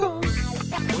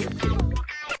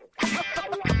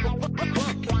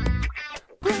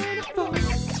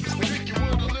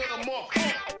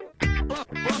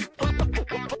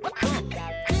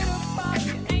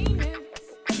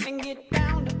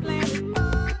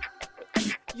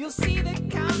see the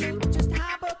counter, just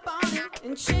hop up on it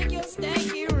and shake your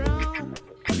stanky room.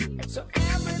 So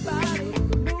everybody,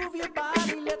 move your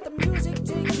body, let the music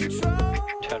take control.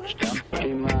 Touchdown.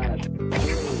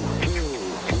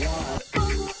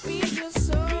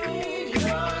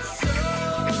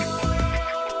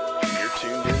 You're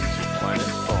tuned in to Planet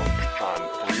Funk on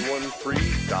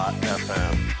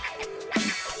 313.fm.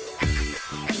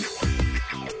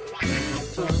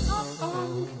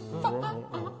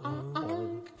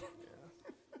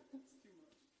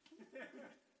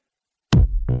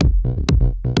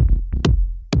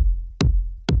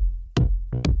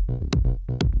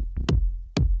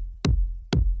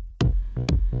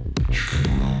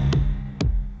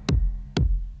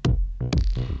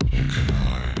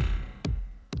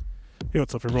 Hey,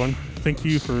 what's up, everyone? Thank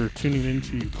you for tuning in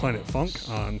to Planet Funk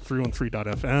on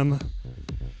 313.fm.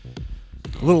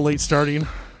 A little late starting.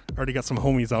 Already got some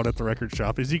homies out at the record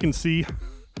shop. As you can see,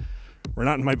 we're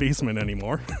not in my basement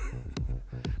anymore,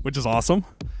 which is awesome.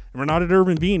 And we're not at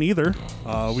Urban Bean either.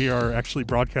 We are actually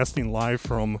broadcasting live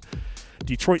from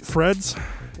Detroit Threads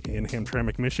in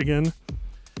Hamtramck, Michigan.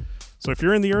 So if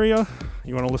you're in the area,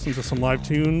 you want to listen to some live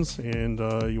tunes, and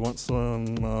you want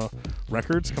some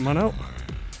records, come on out.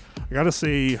 I gotta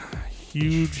say,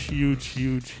 huge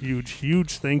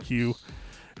thank you,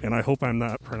 and I hope I'm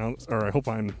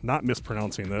not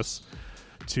mispronouncing this,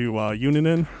 to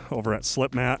Uninen over at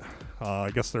Slipmat.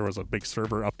 I guess there was a big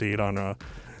server update on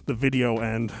the video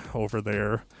end over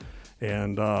there,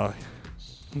 and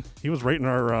he was right in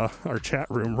our chat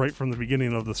room right from the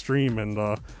beginning of the stream,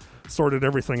 and sorted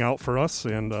everything out for us,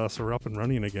 and so we're up and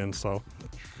running again. So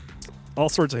all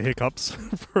sorts of hiccups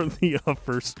for the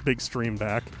first big stream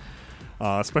back.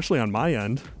 Especially on my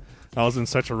end. I was in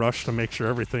such a rush to make sure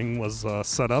everything was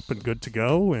set up and good to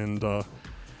go, and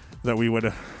that we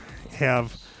would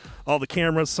have all the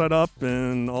cameras set up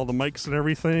and all the mics and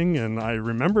everything, and I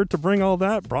remembered to bring all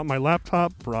that, brought my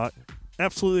laptop, brought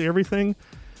absolutely everything,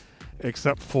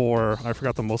 except for, I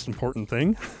forgot the most important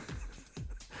thing.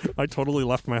 I totally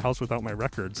left my house without my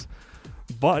records.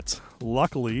 But,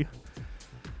 luckily,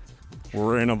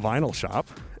 we're in a vinyl shop,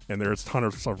 and there's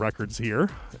tons of records here,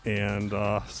 and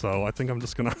so I think I'm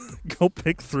just gonna go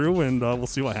pick through, and we'll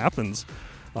see what happens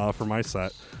for my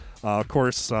set. Of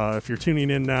course, if you're tuning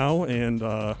in now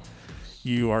and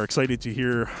you are excited to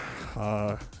hear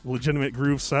Legitimate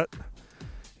Groove set,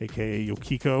 aka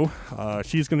Yukiko,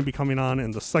 she's going to be coming on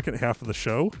in the second half of the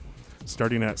show,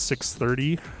 starting at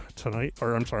 6:30 tonight,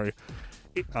 or I'm sorry,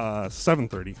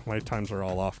 7:30. My times are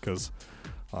all off because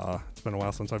it's been a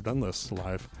while since I've done this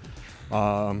live.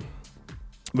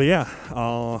 But yeah,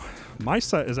 my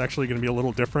set is actually going to be a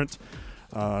little different,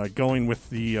 going with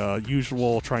the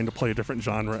usual trying to play a different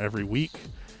genre every week.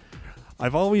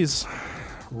 I've always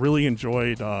really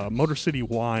enjoyed Motor City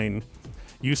Wine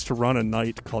used to run a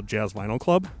night called Jazz Vinyl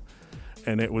Club,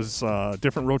 and it was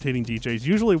different rotating DJs,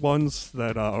 usually ones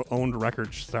that owned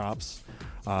record shops,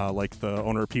 like the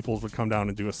owner of Peoples would come down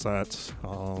and do a set,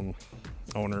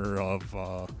 owner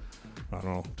of I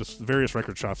don't know, just various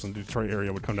record shops in the Detroit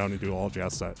area would come down and do all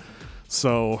jazz set.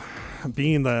 So,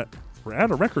 being that we're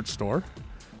at a record store,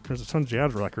 there's a ton of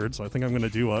jazz records. I think I'm going to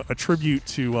do a tribute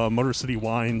to Motor City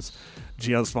Wine's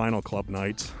Jazz Vinyl Club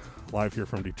night live here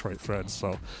from Detroit Threads.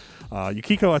 So,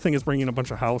 Yukiko, I think, is bringing a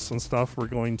bunch of house and stuff. We're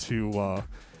going to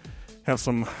have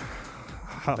some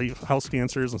house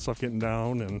dancers and stuff getting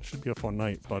down, and it should be a fun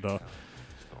night. But,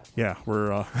 yeah,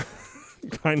 we're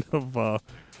kind of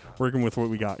working with what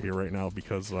we got here right now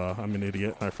because I'm an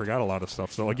idiot and I forgot a lot of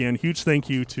stuff. So again, huge thank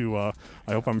you to, I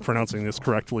hope I'm pronouncing this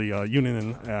correctly,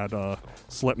 Uninen at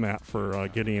Slipmat for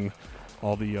getting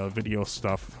all the video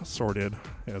stuff sorted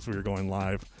as we were going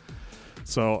live.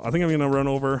 So I think I'm going to run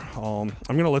over. I'm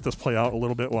going to let this play out a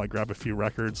little bit while I grab a few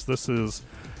records. This is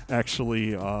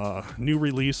actually a new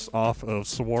release off of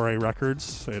Soiree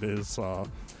Records. It is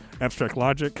Abstract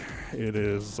Logic. It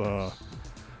is, I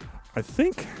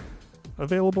think,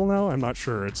 available now. I'm not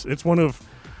sure. It's one of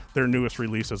their newest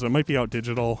releases. It might be out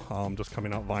digital, just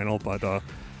coming out vinyl, but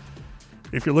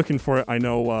if you're looking for it, I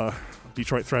know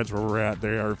Detroit Threads, where we're at,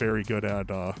 they are very good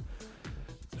at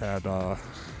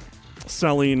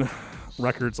selling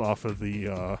records off of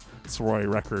the Soiree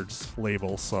Records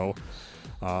label. So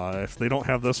if they don't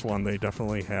have this one, they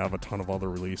definitely have a ton of other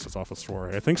releases off of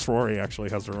Soiree. I think Soiree actually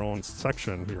has their own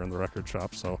section here in the record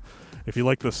shop. So if you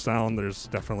like this sound, there's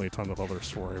definitely a ton of other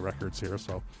Soiree records here.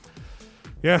 So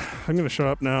yeah, I'm going to shut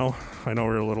up now. I know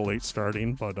we're a little late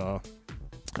starting, but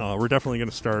we're definitely going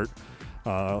to start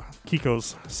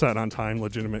Kiko's set on time,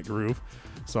 Legitimate Groove.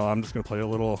 So I'm just going to play a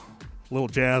little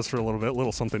jazz for a little bit, a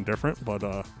little something different.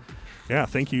 But yeah,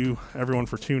 thank you everyone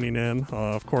for tuning in.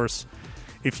 Of course,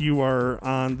 If you are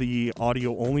on the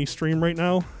audio-only stream right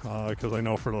now, because I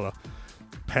know for the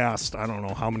past, I don't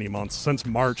know how many months, since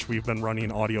March, we've been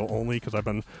running audio-only because I've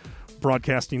been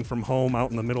broadcasting from home out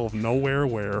in the middle of nowhere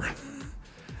where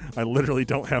I literally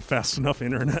don't have fast enough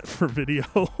internet for video.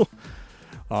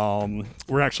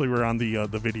 We're on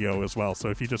the video as well. So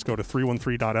if you just go to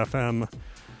 313.fm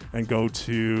and go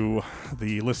to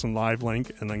the Listen Live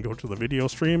link and then go to the video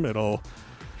stream, it'll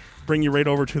bring you right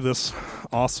over to this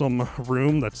awesome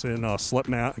room that's in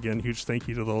Slipmat. Again, huge thank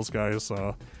you to those guys.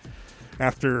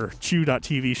 After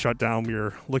Chew.tv shut down, we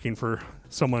were looking for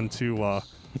someone to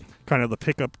kind of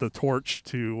pick up the torch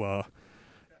to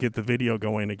get the video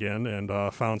going again, and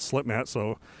found Slipmat.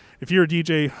 So if you're a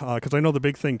DJ, because I know the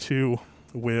big thing too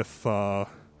with the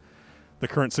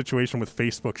current situation with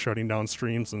Facebook shutting down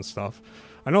streams and stuff,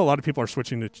 I know a lot of people are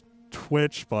switching to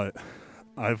Twitch, but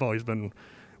I've always been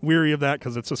weary of that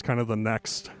because it's just kind of the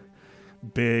next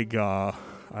big,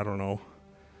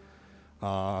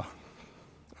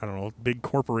 big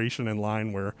corporation in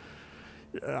line where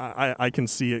I can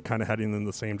see it kind of heading in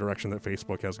the same direction that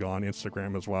Facebook has gone,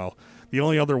 Instagram as well. The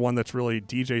only other one that's really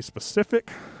DJ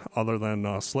specific other than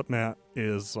Slipmat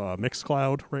is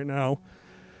Mixcloud right now.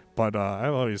 But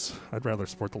I'd rather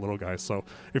support the little guys. So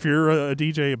if you're a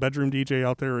DJ, a bedroom DJ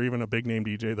out there, or even a big name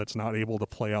DJ that's not able to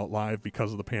play out live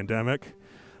because of the pandemic,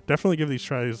 definitely give these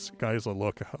guys a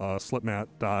look,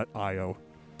 slipmat.io.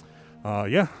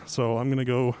 So I'm going to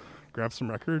go grab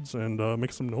some records and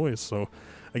make some noise. So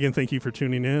again, thank you for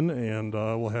tuning in, and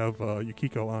we'll have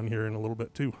Yukiko on here in a little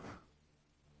bit too.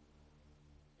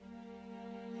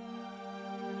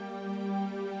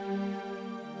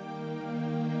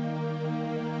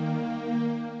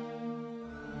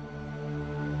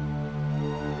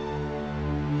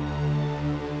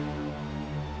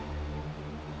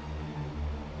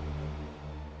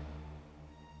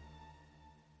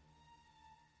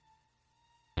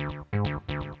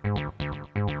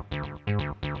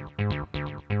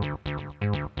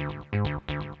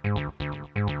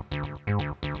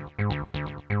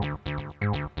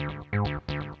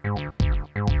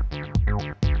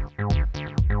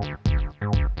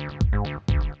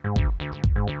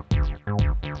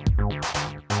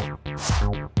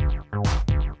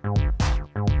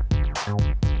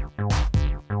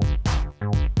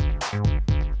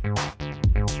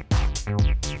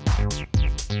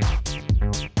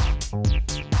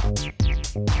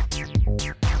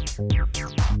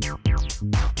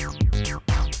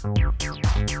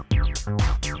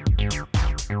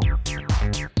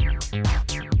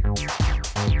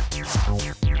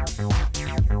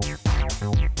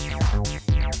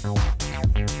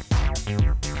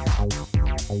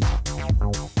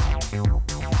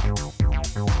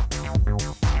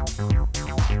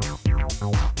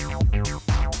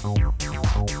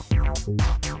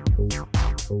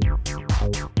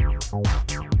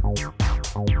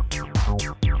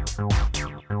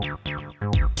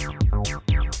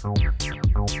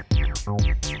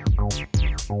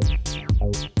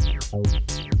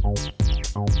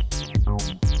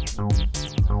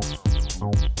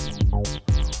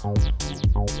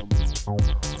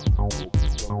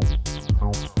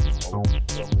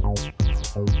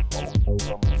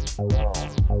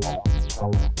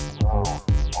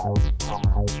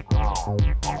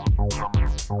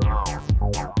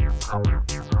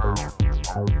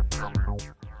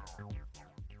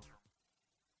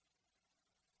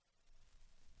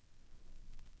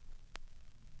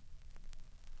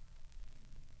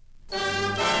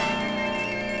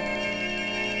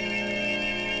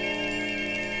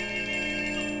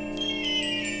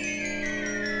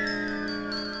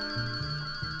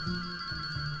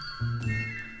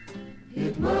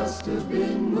 Must have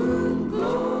been moon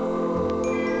glow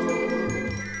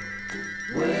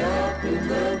way up in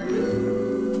the blue.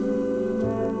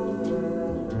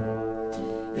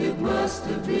 It must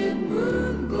have been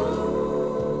moon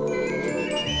glow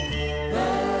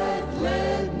that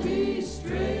led me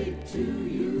straight to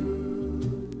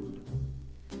you.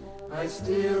 I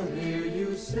still hear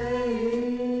you say,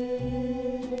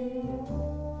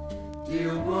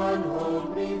 dear one,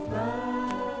 hold me fast.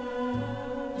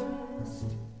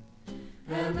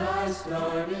 And I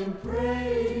start in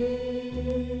praying,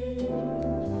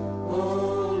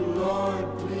 oh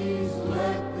Lord, please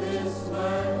let this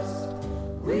last.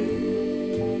 We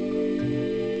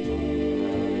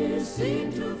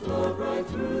seem to float right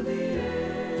through the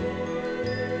air.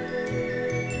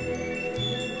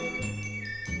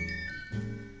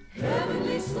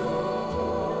 Heavenly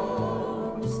songs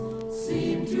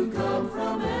seem to come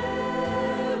from everywhere.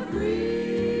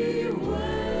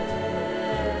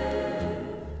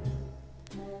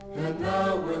 And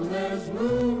now when there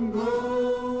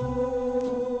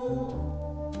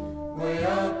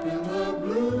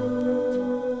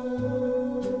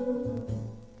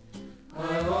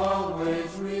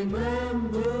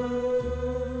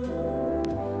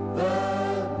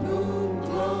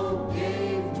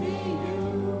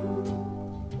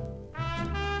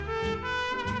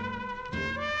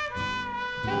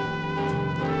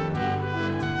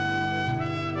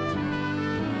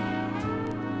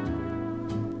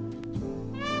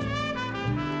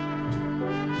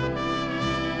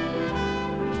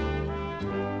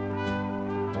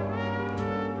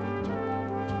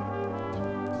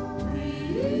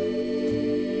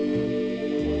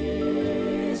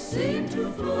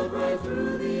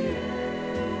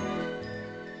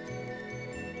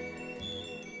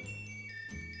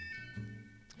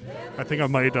I think I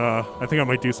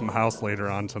might do some house later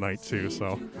on tonight too.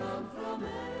 So,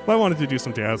 but I wanted to do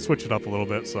some jazz, switch it up a little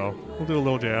bit. So we'll do a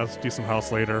little jazz, do some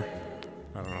house later.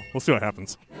 I don't know. We'll see what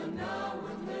happens.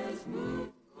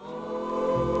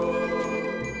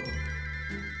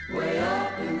 Way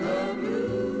up in the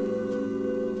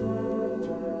blue,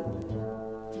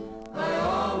 I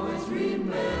always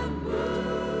remember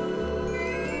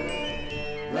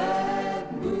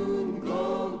that moon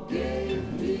glow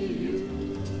gave me you.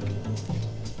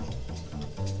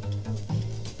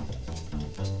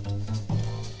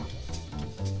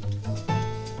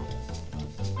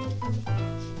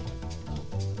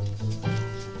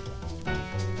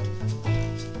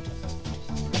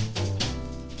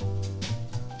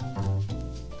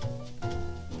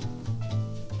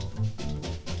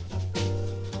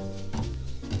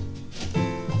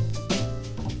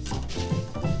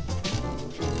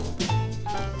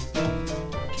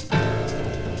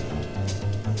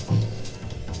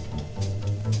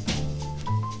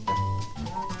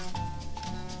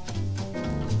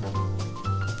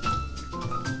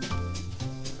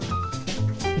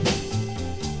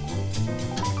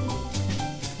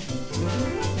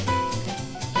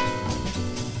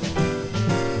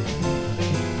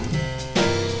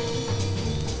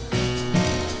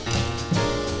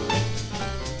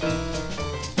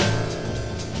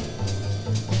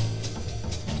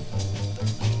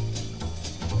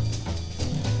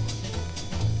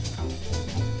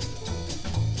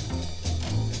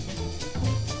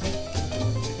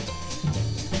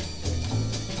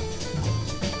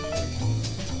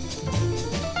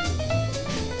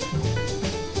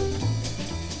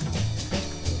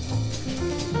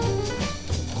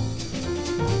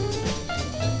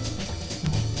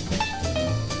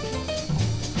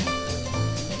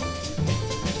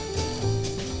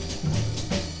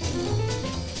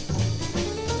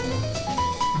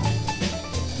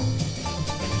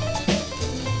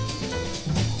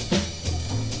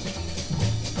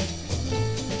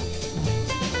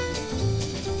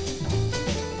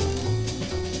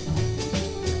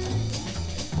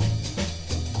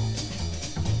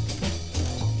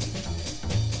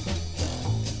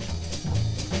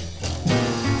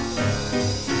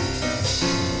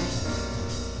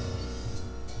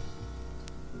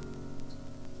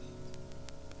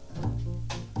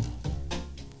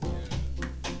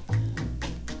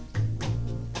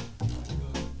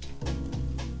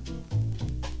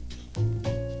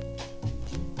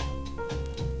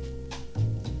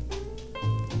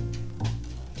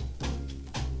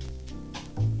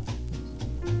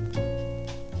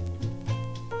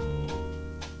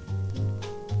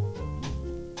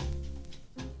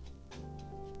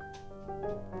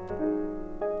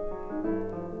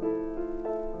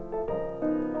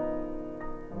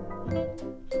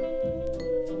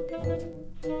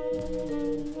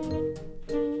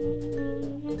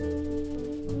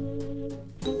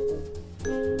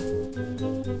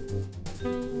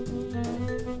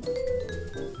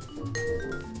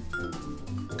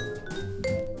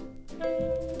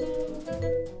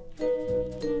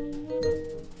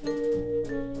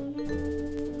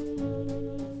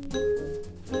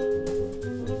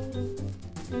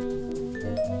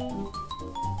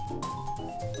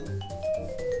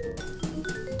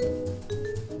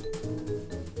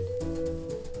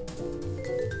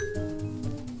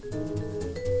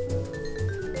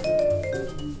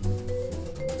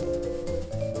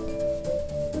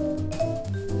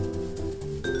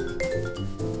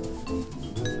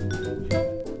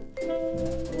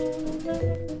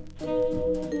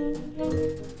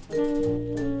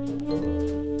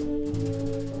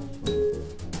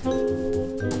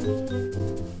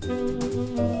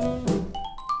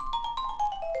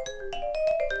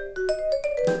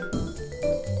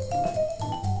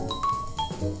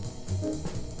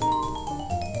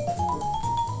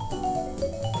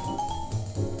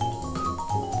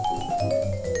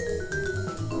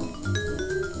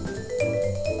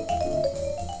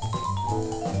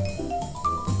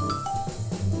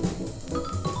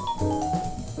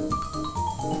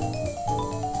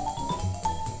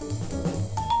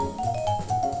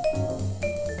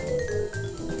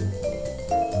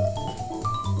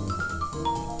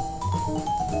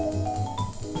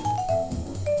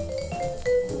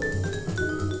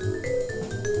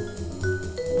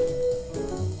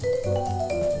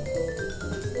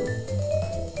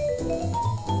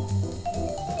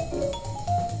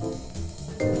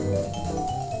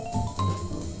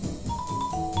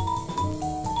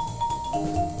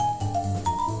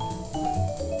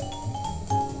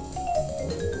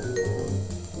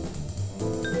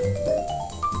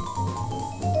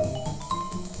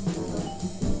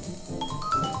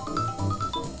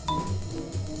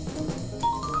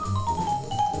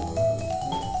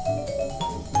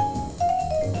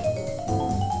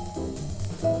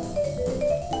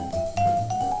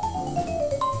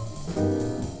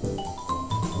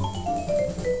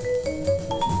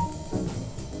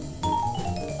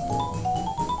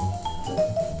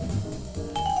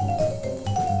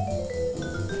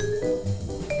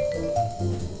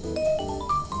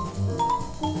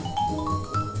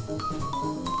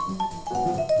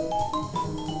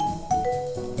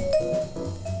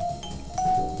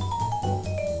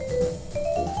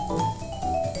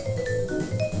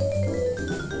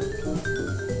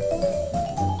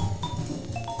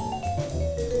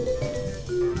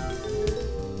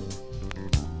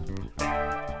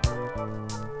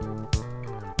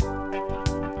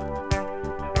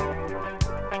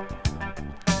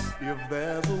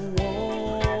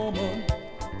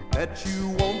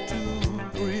 want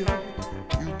to thrill,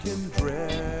 you can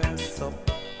dress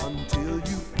up until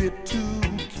you fit to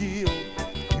kill.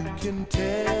 You can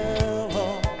tell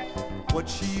her what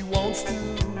she wants to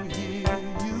hear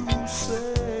you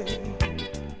say.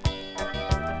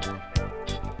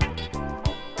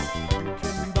 You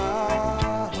can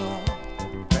buy her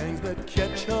things that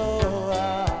catch her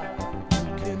eye.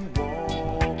 You can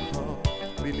walk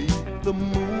her beneath the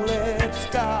moonlit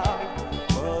sky.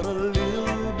 But a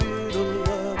little bit of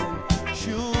loving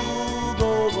sure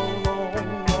goes a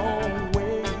long, long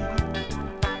way.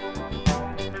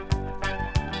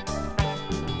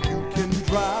 You can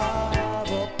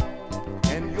drive up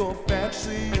in your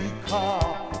fancy car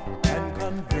and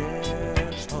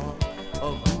convince her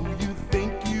of who you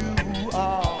think you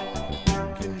are. You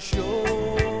can show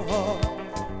her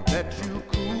that you're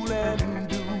cool and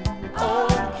do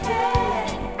okay.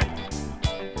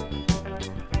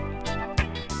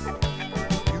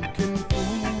 You can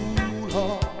fool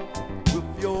her with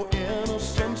your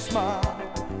innocent smile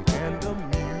and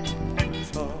amuse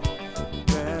her.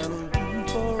 That'll do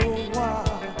for a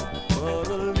while, but a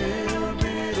little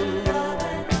bit of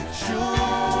loving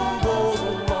sure goes a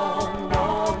long,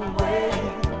 long way.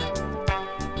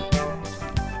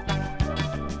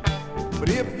 But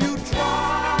if you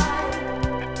try to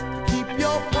keep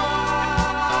your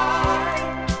pride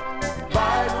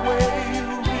by the way you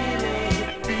really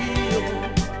feel,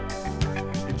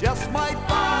 you just might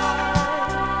find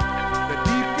that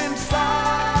deep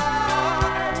inside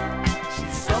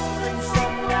she's something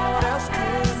someone else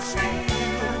can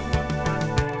steal.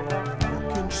 You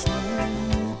can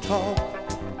smooth talk,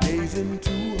 gaze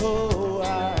into her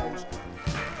eyes.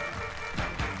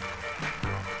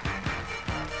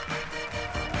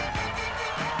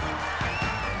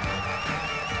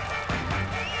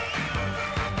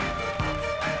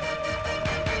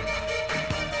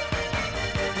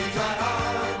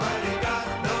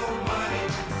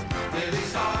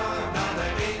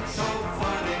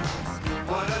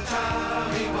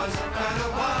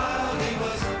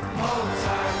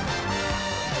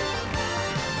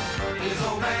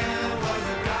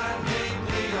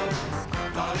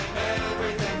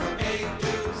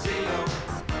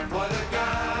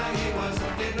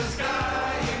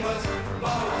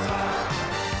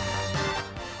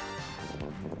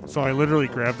 So I literally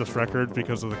grabbed this record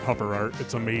because of the cover art.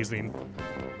 It's amazing.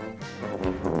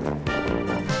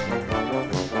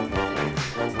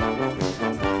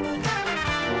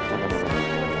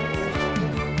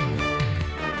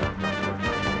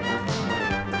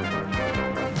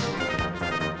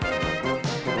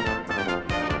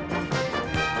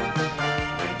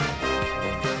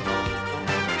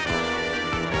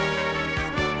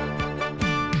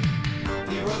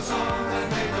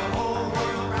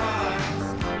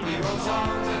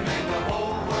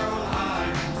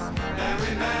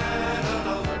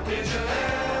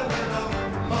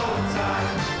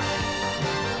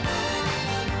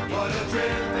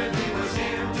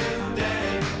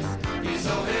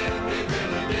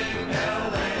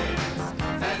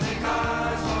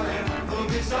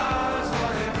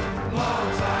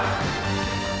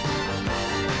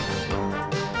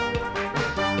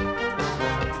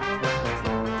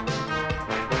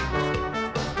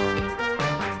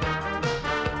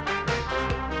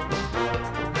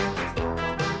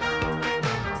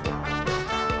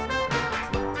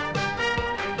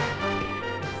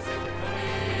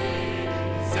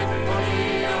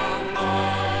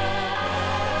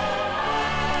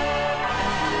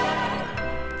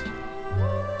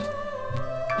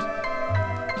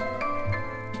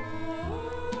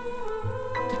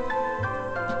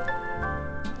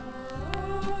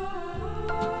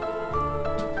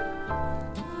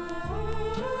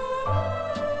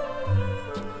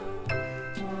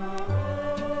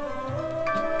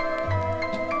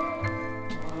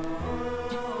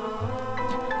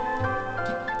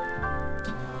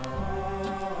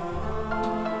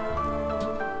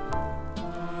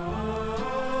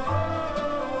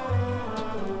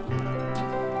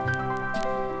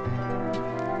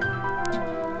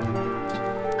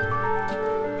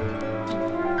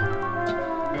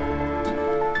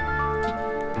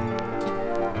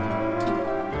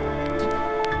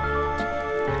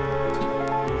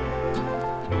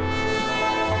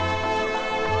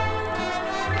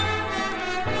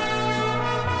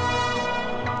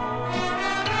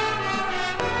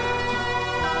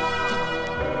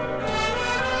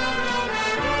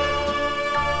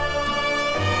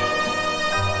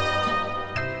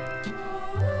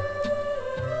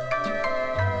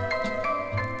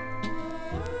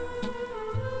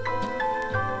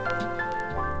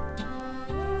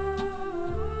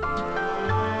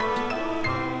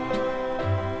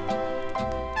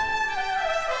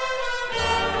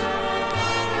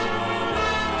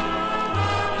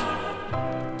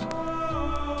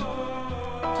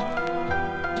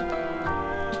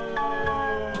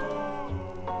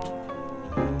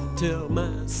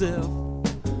 myself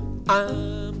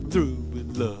I'm through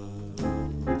with love,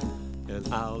 and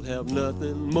I'll have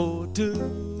nothing more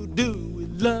to do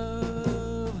with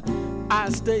love. I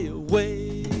stay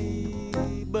away,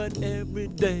 but every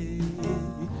day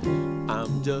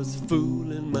I'm just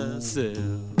fooling myself.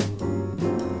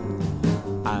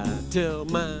 I tell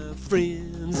my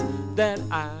friends that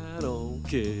I don't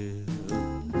care.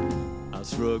 I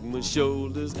shrug my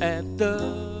shoulders at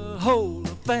the whole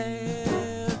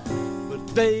affair,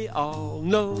 but they all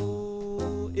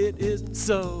know it isn't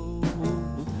so.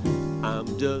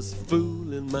 I'm just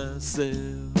fooling myself,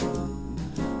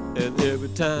 and every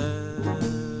time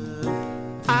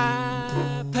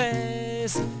I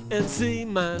pass and see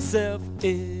myself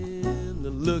in the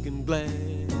looking glass,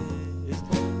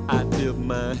 I tip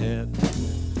my hat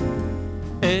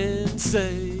and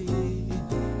say,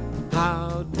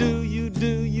 how do you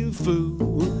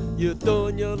fool? You're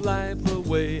throwing your life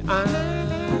away.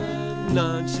 I'm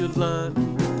nonchalant,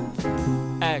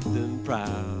 acting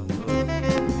proud,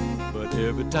 but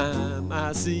every time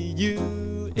I see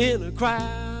you in a crowd,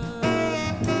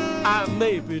 I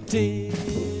may pretend,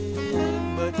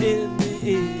 but in the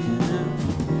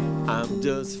end, I'm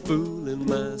just fooling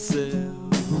myself.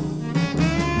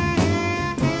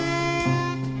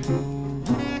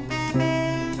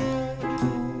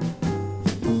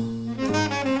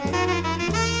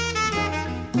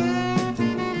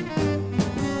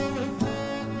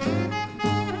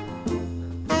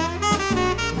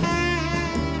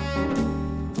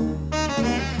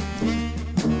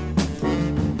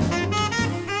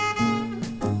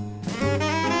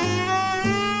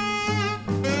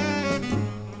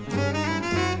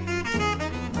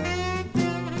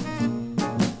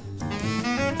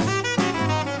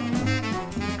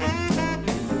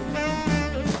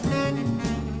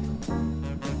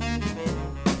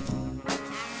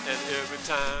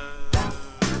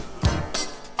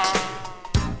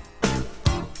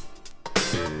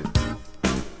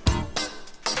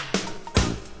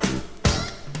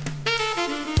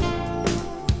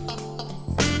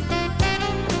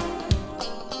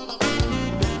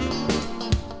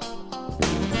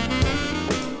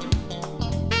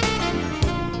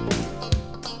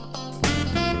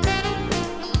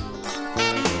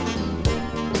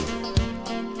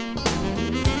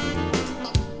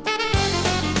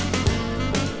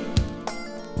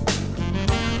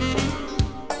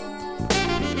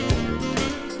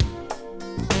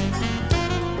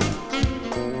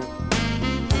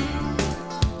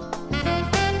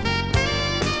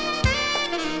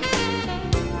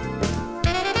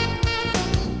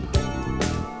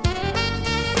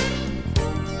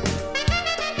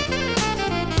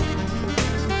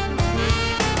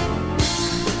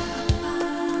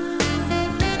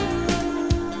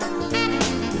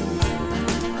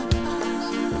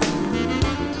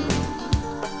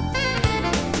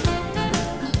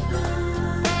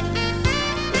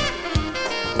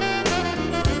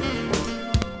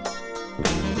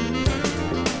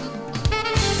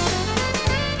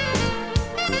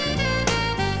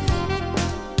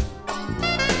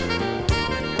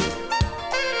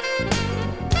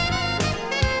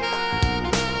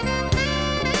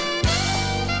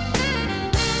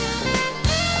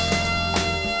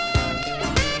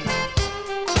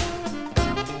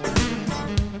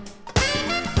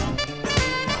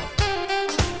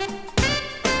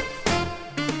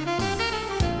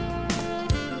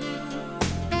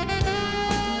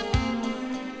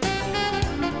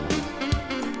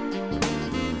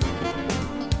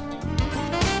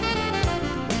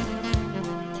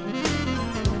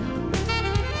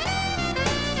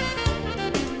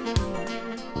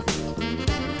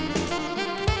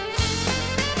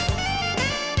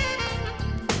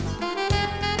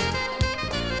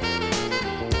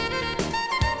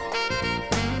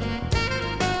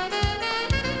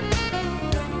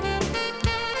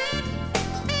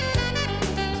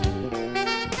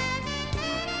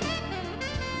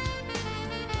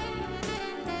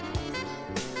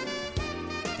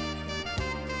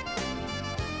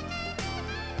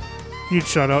 Huge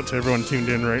shout out to everyone tuned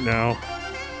in right now.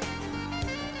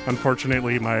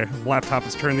 Unfortunately, my laptop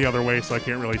is turned the other way, so I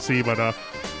can't really see, but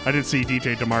I did see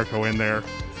DJ DeMarco in there.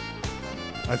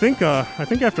 I think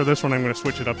after this one, I'm going to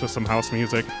switch it up to some house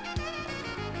music.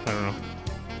 I don't know.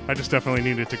 I just definitely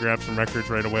needed to grab some records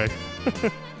right away.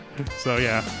 So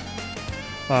yeah.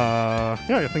 I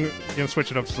think I'm going to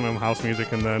switch it up to some house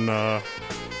music, and then,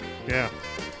 yeah.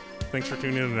 Thanks for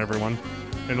tuning in, everyone,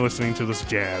 and listening to this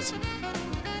jazz.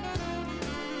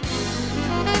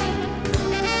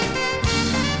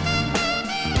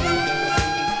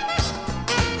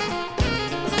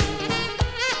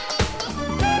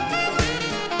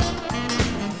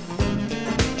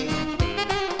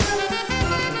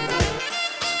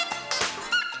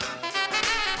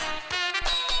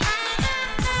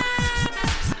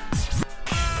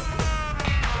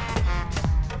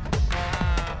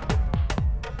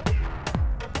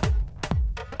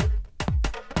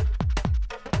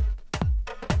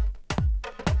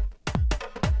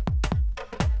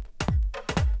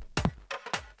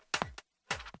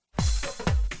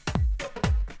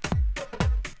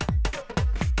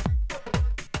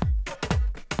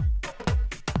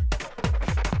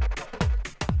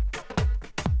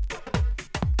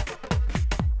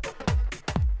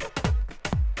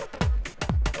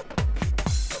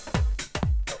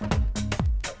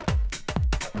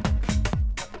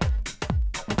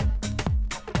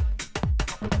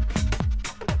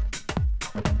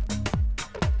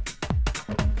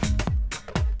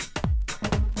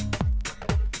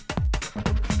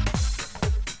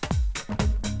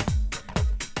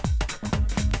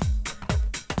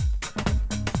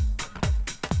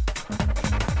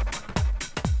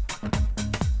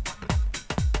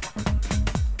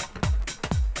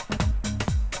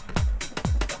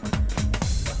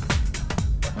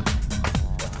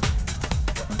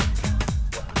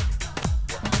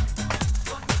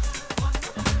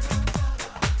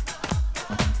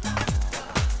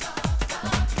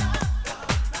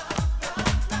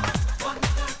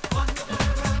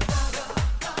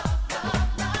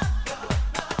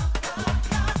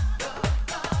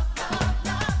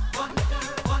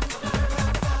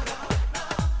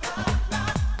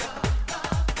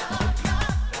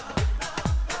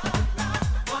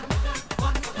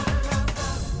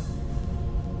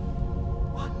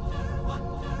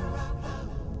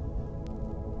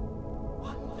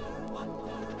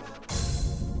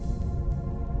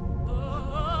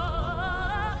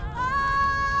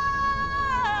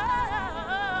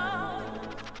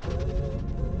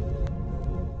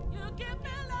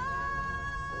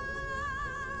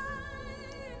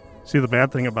 See, the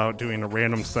bad thing about doing a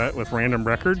random set with random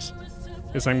records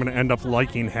is I'm going to end up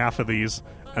liking half of these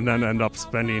and then end up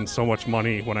spending so much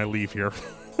money when I leave here.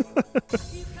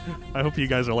 I hope you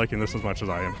guys are liking this as much as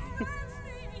I am.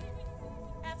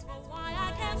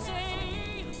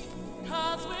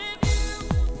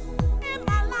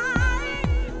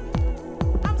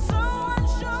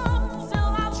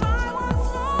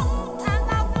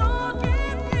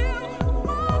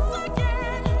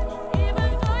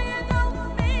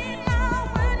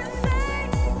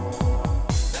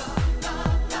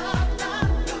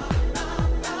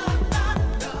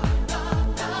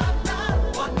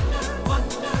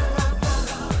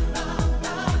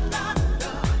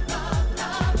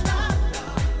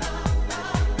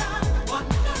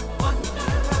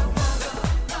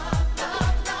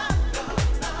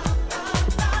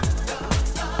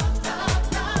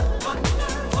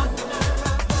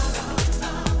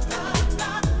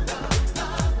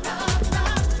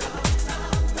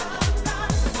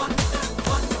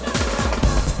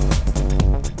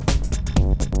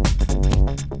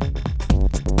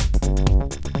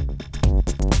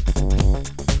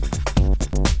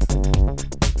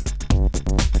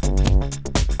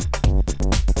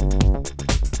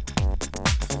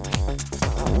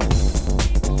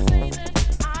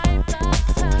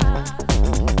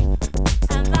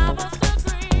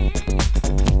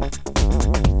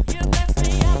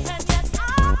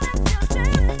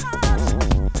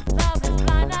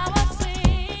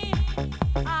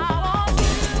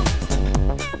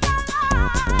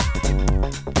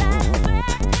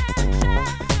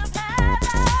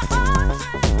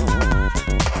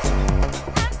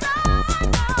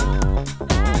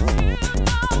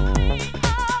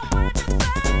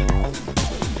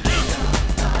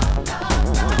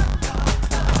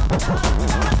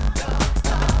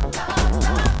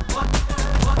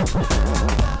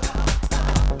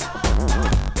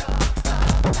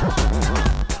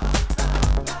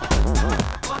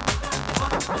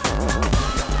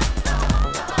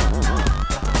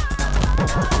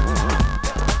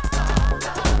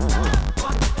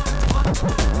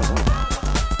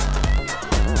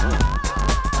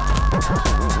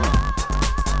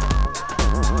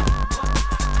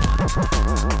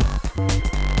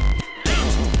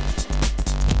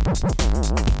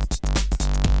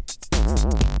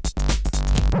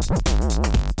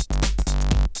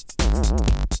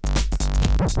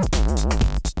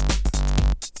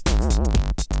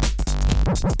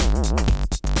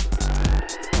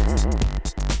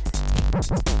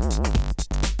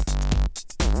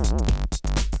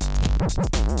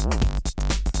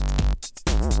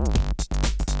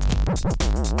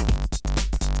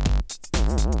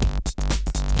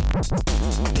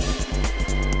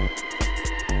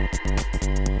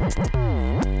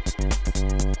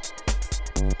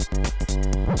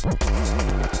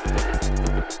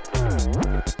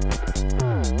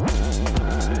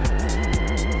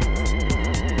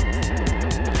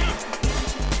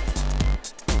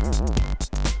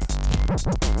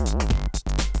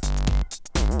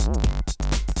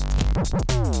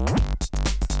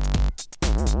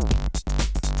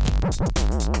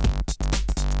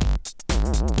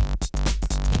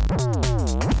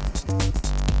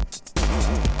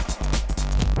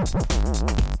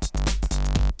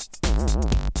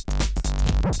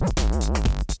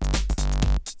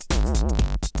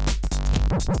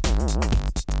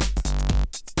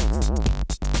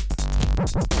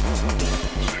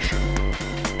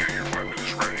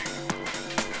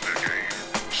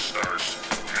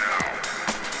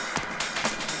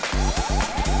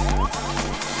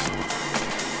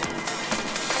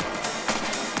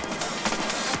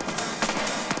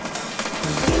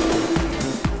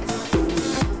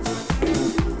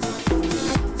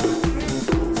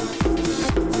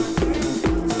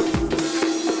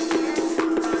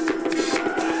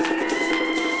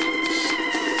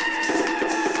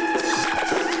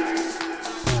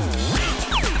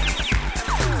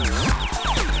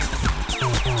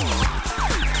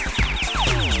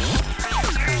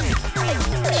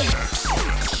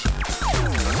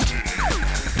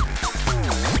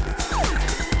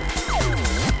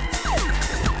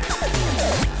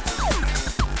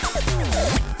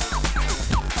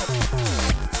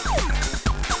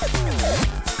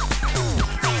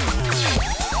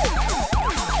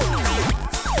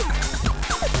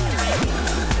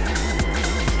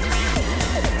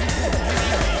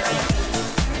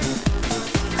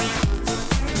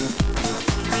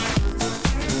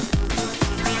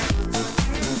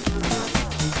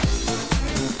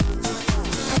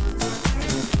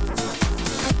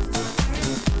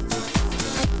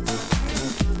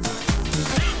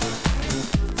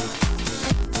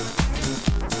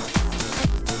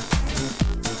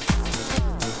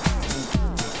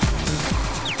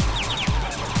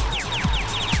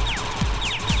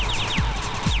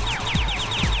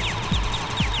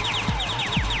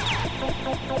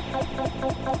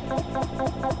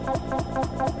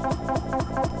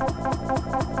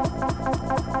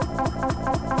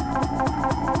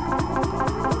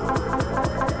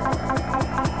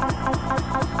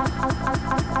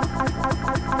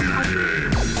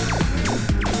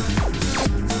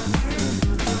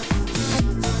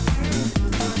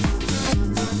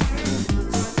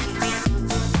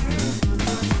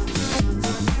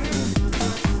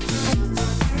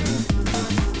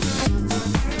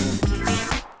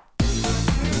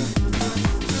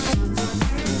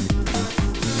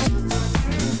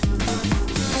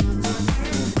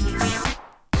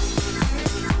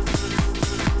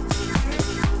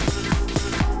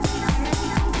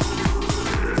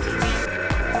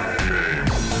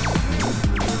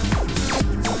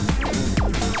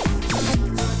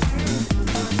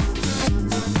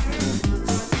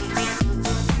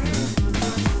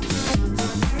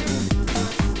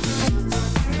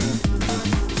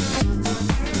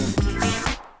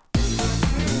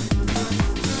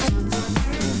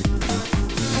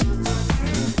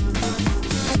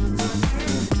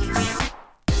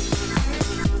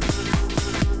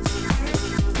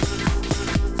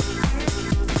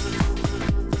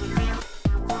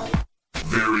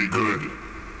 Very good.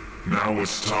 Now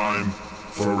it's time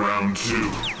for round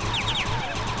 2.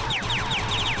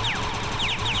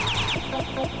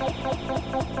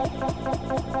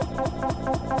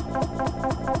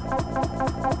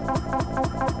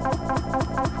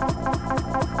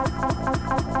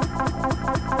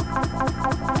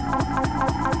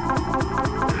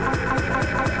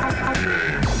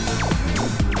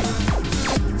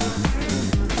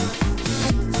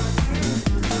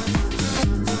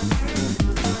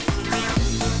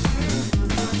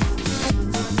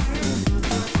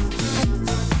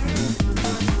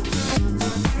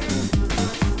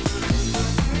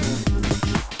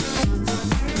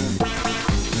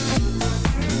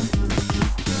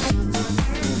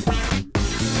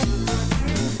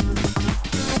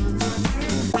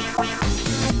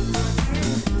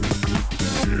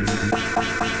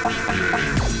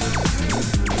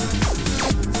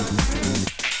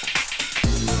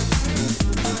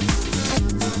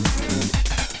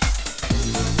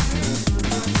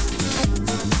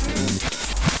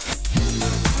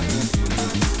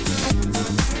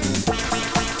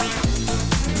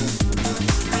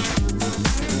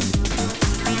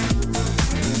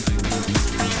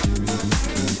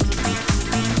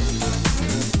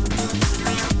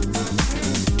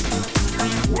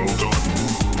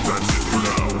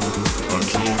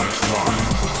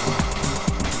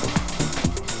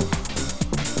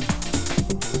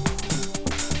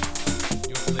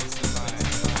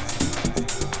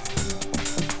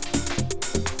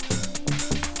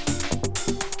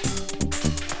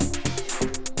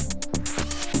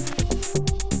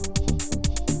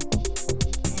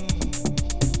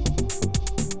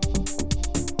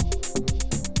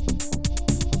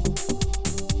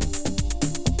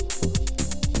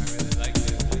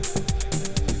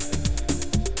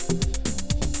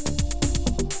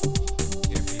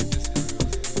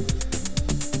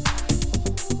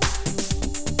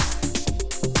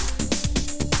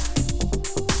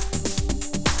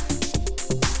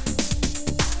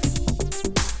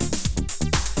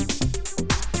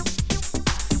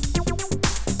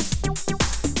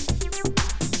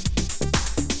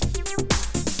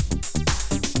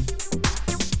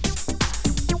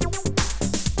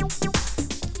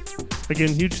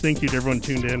 Again, huge thank you to everyone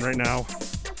tuned in right now.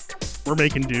 We're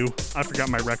making do. I forgot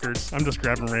my records. I'm just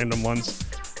grabbing random ones.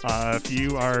 If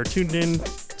you are tuned in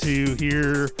to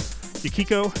hear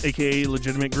Yukiko, aka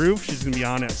Legitimate Groove, she's going to be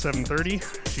on at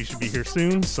 7:30. She should be here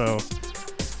soon. So,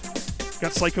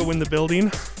 got Psycho in the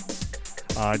building.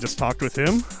 I just talked with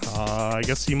him. I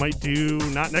guess he might do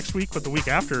not next week, but the week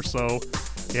after. So,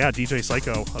 yeah, DJ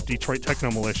Psycho of Detroit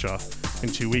Techno Militia in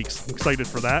 2 weeks. I'm excited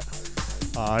for that.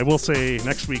 I will say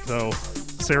next week, though,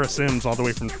 Sarah Sims, all the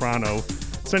way from Toronto,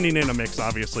 sending in a mix,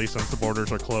 obviously, since the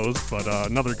borders are closed, but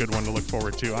another good one to look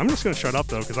forward to. I'm just going to shut up,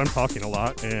 though, because I'm talking a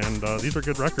lot, and these are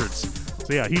good records.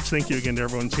 So, yeah, huge thank you again to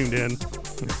everyone tuned in.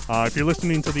 If you're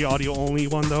listening to the audio-only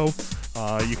one, though,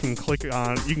 you can go to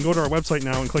our website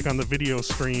now and click on the video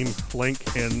stream link,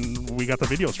 and we got the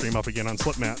video stream up again on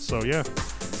Slipmat. So, yeah,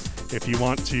 if you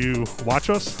want to watch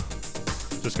us,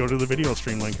 just go to the video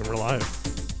stream link and we're live.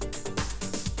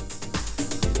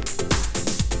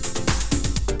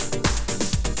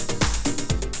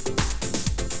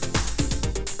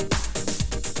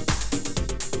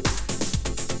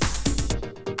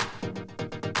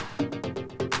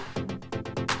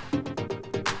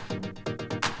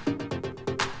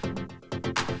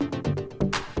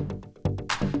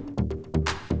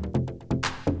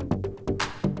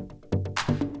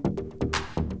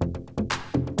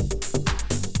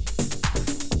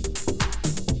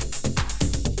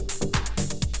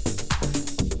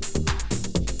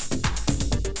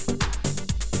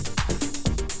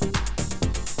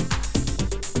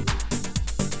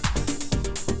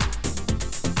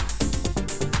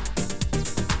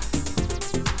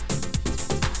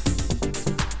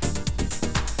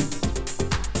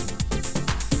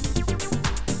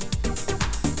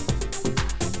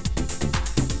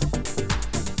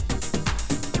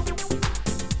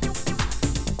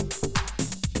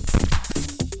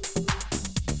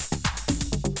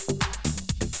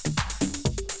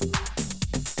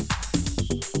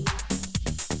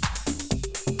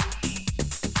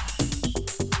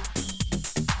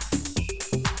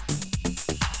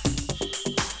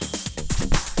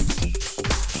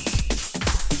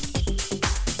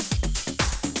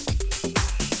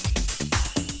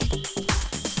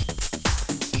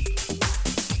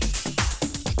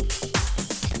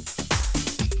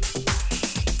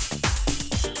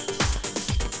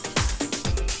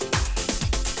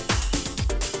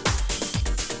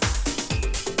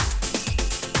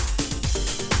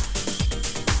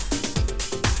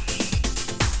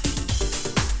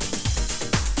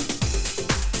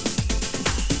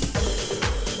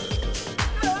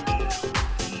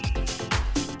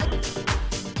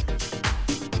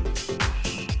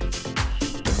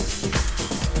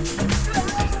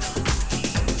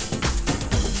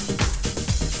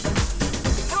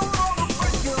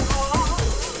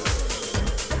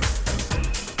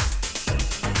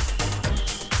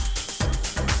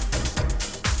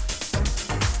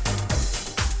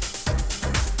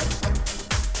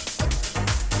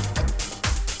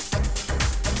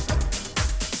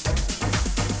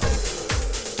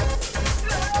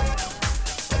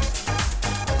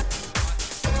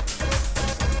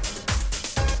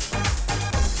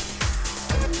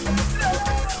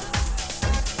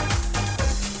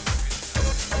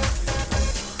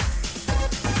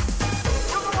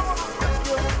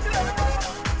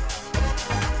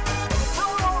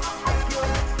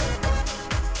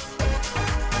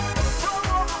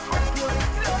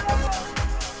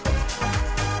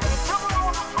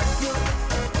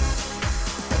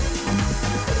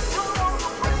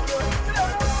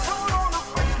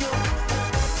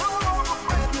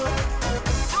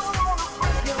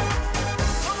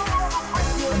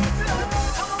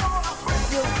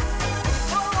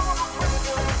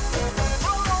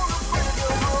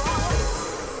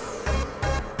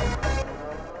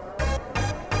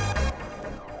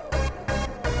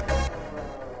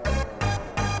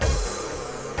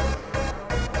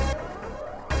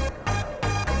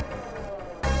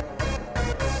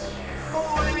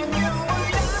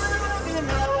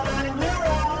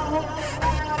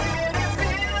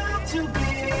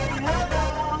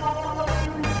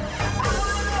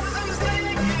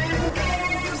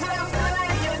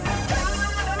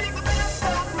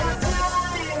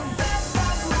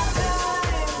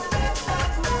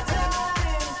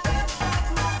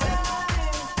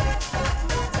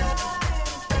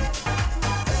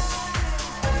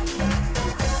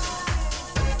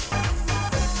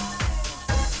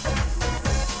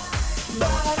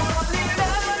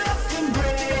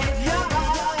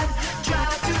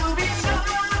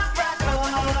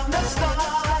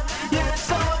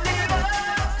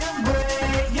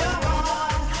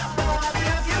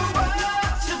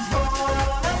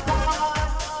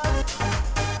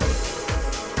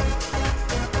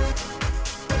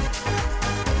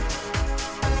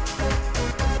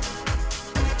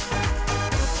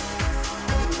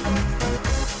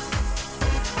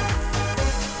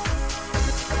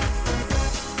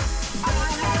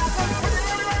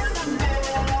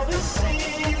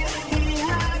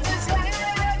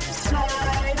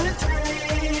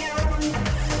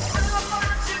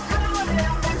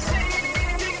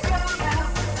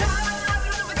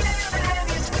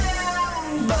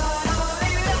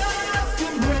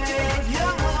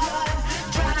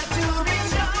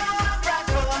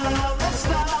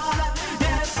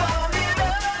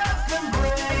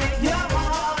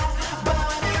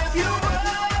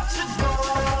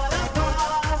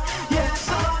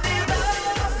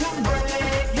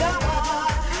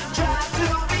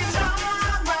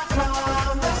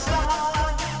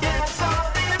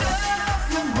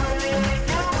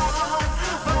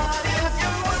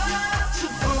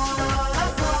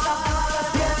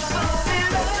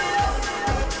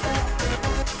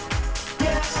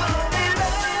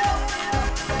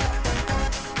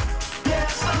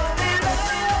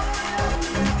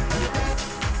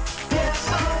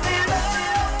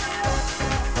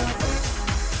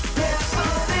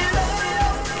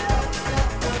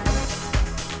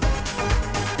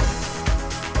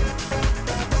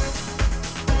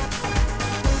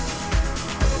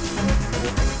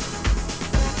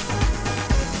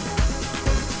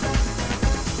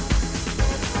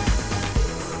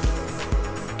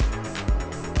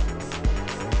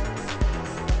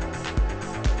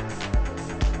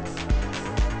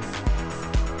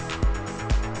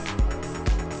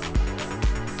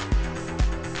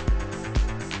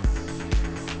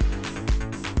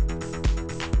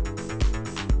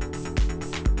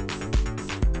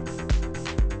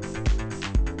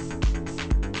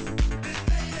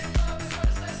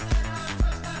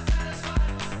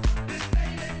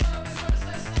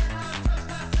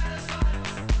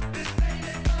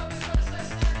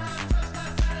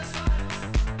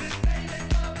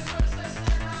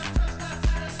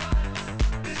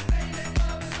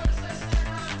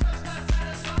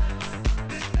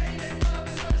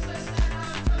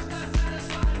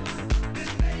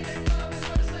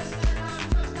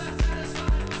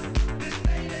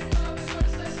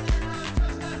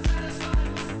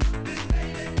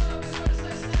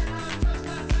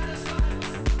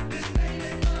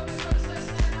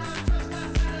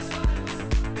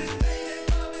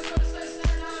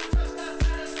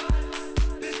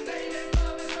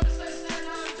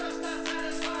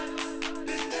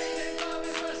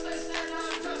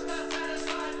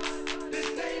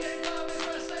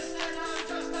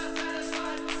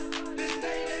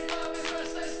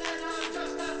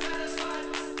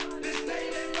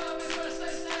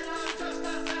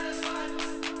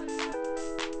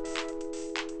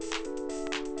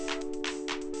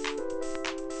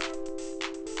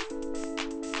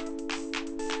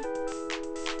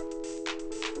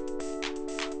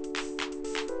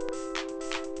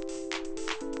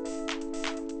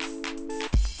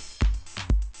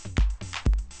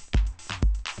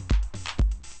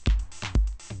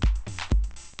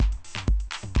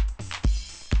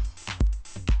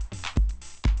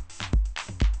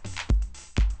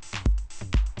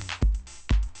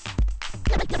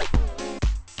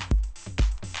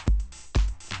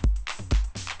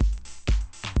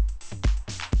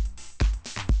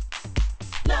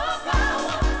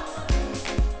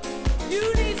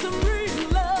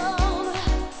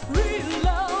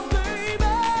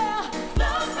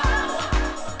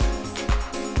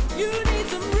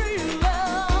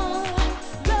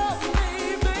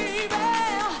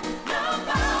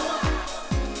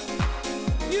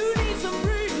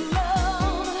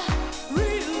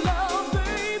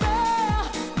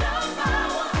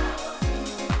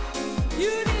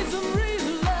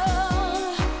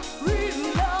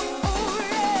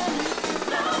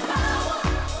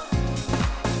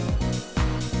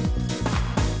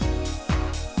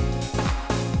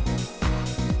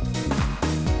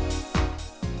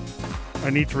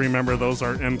 need to remember those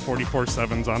are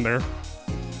M44.7s on there.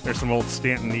 There's some old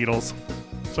Stanton needles.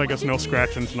 So I guess no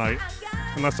scratching tonight,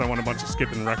 unless I want a bunch of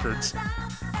skipping records.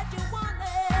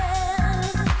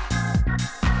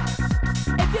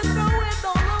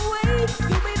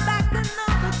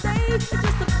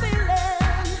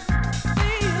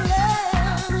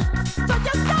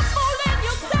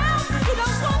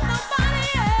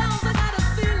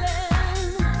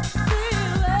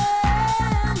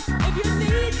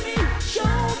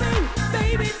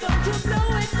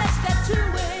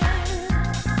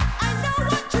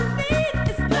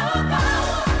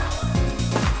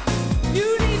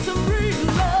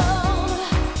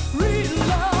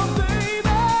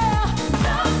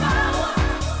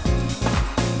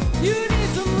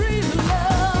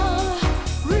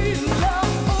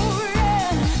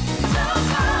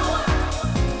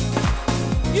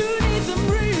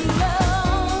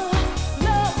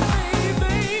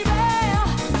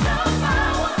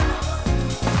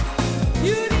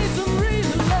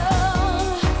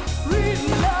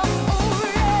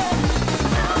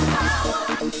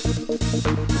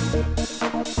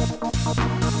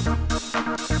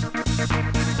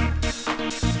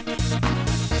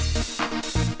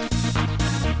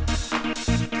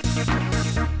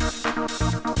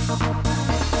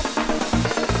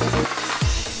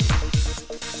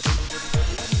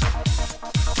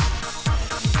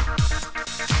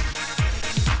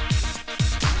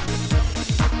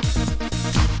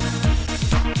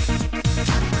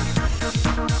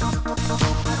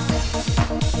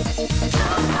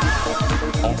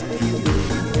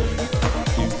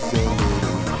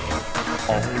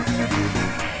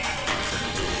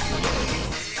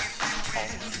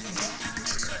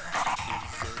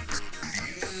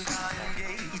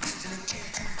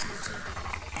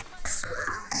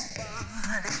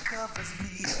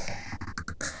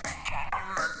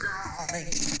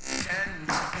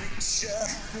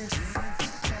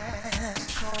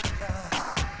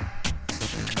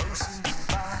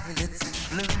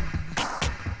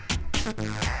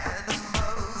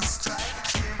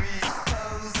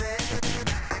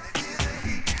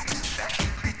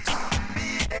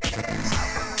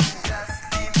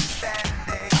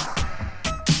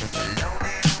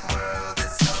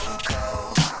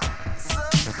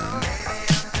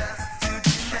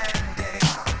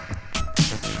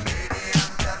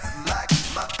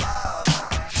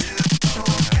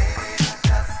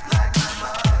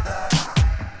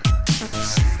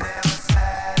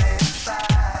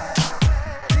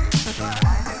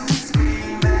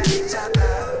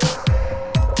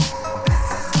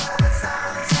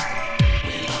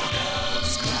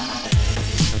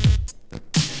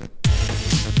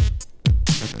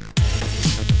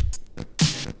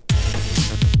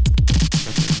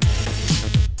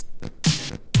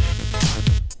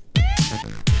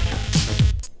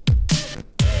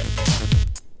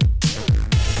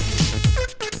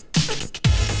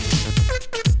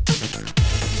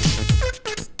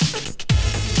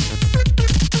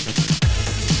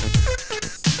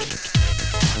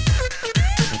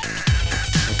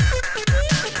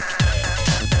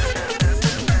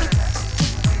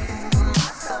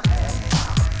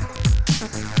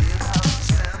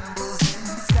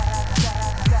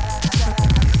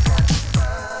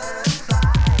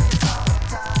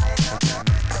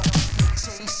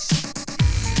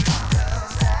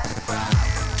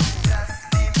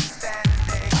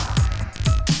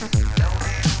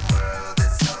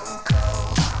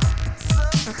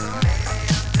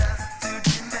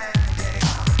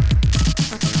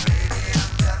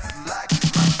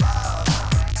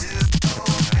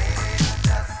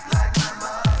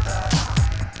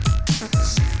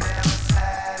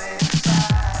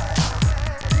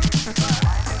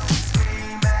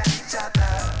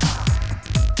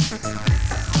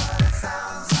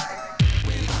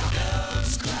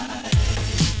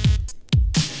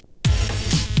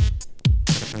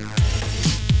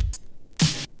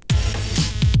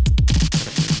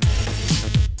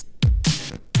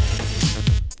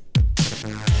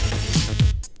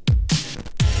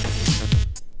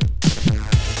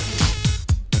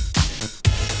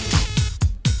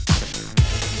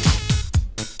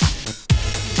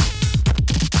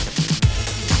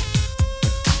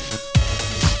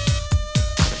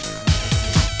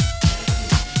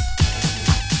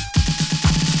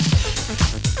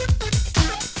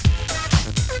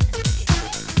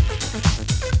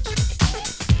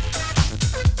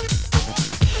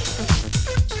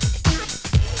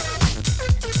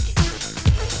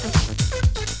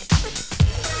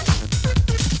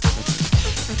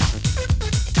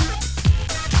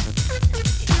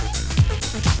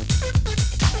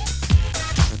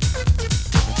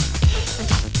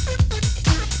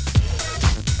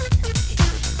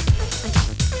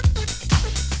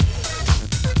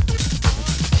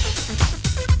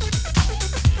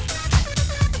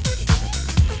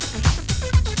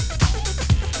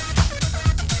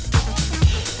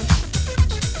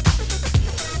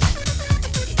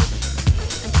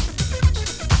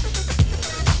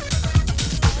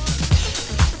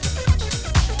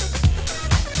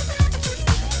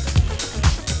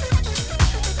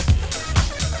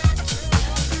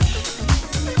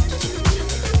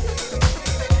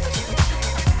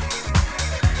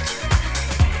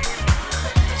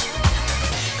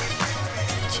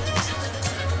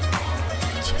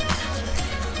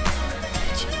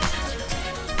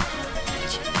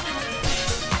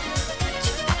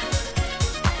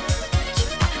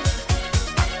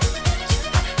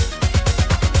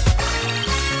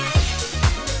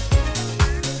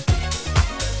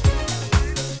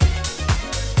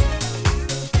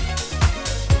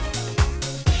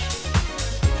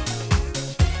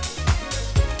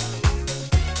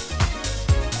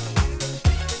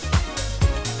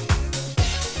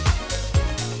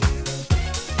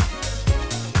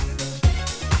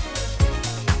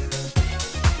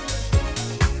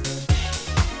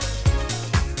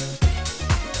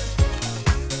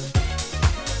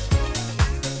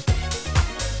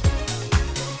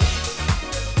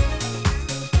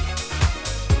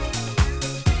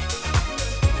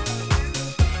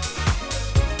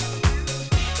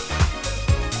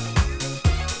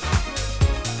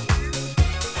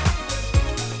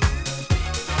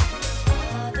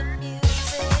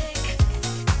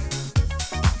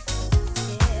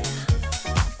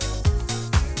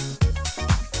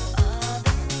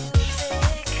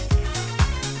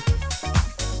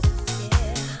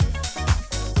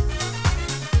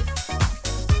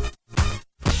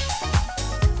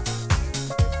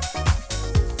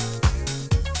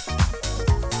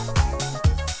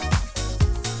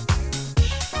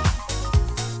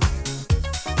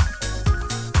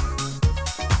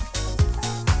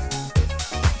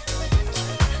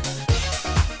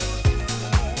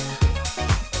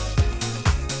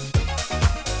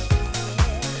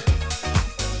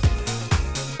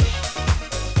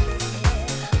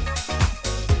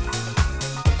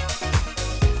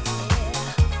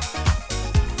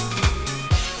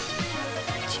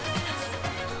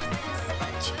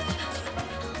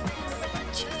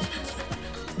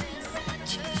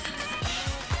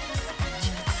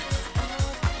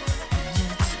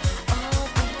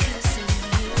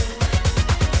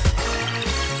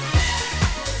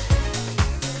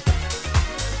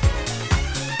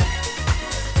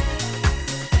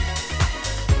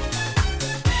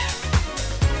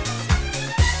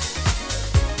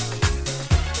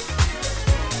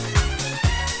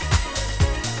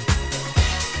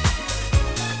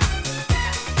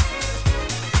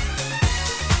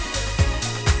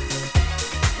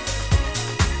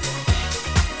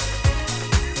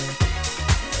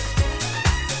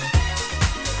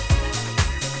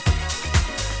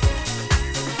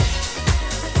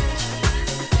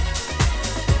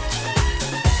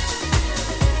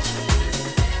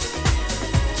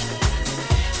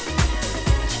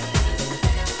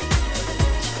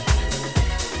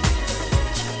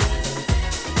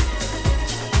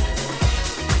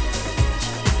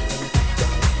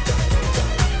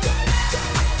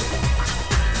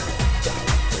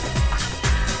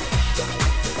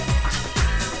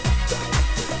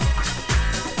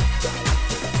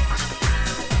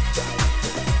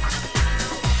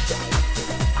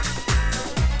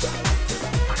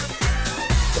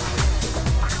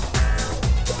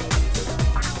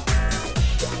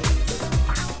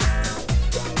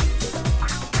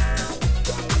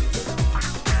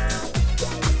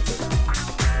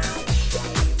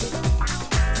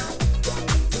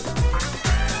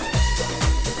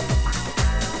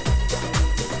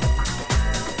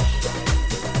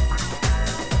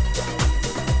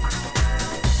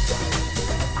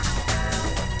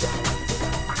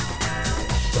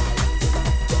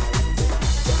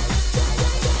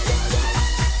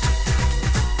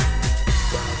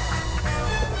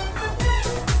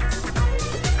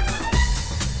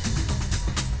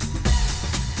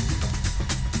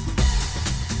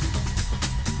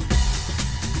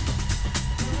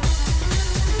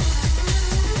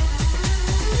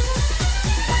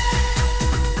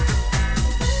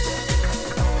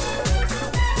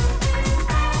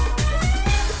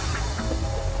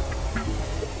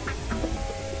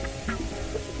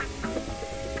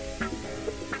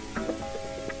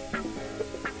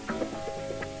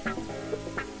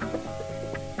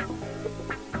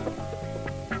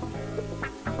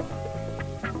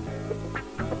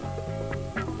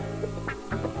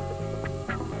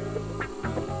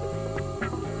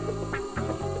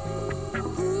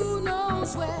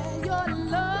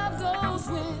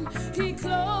 when he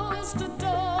closed the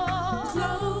door.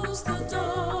 Closed the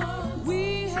door.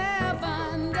 We have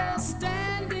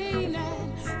understanding,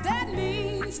 and that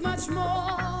means much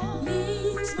more.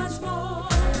 Means much more.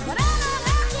 But I don't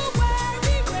have to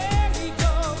worry where he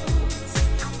goes,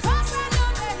 'cause I know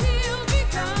that he'll be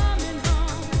coming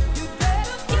home. You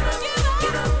better give up.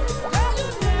 Girl, you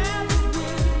never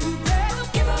will. You better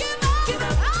give up.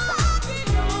 I'll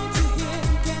belong to him.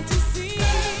 Can't you see?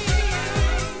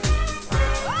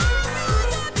 Oh,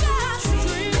 you're just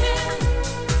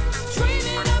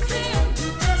dreaming of him.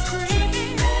 You're just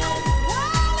dreaming.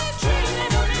 While he's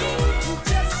dreaming of me, you're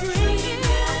just dreaming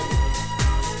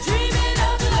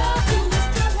of love. You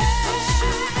lift your head,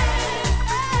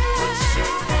 push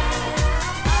your head.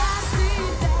 I see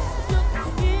that look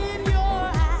in your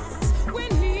eyes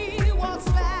when he walks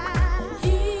by.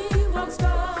 But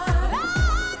I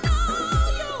know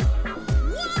you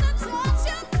wanna touch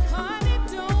him, honey.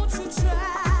 Don't you try.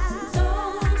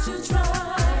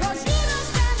 'Cause you don't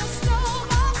stand a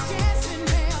snowball's chance in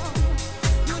hell.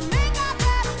 You'd make a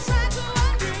better try to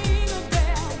unring a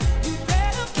bell. You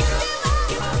better give up,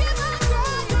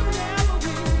 girl. You never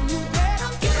will. You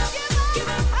better give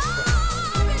up.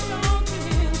 I'll belong to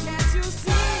him. Can't you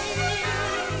see?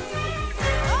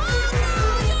 Oh,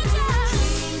 you're just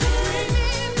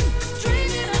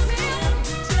dreaming of him.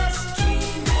 Just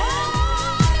dreaming.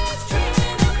 Oh, he's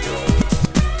dreaming of me.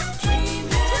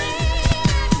 Dreaming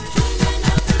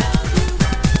of love.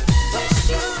 Wish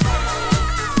you had.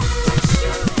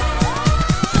 Dreaming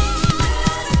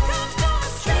of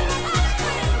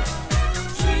him.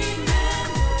 Dreaming.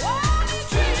 Oh, he's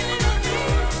dreaming of me.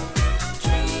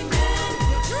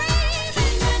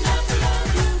 Dreaming of love.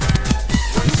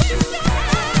 Wish you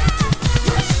had.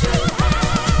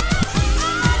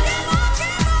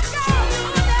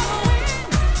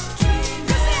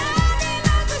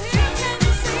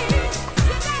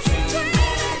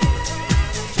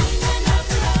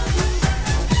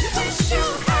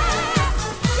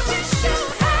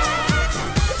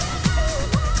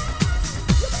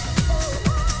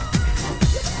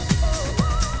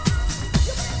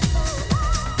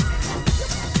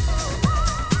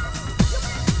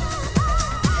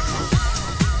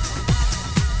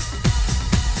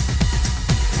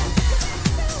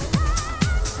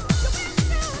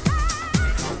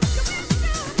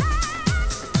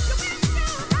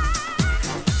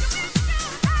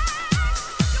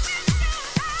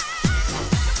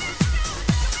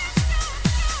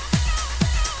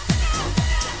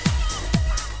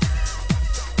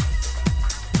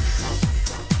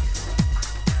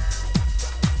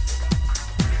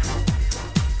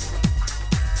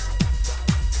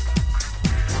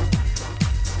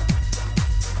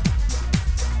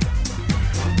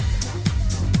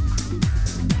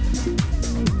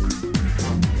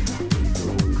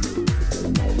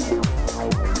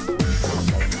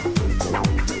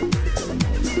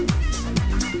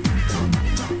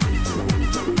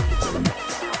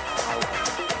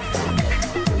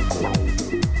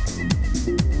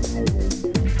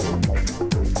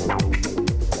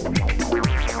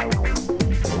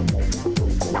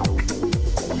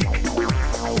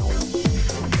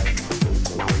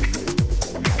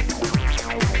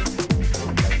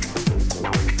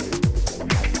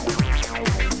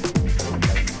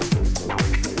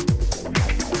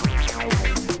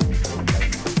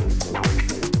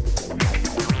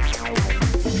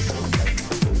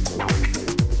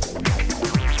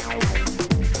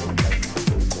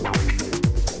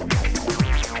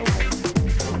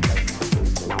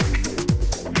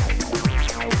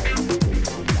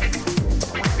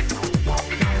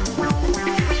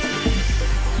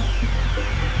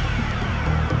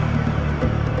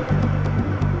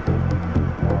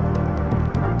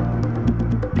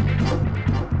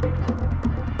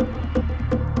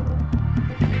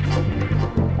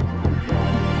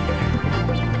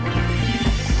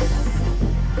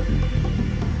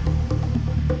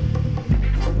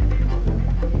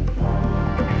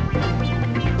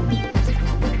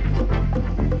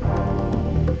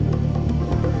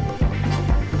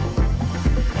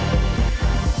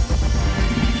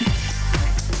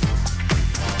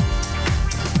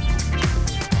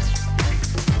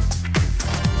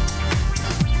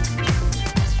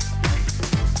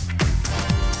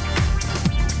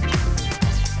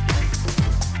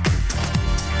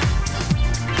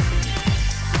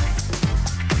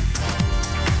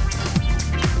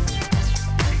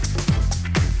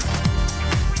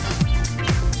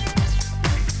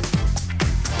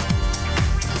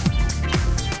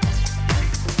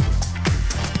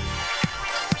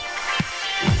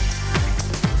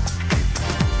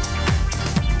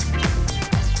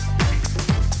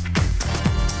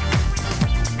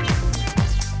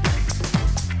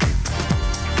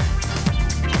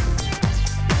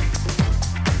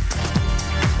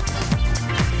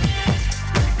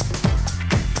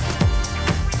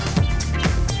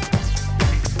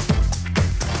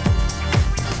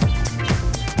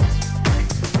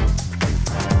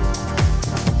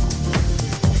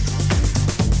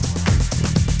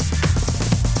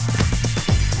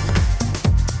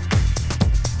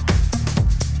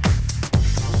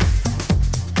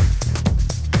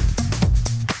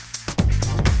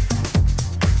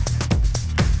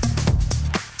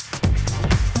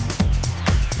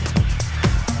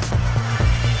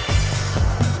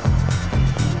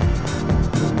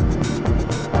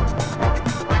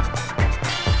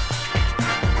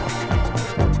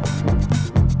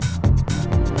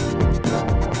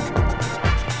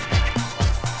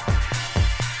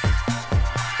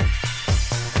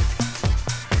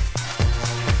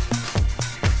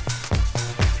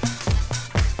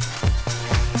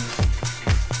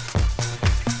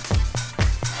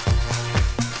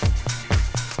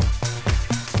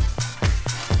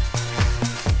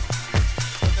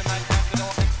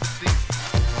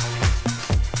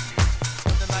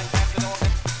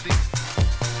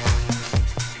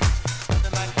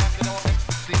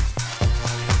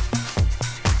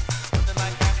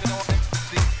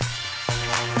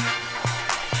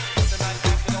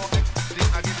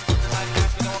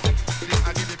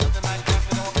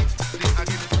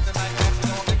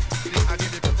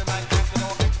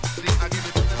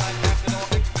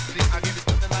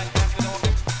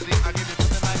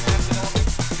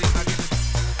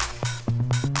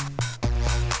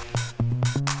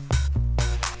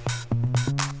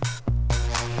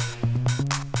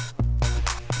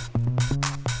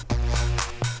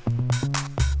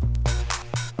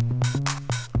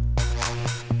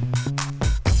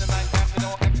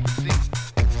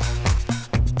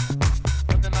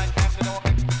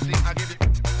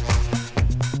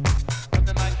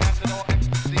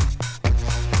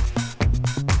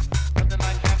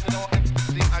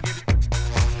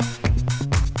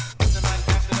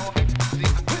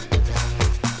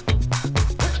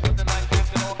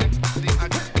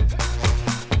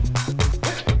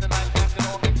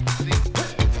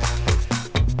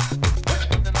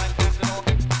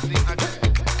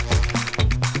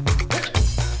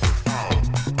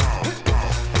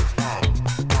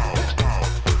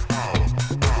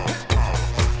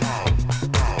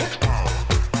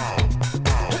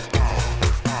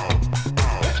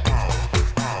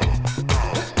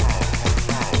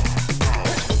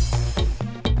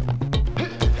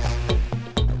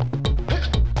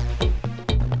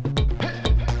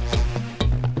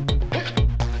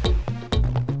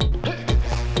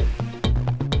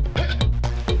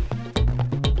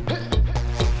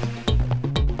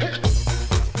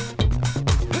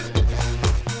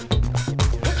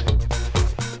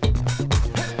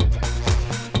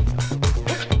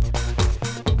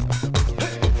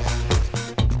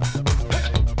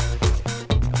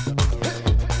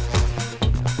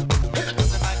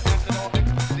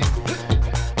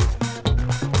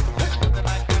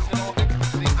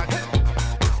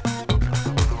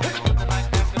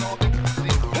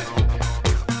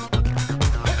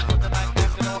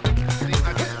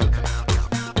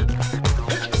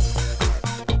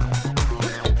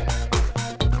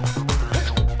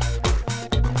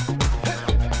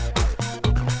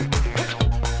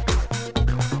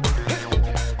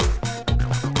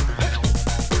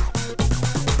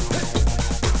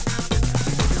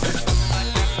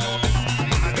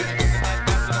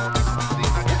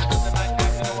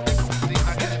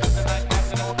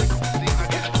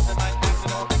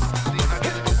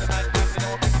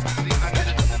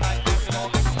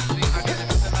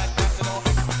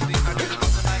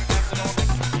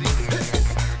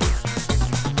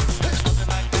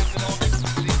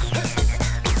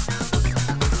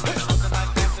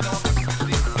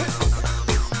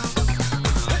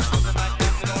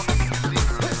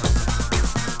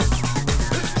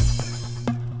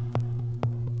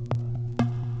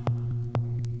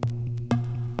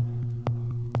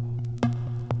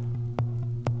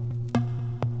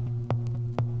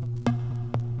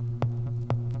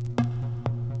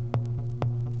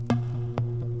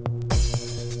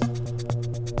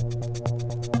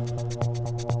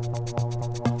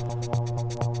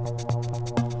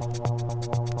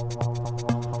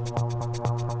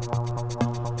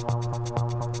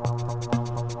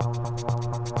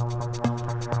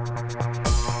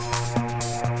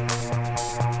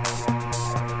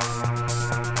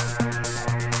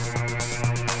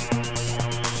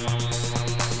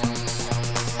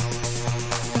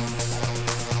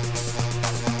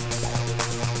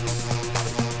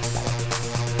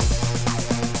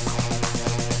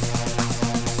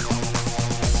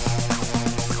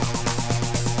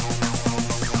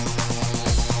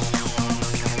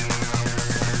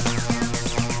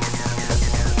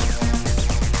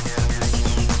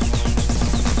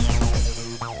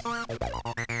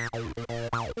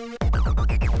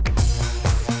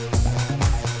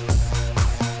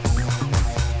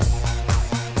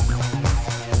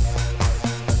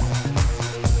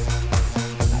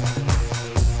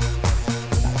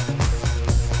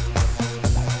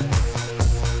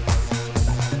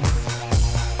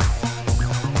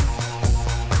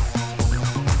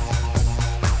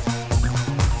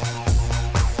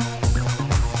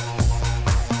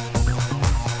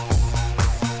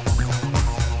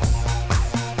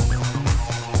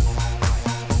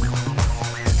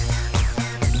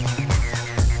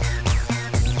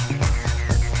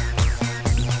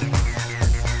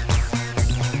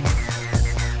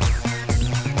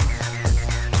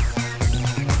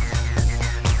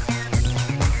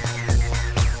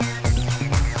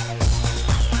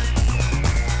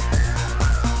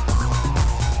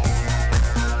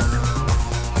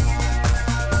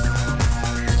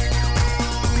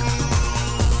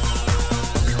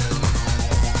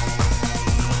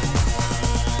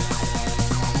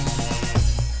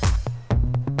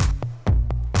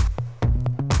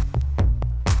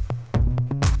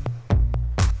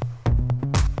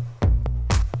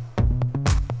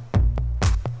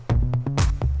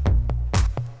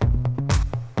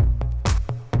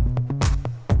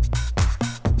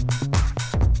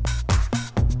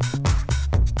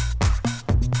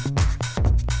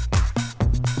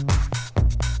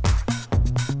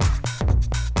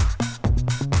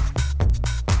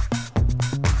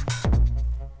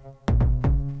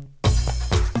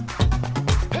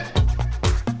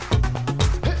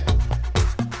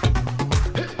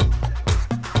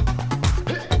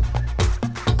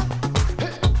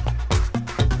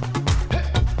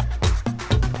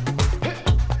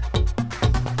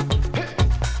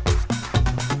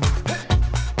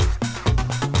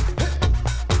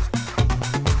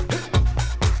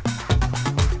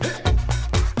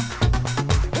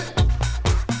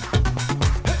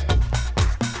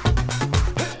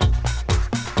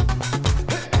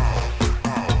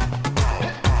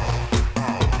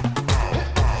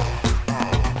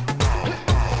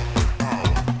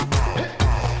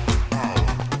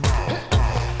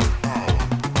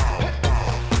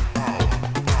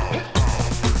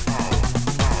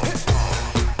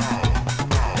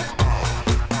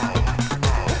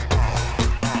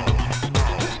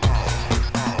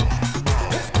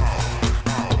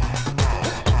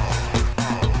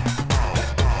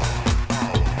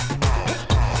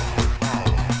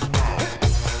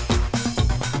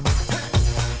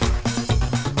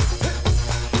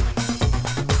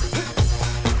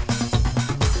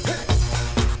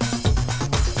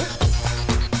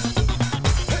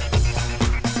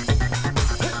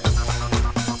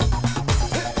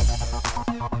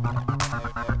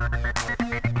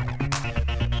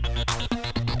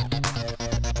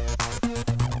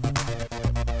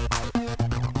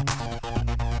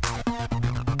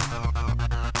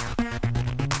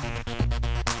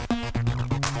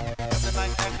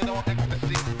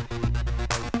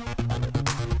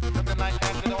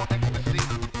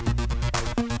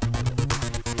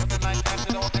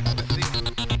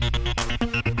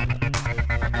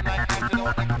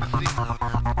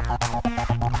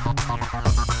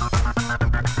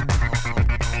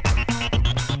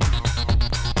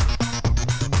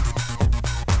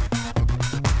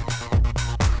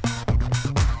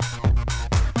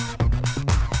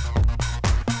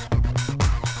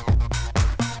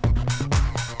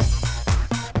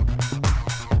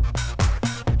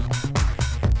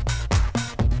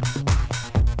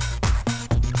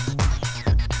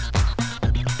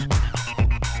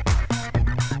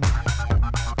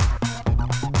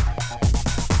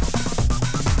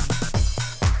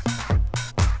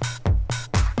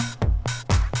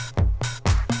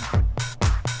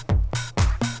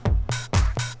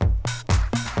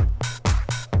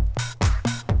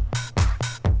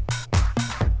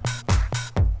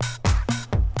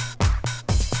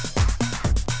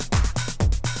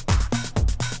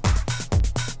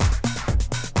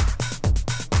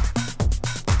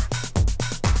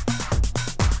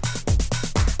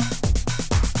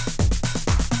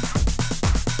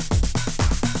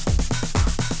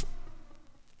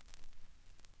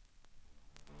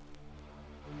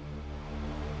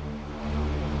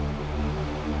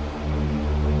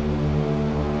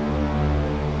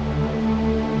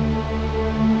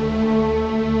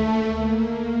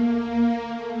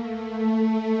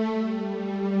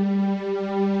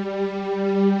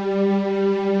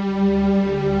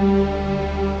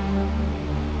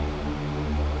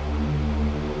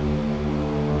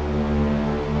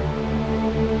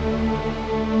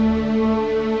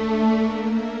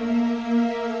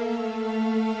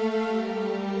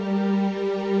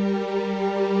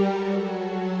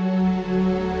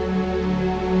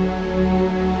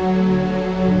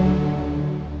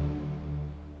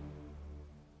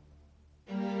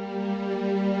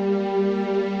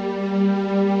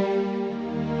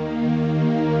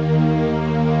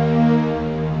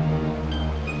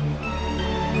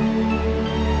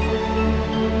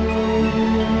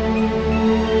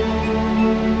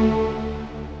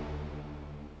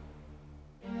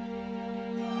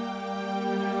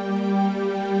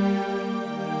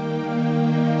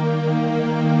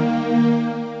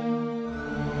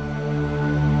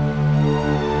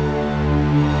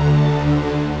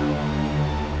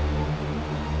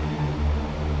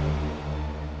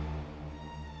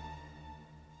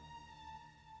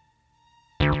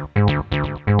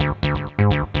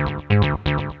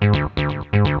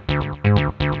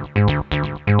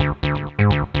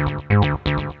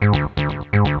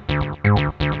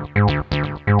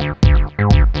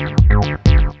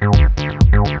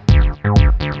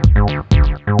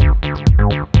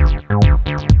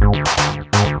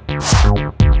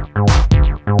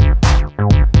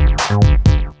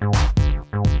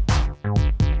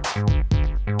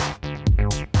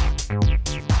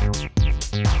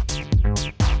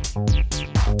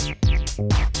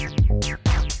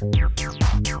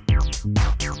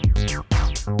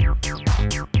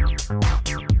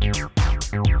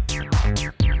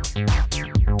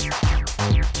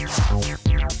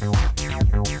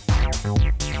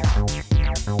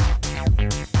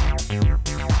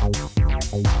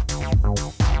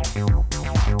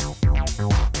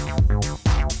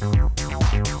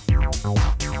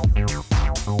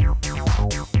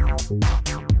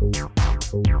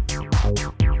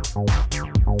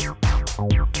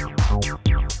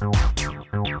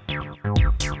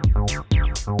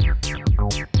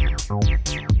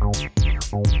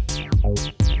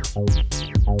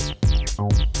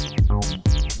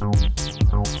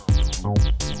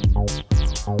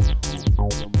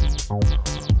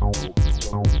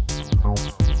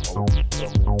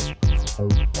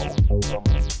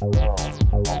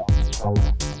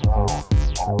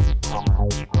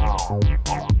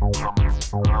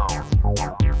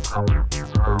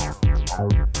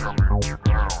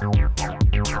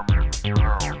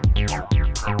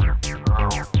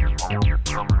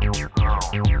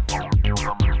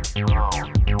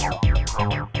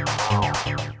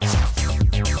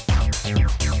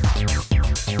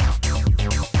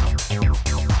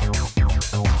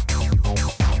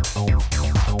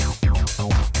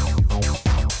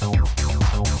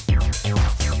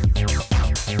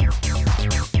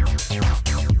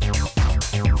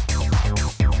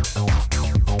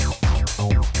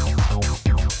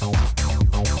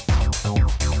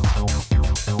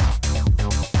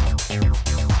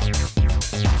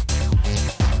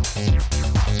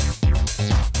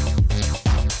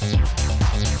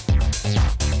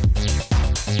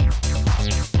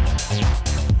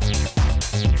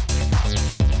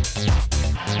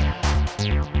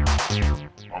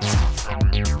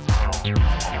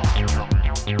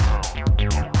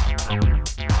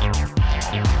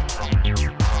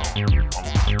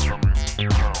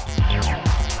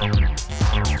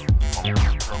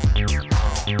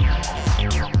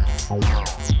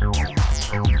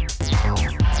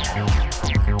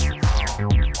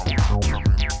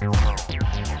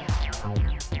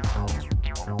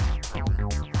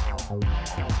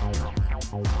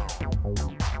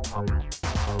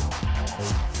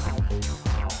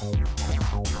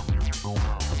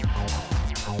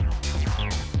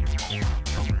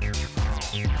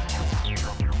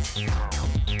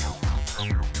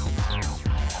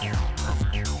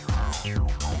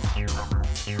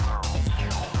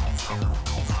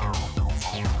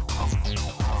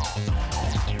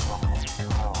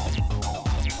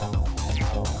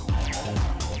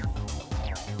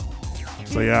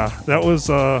 So yeah, that was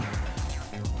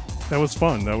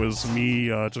fun. That was me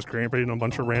just grabbing a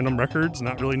bunch of random records,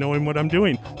 not really knowing what I'm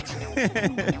doing.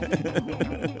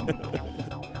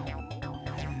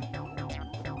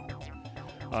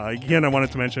 Again, I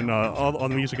wanted to mention all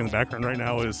the music in the background right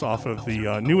now is off of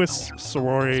the newest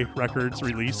Sorore Records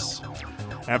release,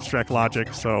 Abstract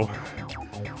Logic. So,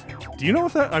 do you know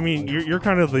if that? I mean, you're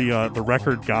kind of the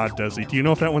record god, Desi. Do you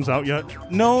know if that one's out yet?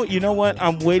 No, you know what?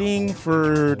 I'm waiting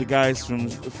for the guys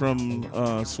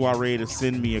from Soiree to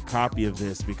send me a copy of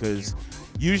this, because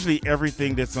usually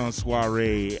everything that's on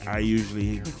Soiree I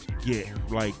usually get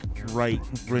like right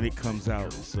when it comes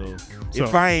out. So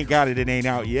if I ain't got it, it ain't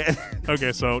out yet.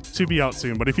 Okay, so to be out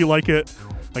soon. But if you like it,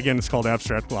 again, it's called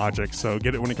Abstract Logic. So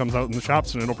get it when it comes out in the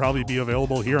shops, and it'll probably be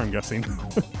available here, I'm guessing.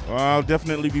 Well, I'll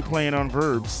definitely be playing on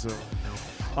Verbs.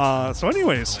 So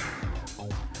anyways,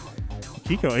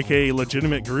 Kiko, aka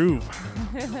Legitimate Groove.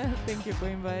 Thank you for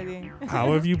inviting.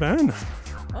 How have you been?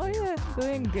 Oh yeah,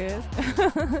 doing good.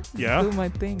 Yeah? Do my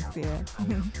things, yeah.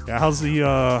 Yeah, how's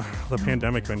the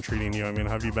pandemic been treating you? I mean,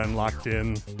 have you been locked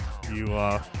in?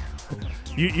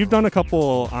 You've done a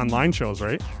couple online shows,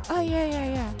 right? Oh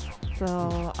yeah.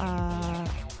 So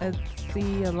I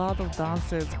see a lot of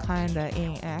dancers kind of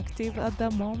inactive at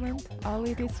the moment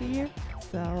early this year.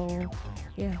 So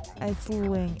yeah, I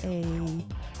flew in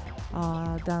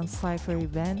a dance cipher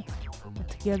event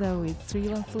together with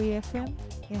 313 FM.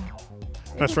 Yeah.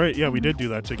 That's right. Yeah, we did do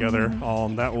that together.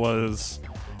 That was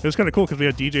it was kind of cool because we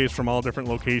had DJs from all different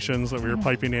locations that we were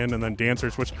piping in, and then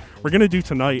dancers, which we're going to do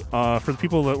tonight. For the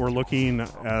people that were looking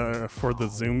for the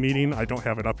Zoom meeting, I don't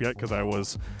have it up yet because I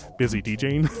was busy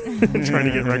DJing, trying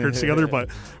to get records together, but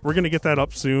we're going to get that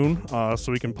up soon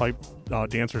so we can pipe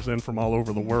dancers in from all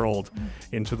over the world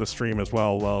into the stream as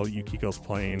well while Yukiko's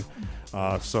playing.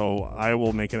 So I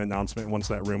will make an announcement once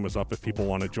that room is up if people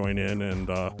want to join in and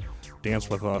dance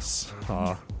with us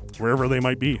wherever they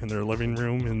might be, in their living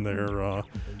room, in their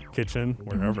kitchen,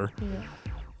 wherever.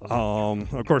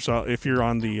 Of course, if you're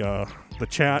on the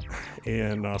chat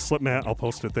and Slipmat, I'll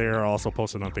post it there. I'll also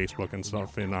post it on Facebook and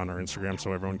stuff and on our Instagram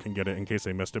so everyone can get it in case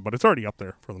they missed it, but it's already up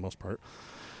there for the most part.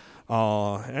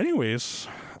 Anyways,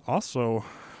 also,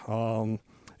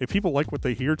 if people like what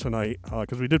they hear tonight,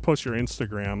 because we did post your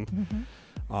Instagram,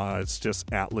 it's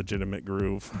just at Legitimate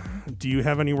Groove. Do you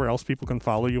have anywhere else people can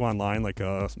follow you online, like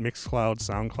Mixcloud,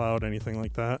 SoundCloud, anything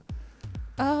like that?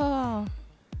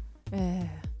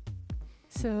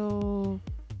 So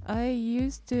I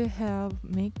used to have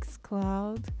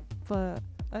Mixcloud, but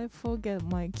I forget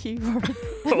my keyword.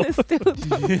 I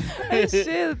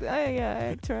should.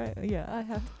 I try. Yeah, I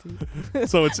have to.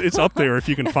 So it's up there if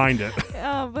you can find it.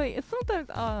 But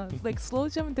sometimes, like Slow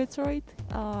Jam Detroit,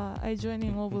 I join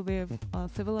in over there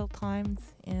several times,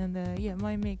 and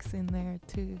my mix in there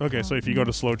too. Okay, so if you go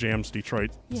to Slow Jams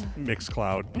Detroit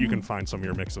Mixcloud, you can find some of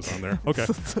your mixes on there. Okay.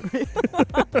 So sorry.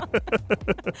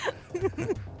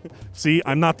 See,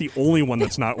 I'm not the only one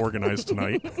that's not organized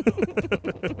tonight.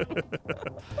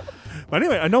 But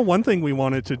anyway, I know one thing we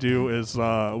wanted to do is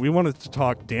we wanted to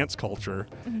talk dance culture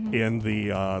in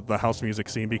the house music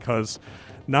scene, because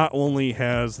not only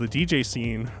has the DJ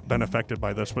scene been affected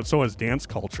by this, but so has dance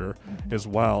culture as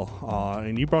well.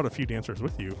 And you brought a few dancers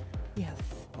with you. Yes.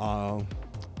 Want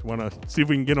to see if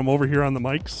we can get them over here on the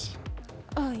mics?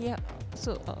 Yeah.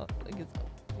 So, I guess.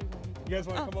 You guys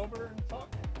want to come over and talk?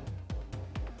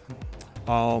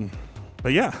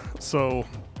 But yeah, so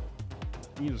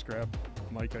you just grab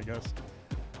mic, I guess.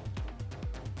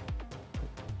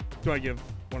 Do I give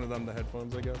one of them the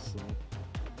headphones, I guess?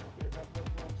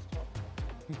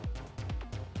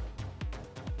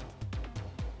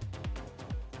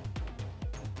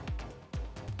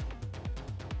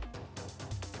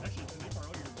 Actually, can they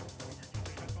borrow your DJ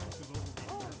headphones? Because those will be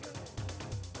further that way.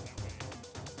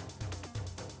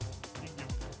 You can give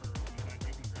them over, and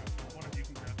then you can grab, one of you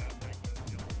can grab that mic, and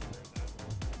the other can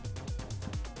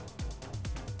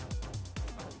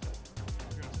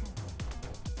grab that.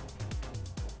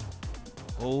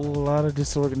 Whole lot of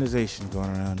disorganization going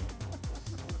around.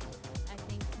 I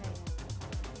think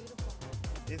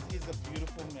It's a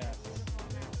beautiful mess.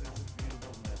 It's a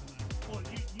beautiful mess. Well,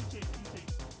 you take,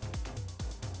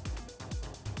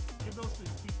 give those to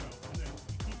Kiko, and then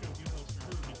Kiko give those to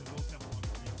her because those have a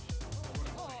longer reach. That's what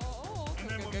I'm saying. And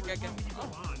then when you go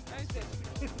on,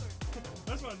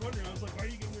 that's what I was wondering. I was like, why are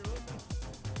you giving her those?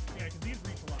 Yeah, because these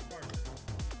reach a lot farther.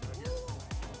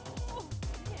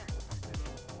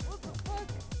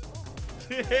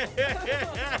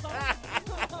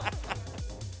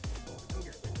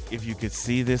 If you could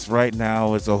see this right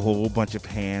now, it's a whole bunch of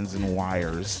hands and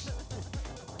wires.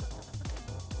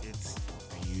 It's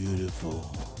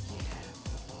beautiful.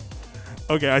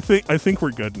 Okay, I think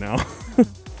we're good now.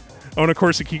 Oh, and of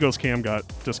course, Akiko's cam got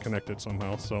disconnected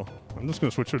somehow, so I'm just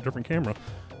gonna switch to a different camera.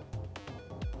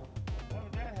 How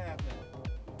did that happen?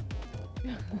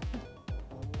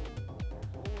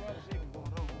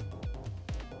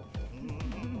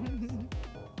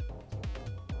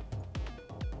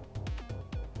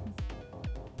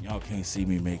 Y'all can't see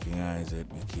me making eyes at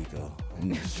Yukiko.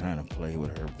 I'm just trying to play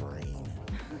with her brain.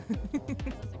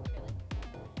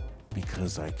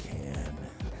 Because I can.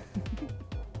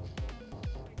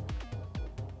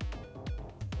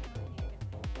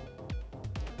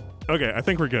 Okay, I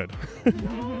think we're good.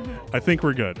 I think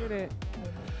we're good. Did it.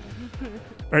 All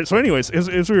right. So, anyways,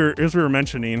 as we were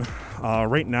mentioning,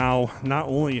 right now, not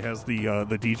only has the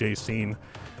DJ scene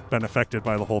been affected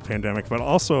by the whole pandemic, but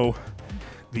also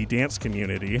the dance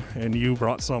community. And you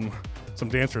brought some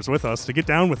dancers with us to get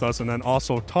down with us, and then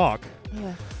also talk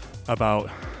about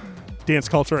dance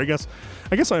culture. I guess.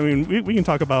 I mean, we can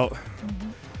talk about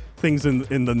things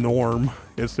in the norm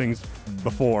as things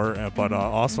before, but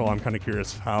also I'm kind of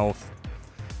curious how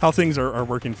things are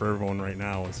working for everyone right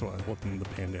now as well within the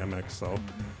pandemic. So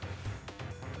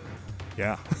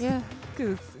yeah,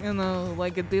 because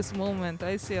like at this moment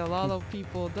I see a lot of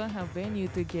people don't have venue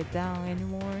to get down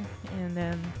anymore, and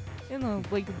then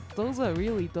like those are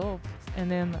really dope,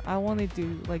 and then I wanted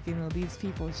to like these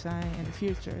people shine in the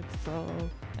future. So,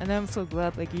 and I'm so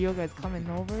glad like you guys coming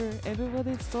over.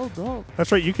 Everybody's so dope.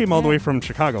 That's right. You came all the way from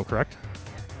Chicago, correct?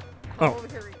 Oh.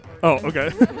 Oh,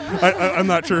 okay. I'm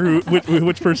not sure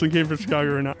which person came from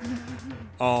Chicago or not.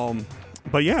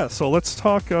 But yeah, so let's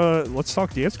talk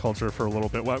dance culture for a little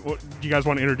bit. What do you guys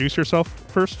want to introduce yourself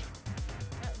first?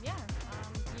 Yeah. Do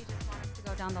you just want us to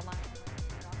go down the line?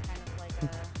 Kind of like a...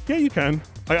 Yeah, you can.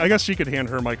 I guess she could hand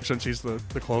her mic since she's the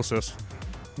closest.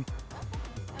 Okay.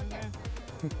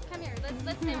 Come here.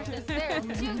 Let's finish this. There.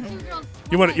 Two girls.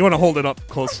 You want to hold it up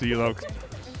close to you though.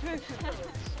 I'm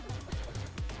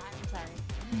sorry.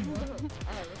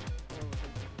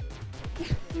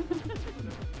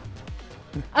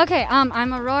 Okay,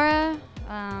 I'm Aurora,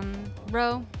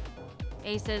 Ro,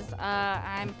 Aces.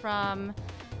 I'm from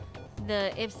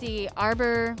the Ipsy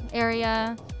Arbor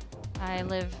area. I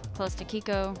live close to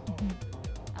Kiko.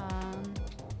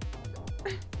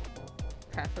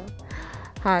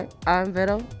 Hi, I'm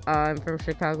Vito. I'm from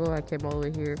Chicago. I came over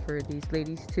here for these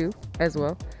ladies too, as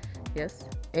well. Yes.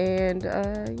 And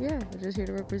yeah, I'm just here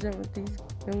to represent with these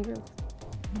young girls.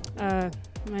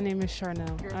 My name is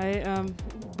Charnel. I am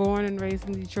born and raised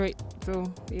in Detroit,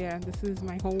 so yeah, this is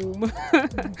my home.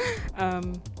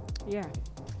 Yeah.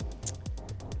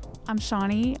 I'm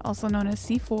Shawnee, also known as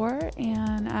C4,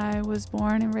 and I was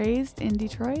born and raised in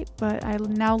Detroit, but I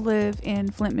now live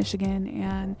in Flint, Michigan,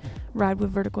 and ride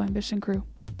with Vertical Ambition crew.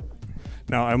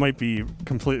 Now, I might be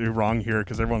completely wrong here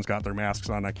because everyone's got their masks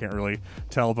on. I can't really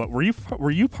tell. But were you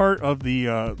part of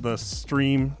the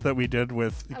stream that we did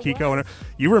with Kiko? And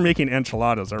you were making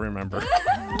enchiladas, I remember.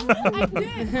 I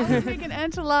did. I was making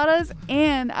enchiladas,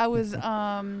 and I was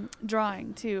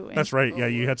drawing too. And That's right. Yeah,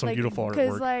 you had some beautiful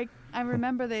artwork. Because I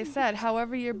remember they said,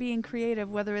 however you're being creative,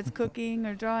 whether it's cooking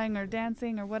or drawing or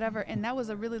dancing or whatever, and that was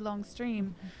a really long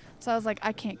stream. So I was like,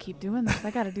 I can't keep doing this.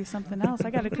 I got to do something else. I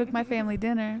got to cook my family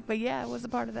dinner. But yeah, it was a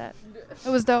part of that. It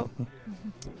was dope.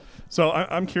 So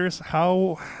I'm curious,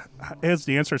 how, as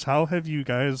dancers, how have you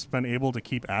guys been able to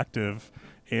keep active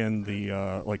in the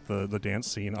the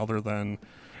dance scene? Other than,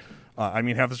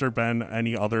 has there been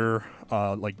any other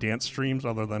dance streams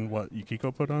other than what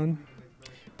Yukiko put on?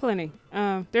 Plenty.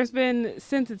 There's been,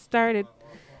 since it started,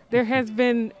 there has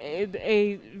been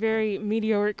a very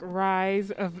meteoric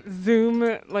rise of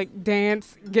Zoom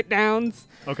dance get downs.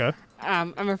 Okay.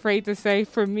 I'm afraid to say,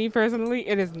 for me personally,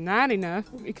 it is not enough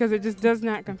because it just does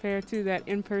not compare to that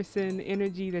in-person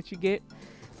energy that you get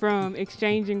from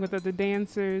exchanging with other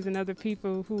dancers and other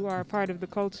people who are part of the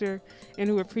culture and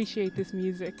who appreciate this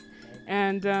music.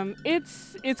 And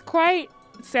it's quite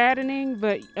saddening,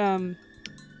 but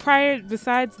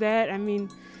besides that,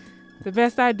 the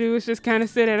best I do is just kind of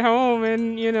sit at home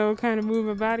and, kind of move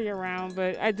my body around.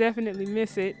 But I definitely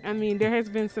miss it. There has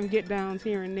been some get downs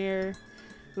here and there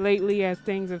lately as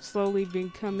things have slowly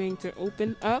been coming to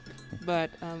open up.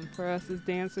 But for us as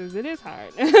dancers, it is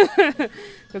hard because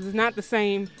it's not the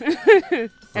same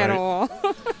at all.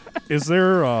 Is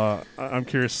there, I'm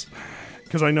curious,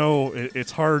 because I know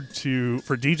it's hard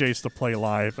for DJs to play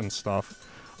live and stuff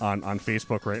on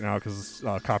Facebook right now because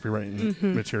copyright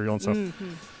material and stuff.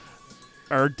 Mm-hmm.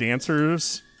 Are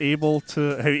dancers able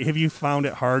to, have you found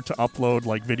it hard to upload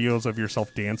videos of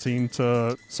yourself dancing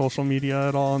to social media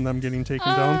at all and them getting taken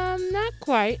down? Not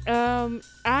quite.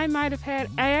 I might have had,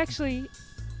 I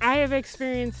have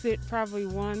experienced it probably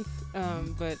once,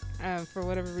 but for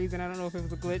whatever reason, I don't know if it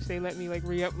was a glitch, they let me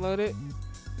re-upload it.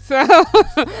 So,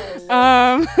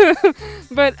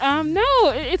 but no,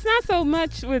 it's not so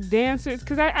much with dancers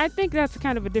because I think that's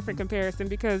kind of a different comparison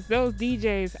because those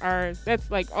DJs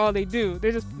that's all they do.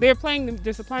 They're supplying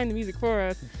the music for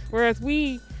us, whereas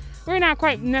we're not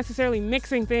quite necessarily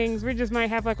mixing things. We just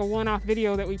might have a one-off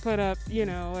video that we put up,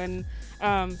 and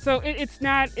so it's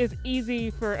not as easy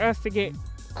for us to get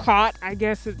caught. I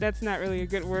guess that's not really a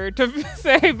good word to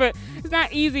say, but it's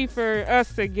not easy for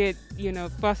us to get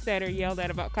fussed at or yelled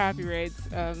at about copyrights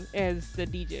as the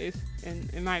DJs,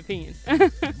 in my opinion.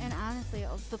 And honestly,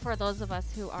 for those of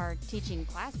us who are teaching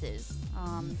classes,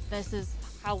 this is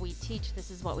how we teach.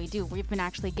 This is what we do. We've been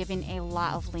actually giving a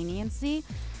lot of leniency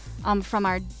from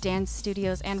our dance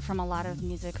studios and from a lot of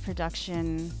music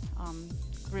production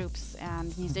groups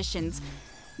and musicians.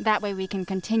 That way we can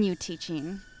continue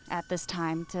teaching at this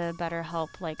time to better help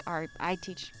I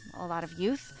teach a lot of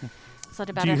youth, so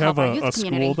to better help our youth community. Do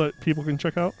you have a school that people can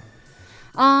check out?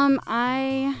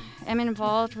 I am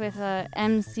involved with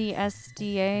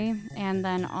MCSDA, and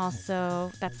then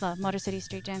also that's the Motor City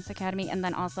Street Dance Academy, and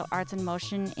then also Arts in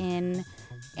Motion in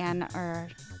Ann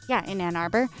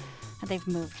Arbor. They've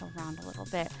moved around a little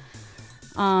bit.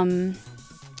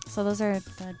 So those are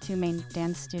the two main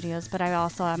dance studios, but I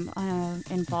also am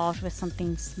involved with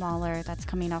something smaller that's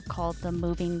coming up called the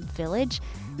Moving Village,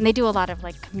 and they do a lot of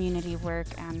community work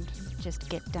and just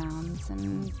get downs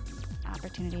and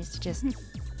opportunities to just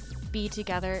be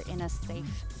together in a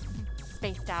safe,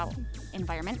 spaced out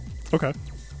environment. Okay.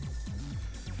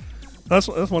 That's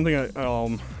one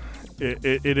thing.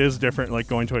 It is different, like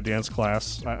going to a dance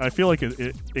class. I feel like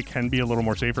it can be a little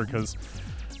more safer because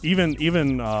even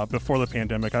before the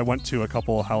pandemic, I went to a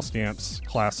couple house dance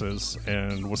classes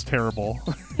and was terrible.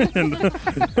 And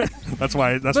that's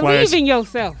why Believe in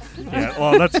yourself. Yeah,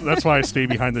 well, that's why I stay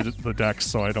behind the decks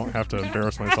so I don't have to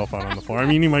embarrass myself out on the floor. I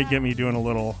mean, you might get me doing a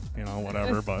little,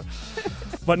 whatever,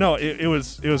 but no, it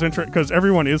was interesting because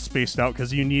everyone is spaced out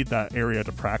because you need that area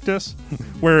to practice.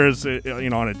 Whereas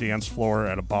on a dance floor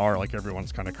at a bar, like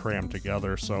everyone's kind of crammed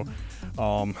together. So,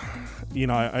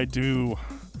 I do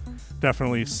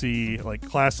definitely see like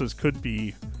classes could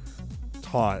be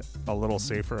taught a little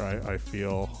safer. I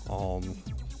feel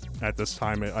at this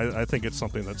time. I think it's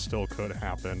something that still could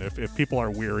happen if people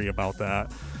are weary about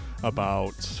that,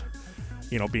 about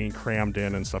being crammed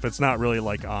in and stuff. It's not really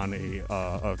like on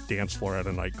a dance floor at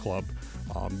a nightclub.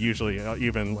 Usually,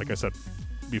 even like I said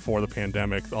before the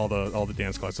pandemic, all the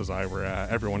dance classes I were at,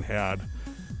 everyone had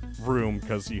room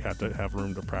because you had to have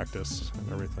room to practice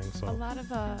and everything. So a lot of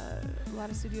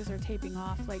studios are taping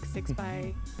off like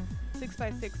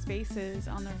 6x6 spaces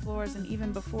on their floors, and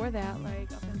even before that,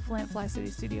 like up in Flint, Fly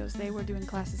City Studios, they were doing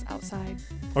classes outside.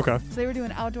 Okay. So they were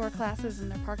doing outdoor classes in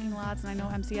their parking lots, and I know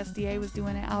MCSDA was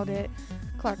doing it out at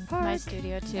Clark Park. My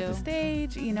studio too. At the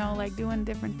stage, like doing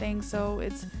different things. So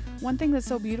it's one thing that's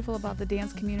so beautiful about the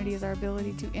dance community is our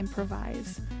ability to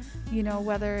improvise.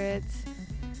 Whether it's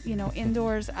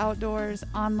indoors, outdoors,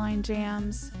 online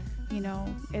jams,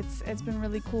 it's been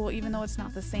really cool. Even though it's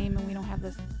not the same and we don't have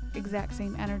the exact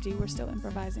same energy, we're still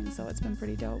improvising. So it's been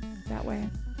pretty dope that way.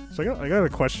 So I got a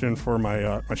question for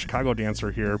my Chicago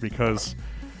dancer here because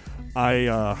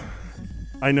I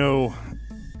know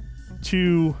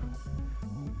two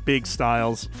big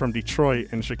styles from Detroit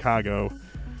and Chicago,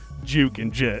 Juke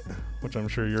and Jit, which I'm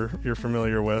sure you're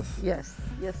familiar with. Yes,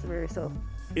 very so.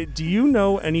 Do you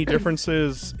know any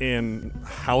differences in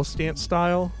house dance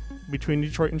style between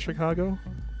Detroit and Chicago?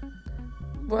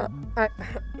 Well,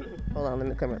 hold on, let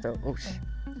me clear my throat. Oh,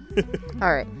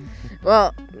 all right.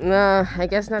 Well, no, I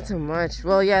guess not so much.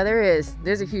 Well, yeah, there's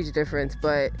a huge difference,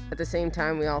 but at the same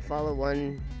time, we all follow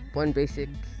one basic,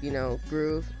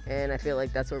 groove, and I feel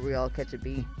like that's where we all catch a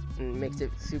beat, and it makes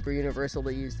it super universal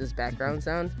to use this background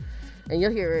sound. And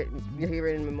you'll hear it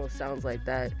in most sounds like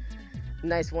that.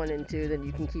 Nice 1 and 2, then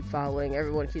you can keep following.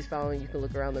 Everyone keeps following. You can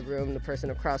look around the room. The person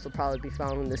across will probably be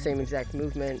following the same exact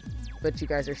movement, but you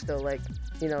guys are still like,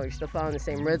 you're still following the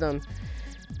same rhythm.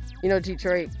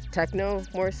 Detroit techno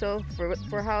more so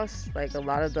for house. Like a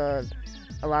lot of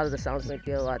the sounds might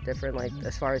be a lot different. Like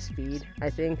as far as speed, I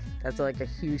think that's like a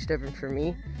huge difference for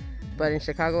me. But in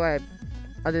Chicago,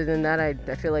 other than that, I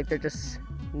feel like they're just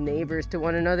neighbors to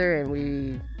one another, and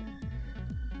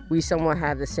we somewhat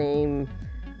have the same.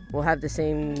 We'll have the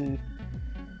same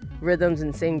rhythms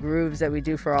and same grooves that we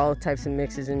do for all types of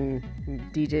mixes and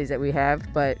DJs that we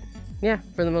have. But yeah,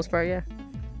 for the most part, yeah.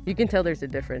 You can tell there's a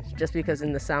difference just because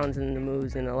in the sounds and the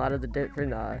moves and a lot of the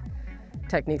different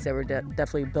techniques that were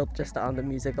definitely built just on the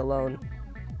music alone.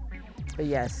 But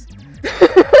yes.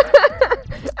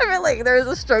 I feel like there's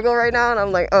a struggle right now and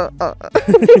I'm like,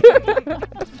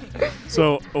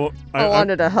 So I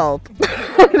wanted to help.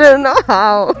 I didn't know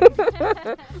how.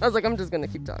 I was like, I'm just gonna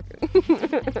keep talking.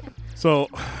 So,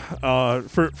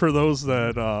 for those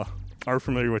that are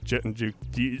familiar with Jit and Juke,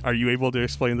 are you able to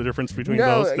explain the difference between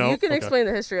those? No, you can explain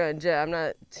the history on Jit. I'm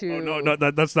not too. Oh, no,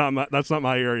 that's not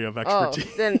my area of expertise.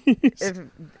 Oh, then if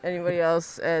anybody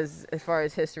else, as far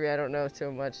as history, I don't know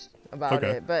too much about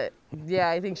it. But yeah,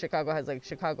 I think Chicago has like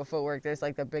Chicago footwork. There's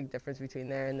like the big difference between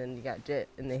there, and then you got Jit,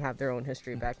 and they have their own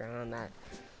history background on that.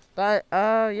 But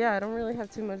yeah, I don't really have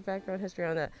too much background history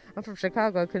on that. I'm from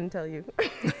Chicago. I couldn't tell you.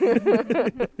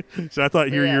 So I thought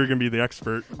you were going to be the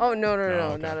expert. Oh no,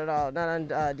 okay. Not at all.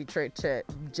 Not on Detroit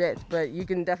Jit, but you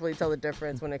can definitely tell the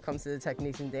difference when it comes to the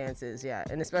techniques and dances. Yeah,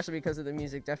 and especially because of the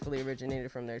music, definitely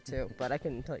originated from there too. But I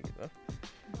couldn't tell you though.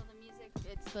 Well, the music,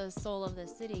 it's the soul of the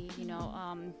city.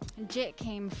 Jit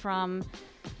came from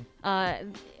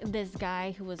this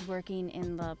guy who was working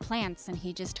in the plants, and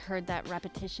he just heard that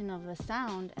repetition of the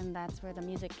sound, and that's where the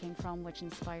music came from, which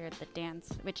inspired the dance,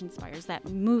 which inspires that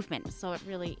movement. So it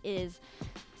really is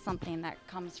something that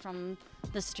comes from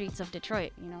the streets of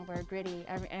Detroit. We're gritty.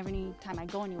 Every time I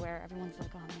go anywhere, everyone's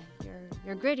like, "Oh man,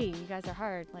 you're gritty. You guys are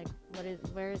hard. Like,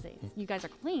 where is it? You guys are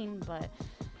clean, but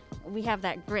we have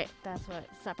that grit. That's what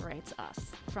separates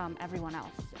us from everyone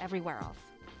else, everywhere else."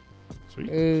 Sweet.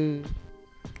 Hey.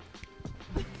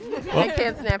 I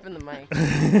can't snap in the mic.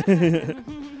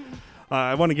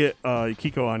 I want to get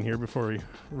Kiko on here before we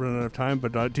run out of time,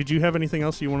 but did you have anything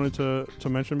else you wanted to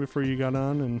mention before you got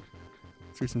on and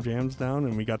threw some jams down?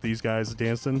 And we got these guys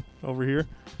dancing over here.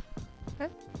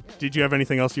 Okay. Did you have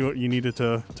anything else you needed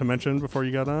to mention before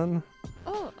you got on?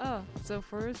 So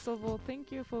first of all,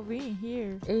 thank you for being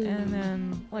here. Hey. And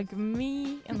then, like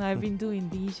me, and I've been doing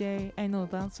DJ. I know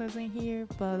dancers in here,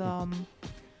 but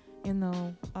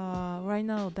right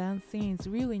now dancing is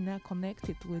really not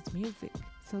connected with music.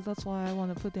 So that's why I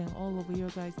want to put in all of you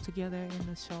guys together in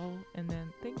the show. And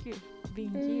then thank you for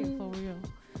being here for real.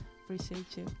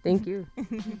 Appreciate you. Thank you.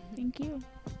 Thank you.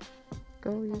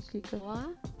 Go, Yukiko.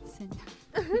 Awesome.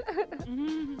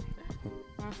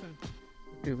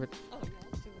 Do it.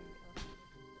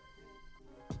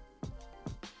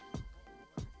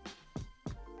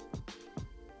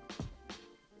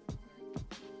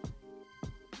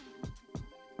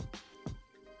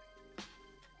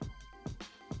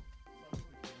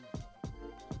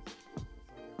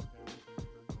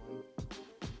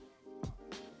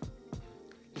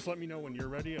 Just let me know when you're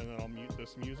ready, and then I'll mute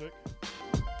this music.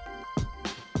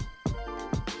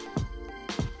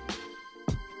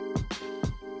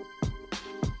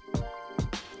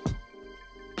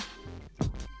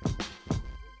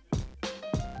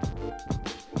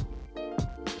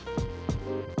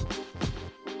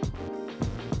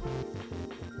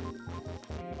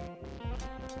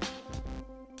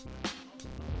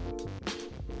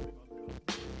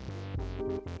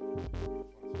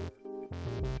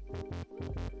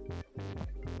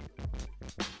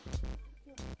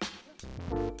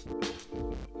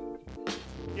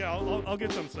 Yeah, I'll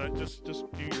get them set. Just do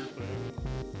your thing.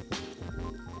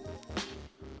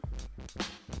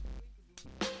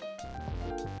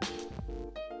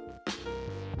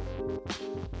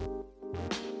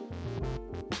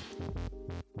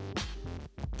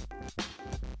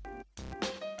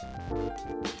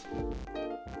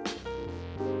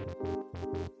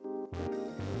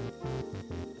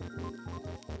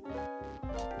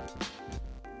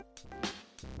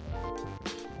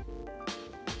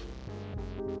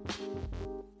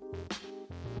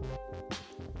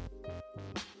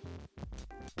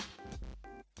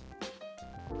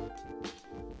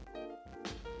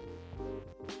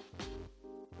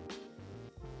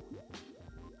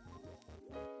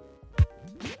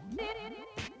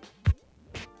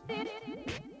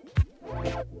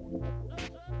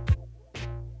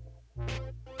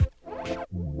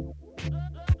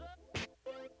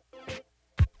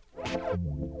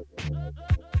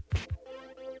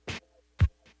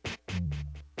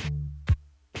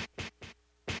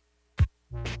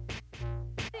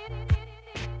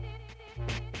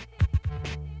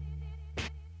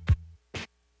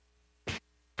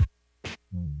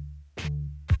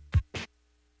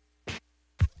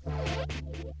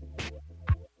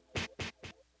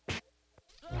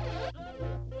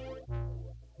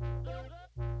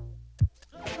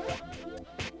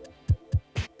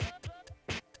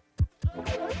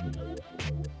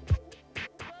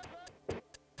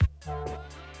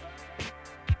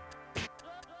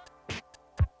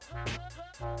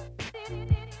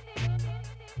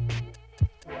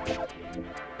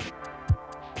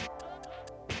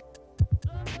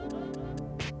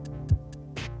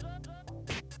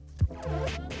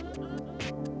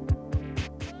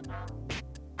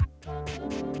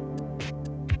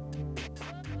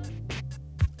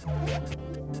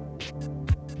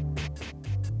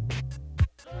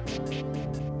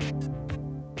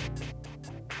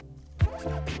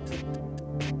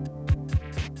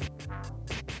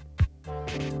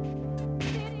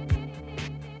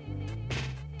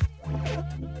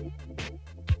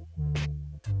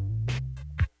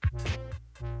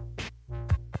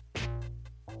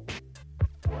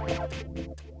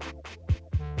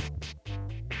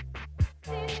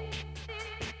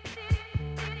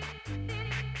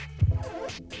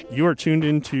 You are tuned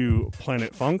into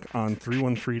Planet Funk on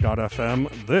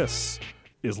 313.fm. This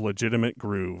is Legitimate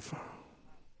Groove.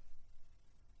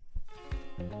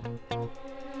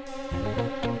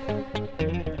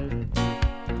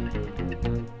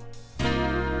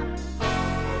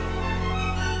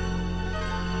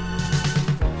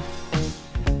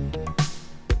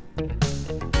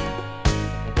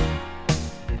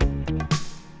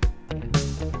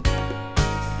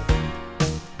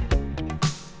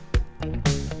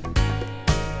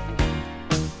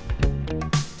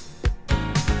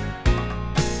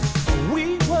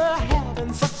 We were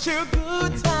having such a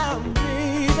good time,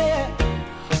 baby.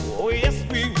 Oh, yes,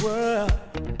 we were.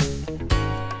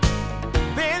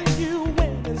 Then you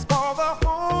went and spoiled the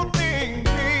whole thing,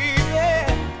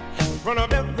 baby, in front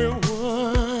of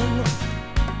everyone.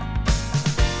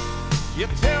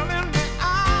 You're telling me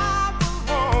I was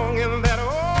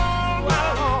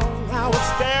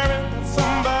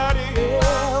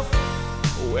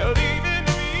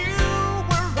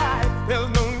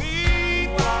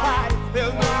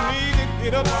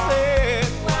get upset?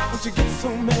 Don't you get so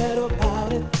mad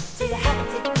about it? Do you have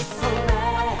to get so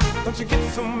mad? Don't you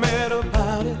get so mad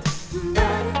about it?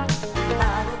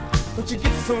 Don't you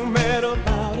get so mad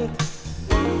about it?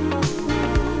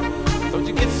 Don't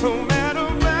you get so mad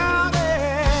about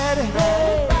it?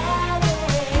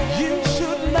 You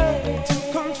should learn to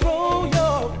control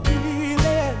your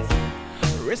feelings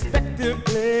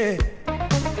respectively.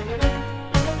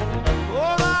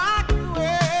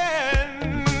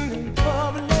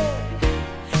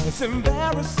 It's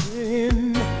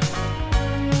embarrassing.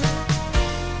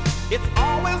 It's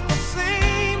always the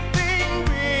same thing,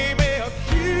 baby,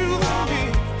 accusing me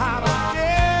out of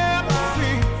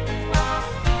jealousy.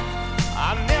 I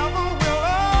never will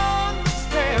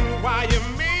understand why you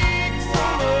make so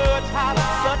much out of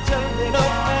such a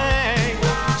little thing.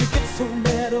 Don't you get so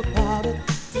mad about it?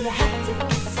 Do you have to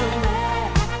get so mad?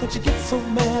 Don't you get so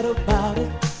mad about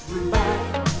it?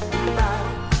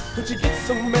 Don't you get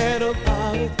so mad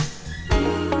about it?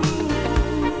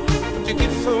 Don't you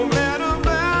get so mad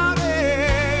about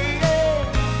it?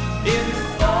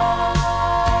 It's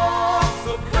all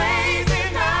so crazy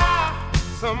now.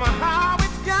 Somehow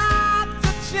it's got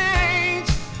to change.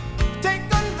 Take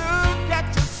a look at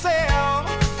yourself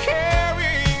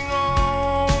carrying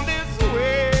on this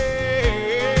way.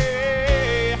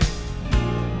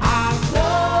 I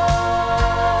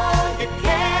know you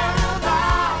care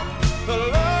about the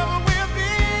love we're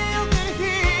building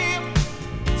here.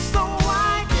 So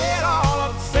why get all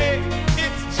upset?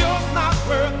 It's just not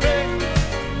worth it.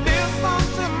 Listen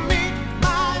to me,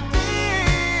 my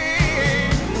dear.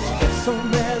 Don't you get so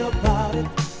mad about it?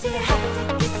 Do you have to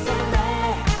get so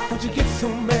mad? Don't you get so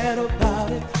mad about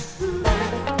it?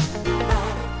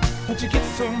 Don't you get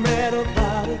so mad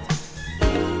about it?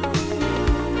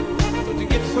 Don't you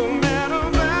get so mad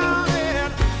about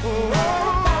it? Oh,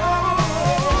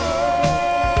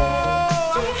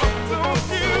 don't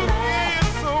you get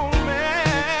so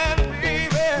mad,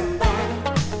 baby?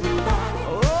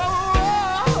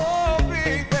 Oh,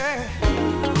 baby.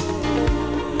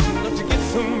 Don't you get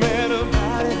so mad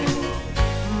about it?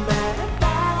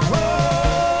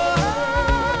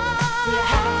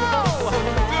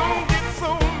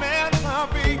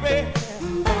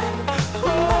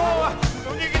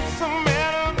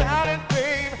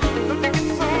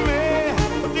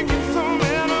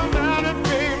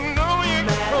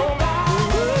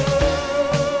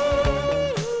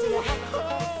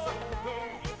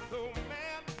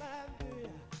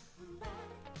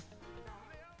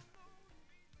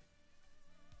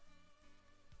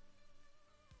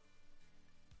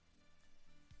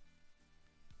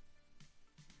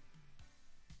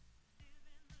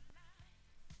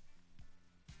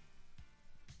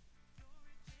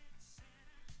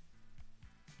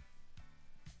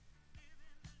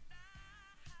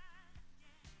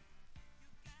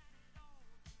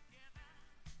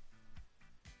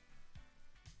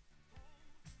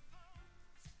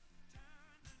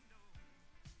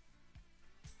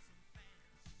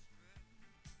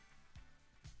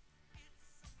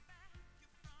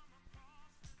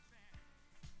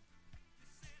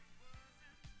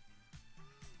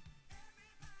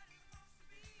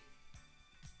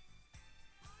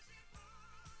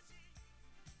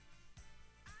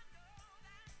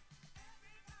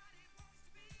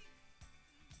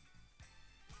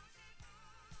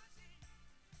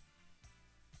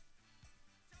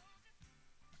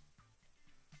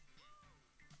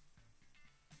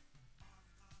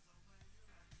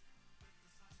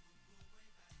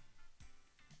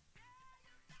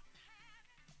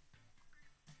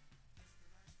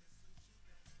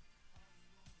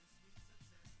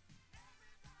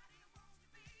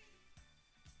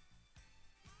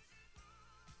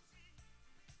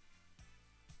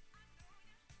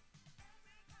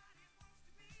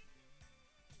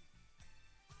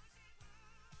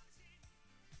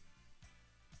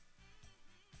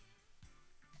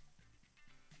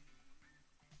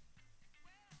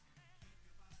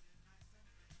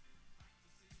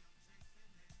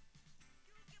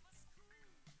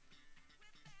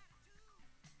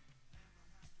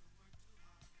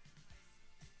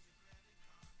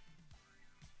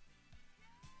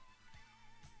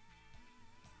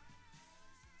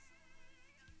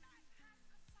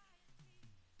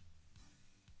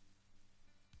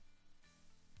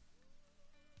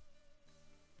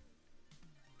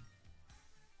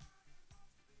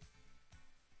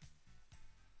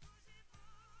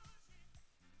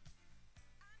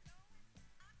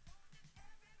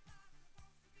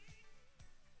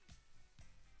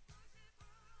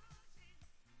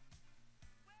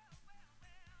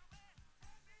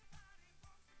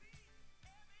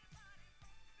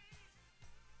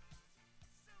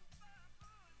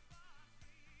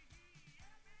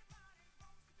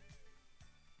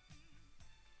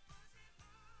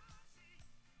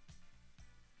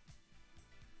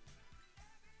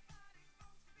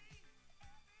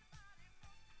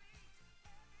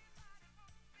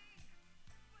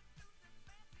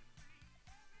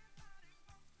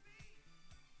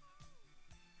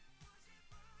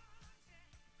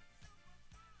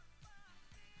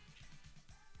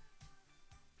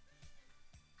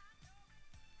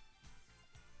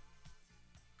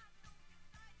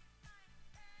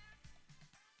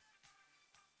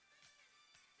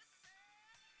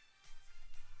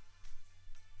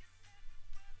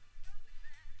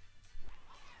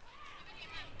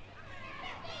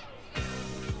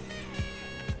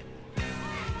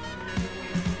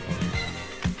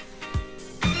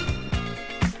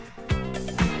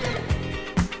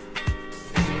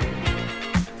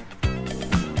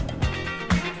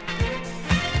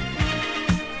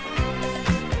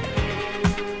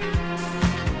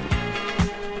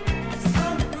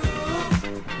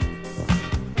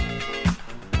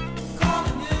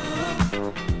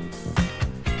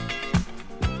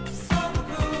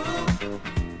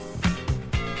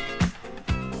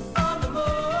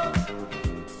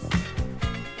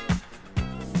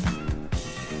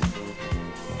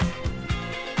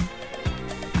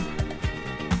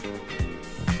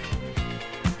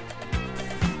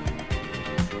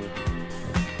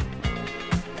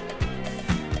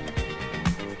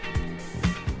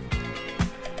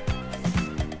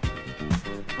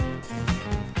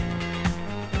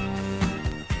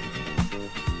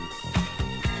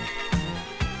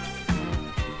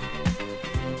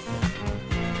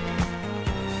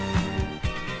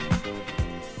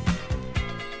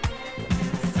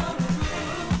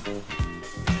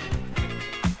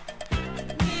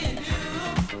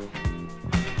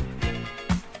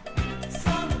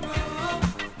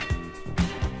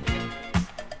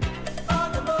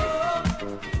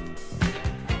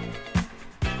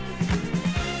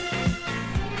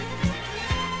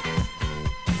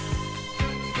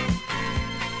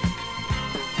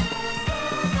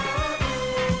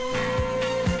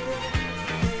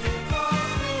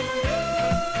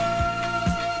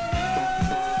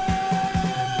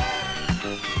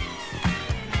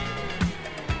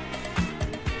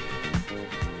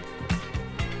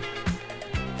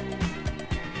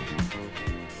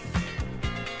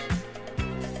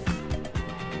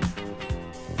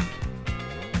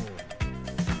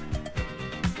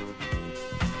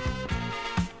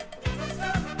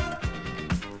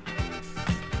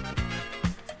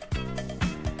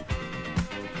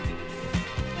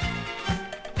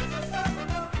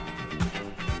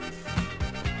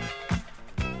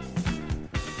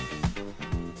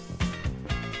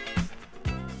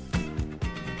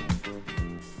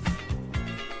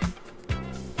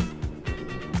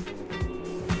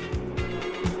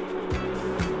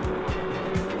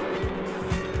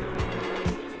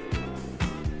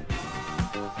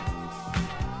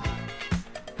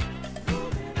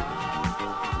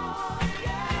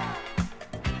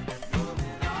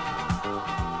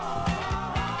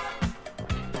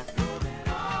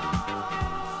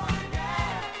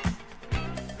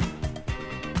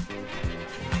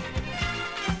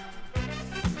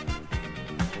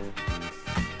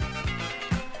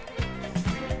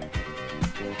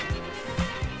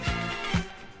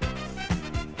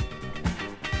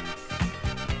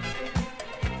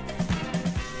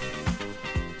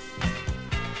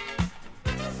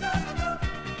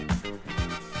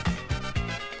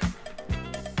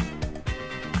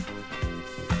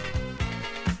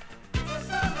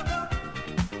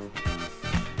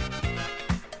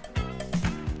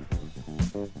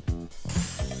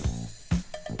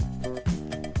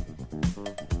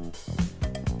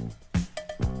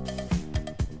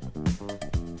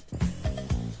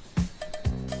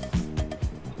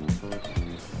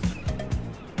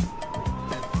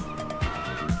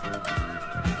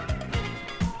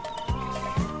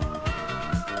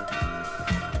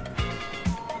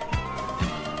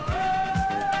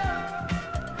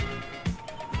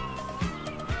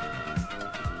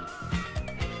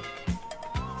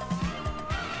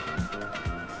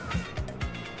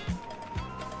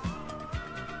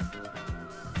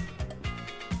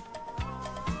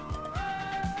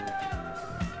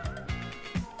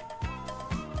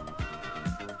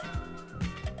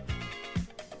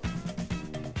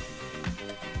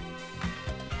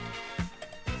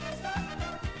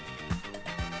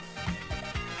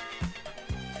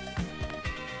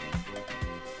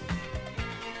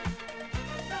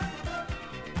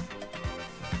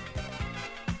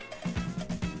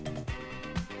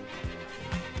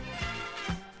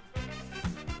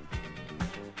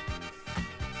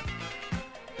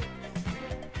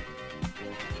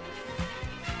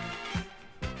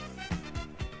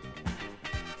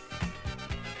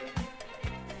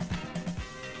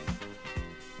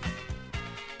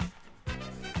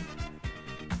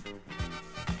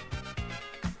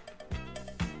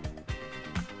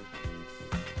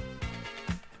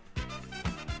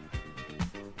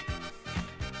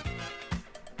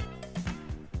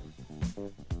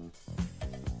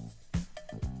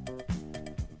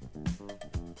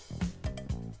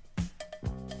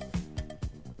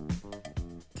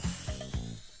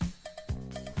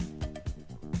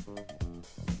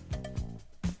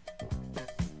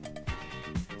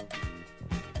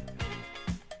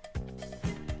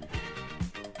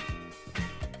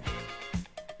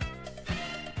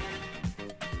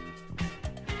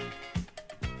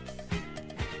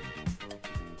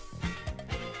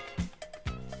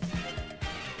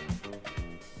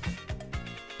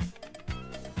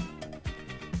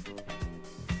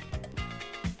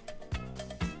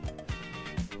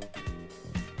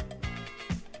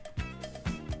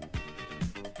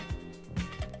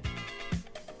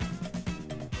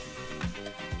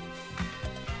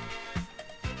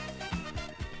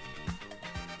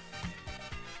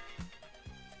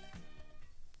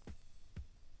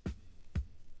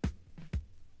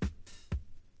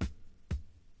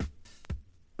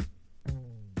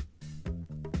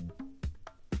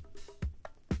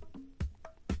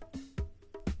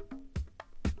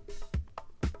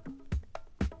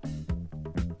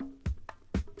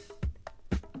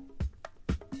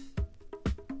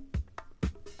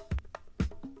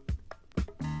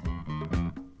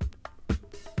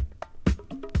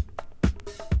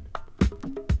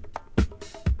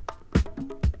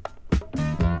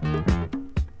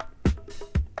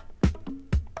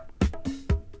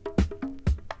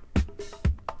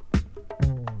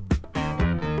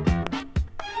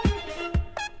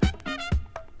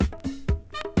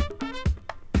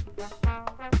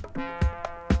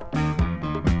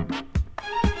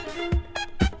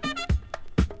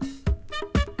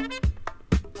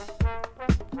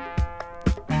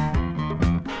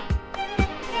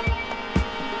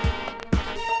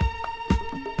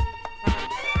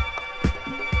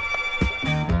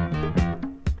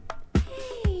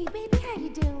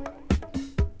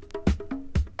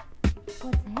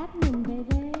 happening,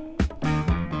 baby?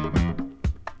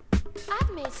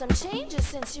 I've made some changes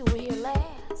since you were here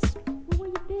last. Where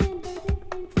you been, baby?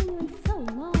 Ain't seen you in so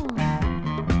long.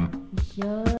 You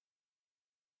sure?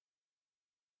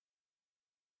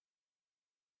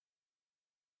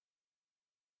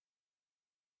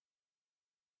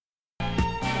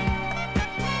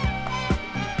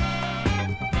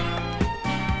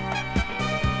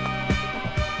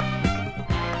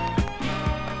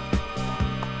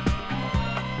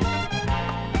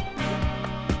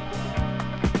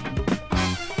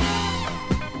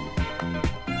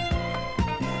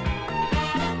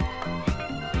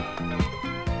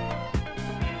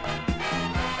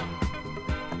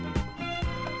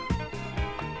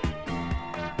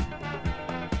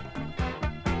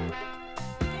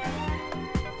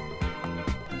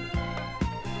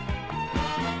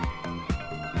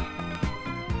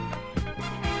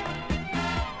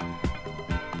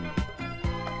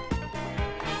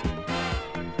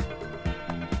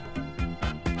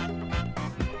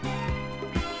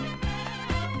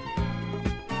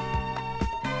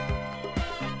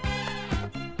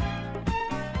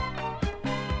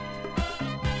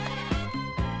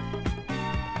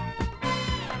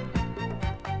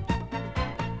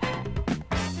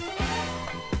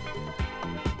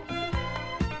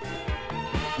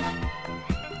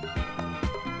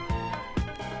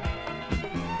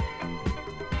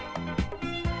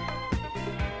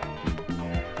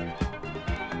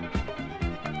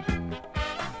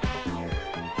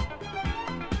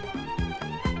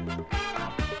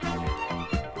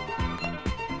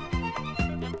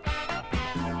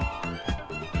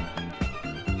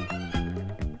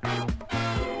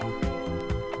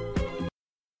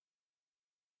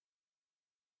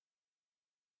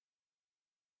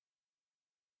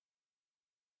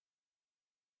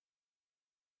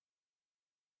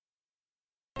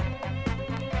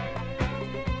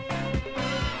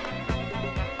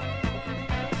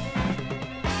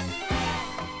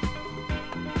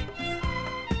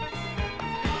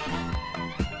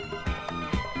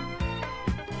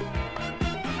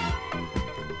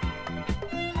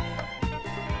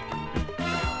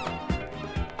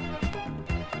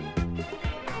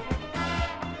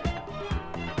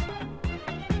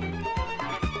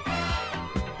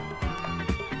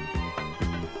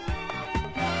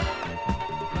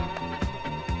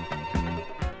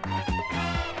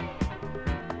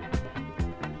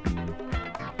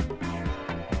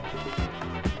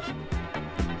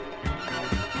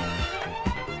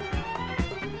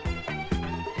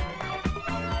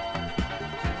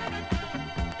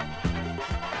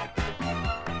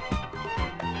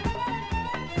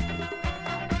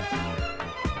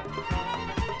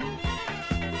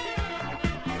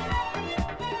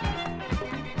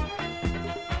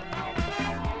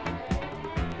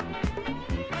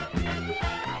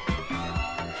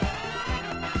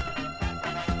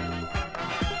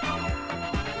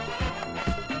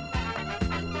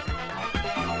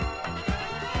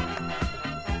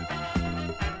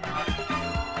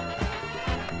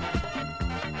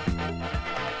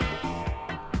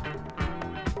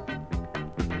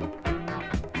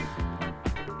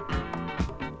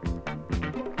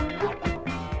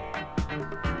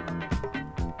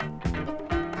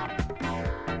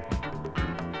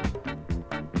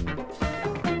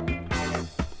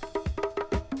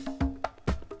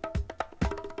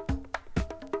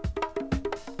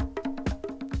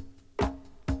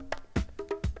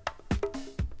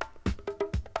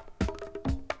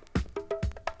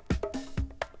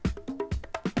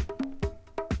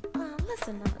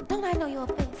 Listen, don't I know your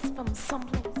face from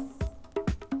someplace?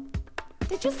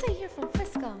 Did you say you're from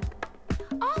Frisco?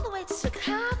 All the way to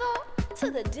Chicago? To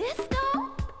the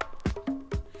disco?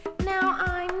 Now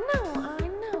I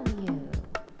know you.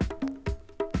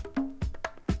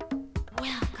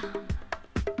 Welcome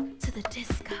to the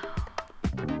disco.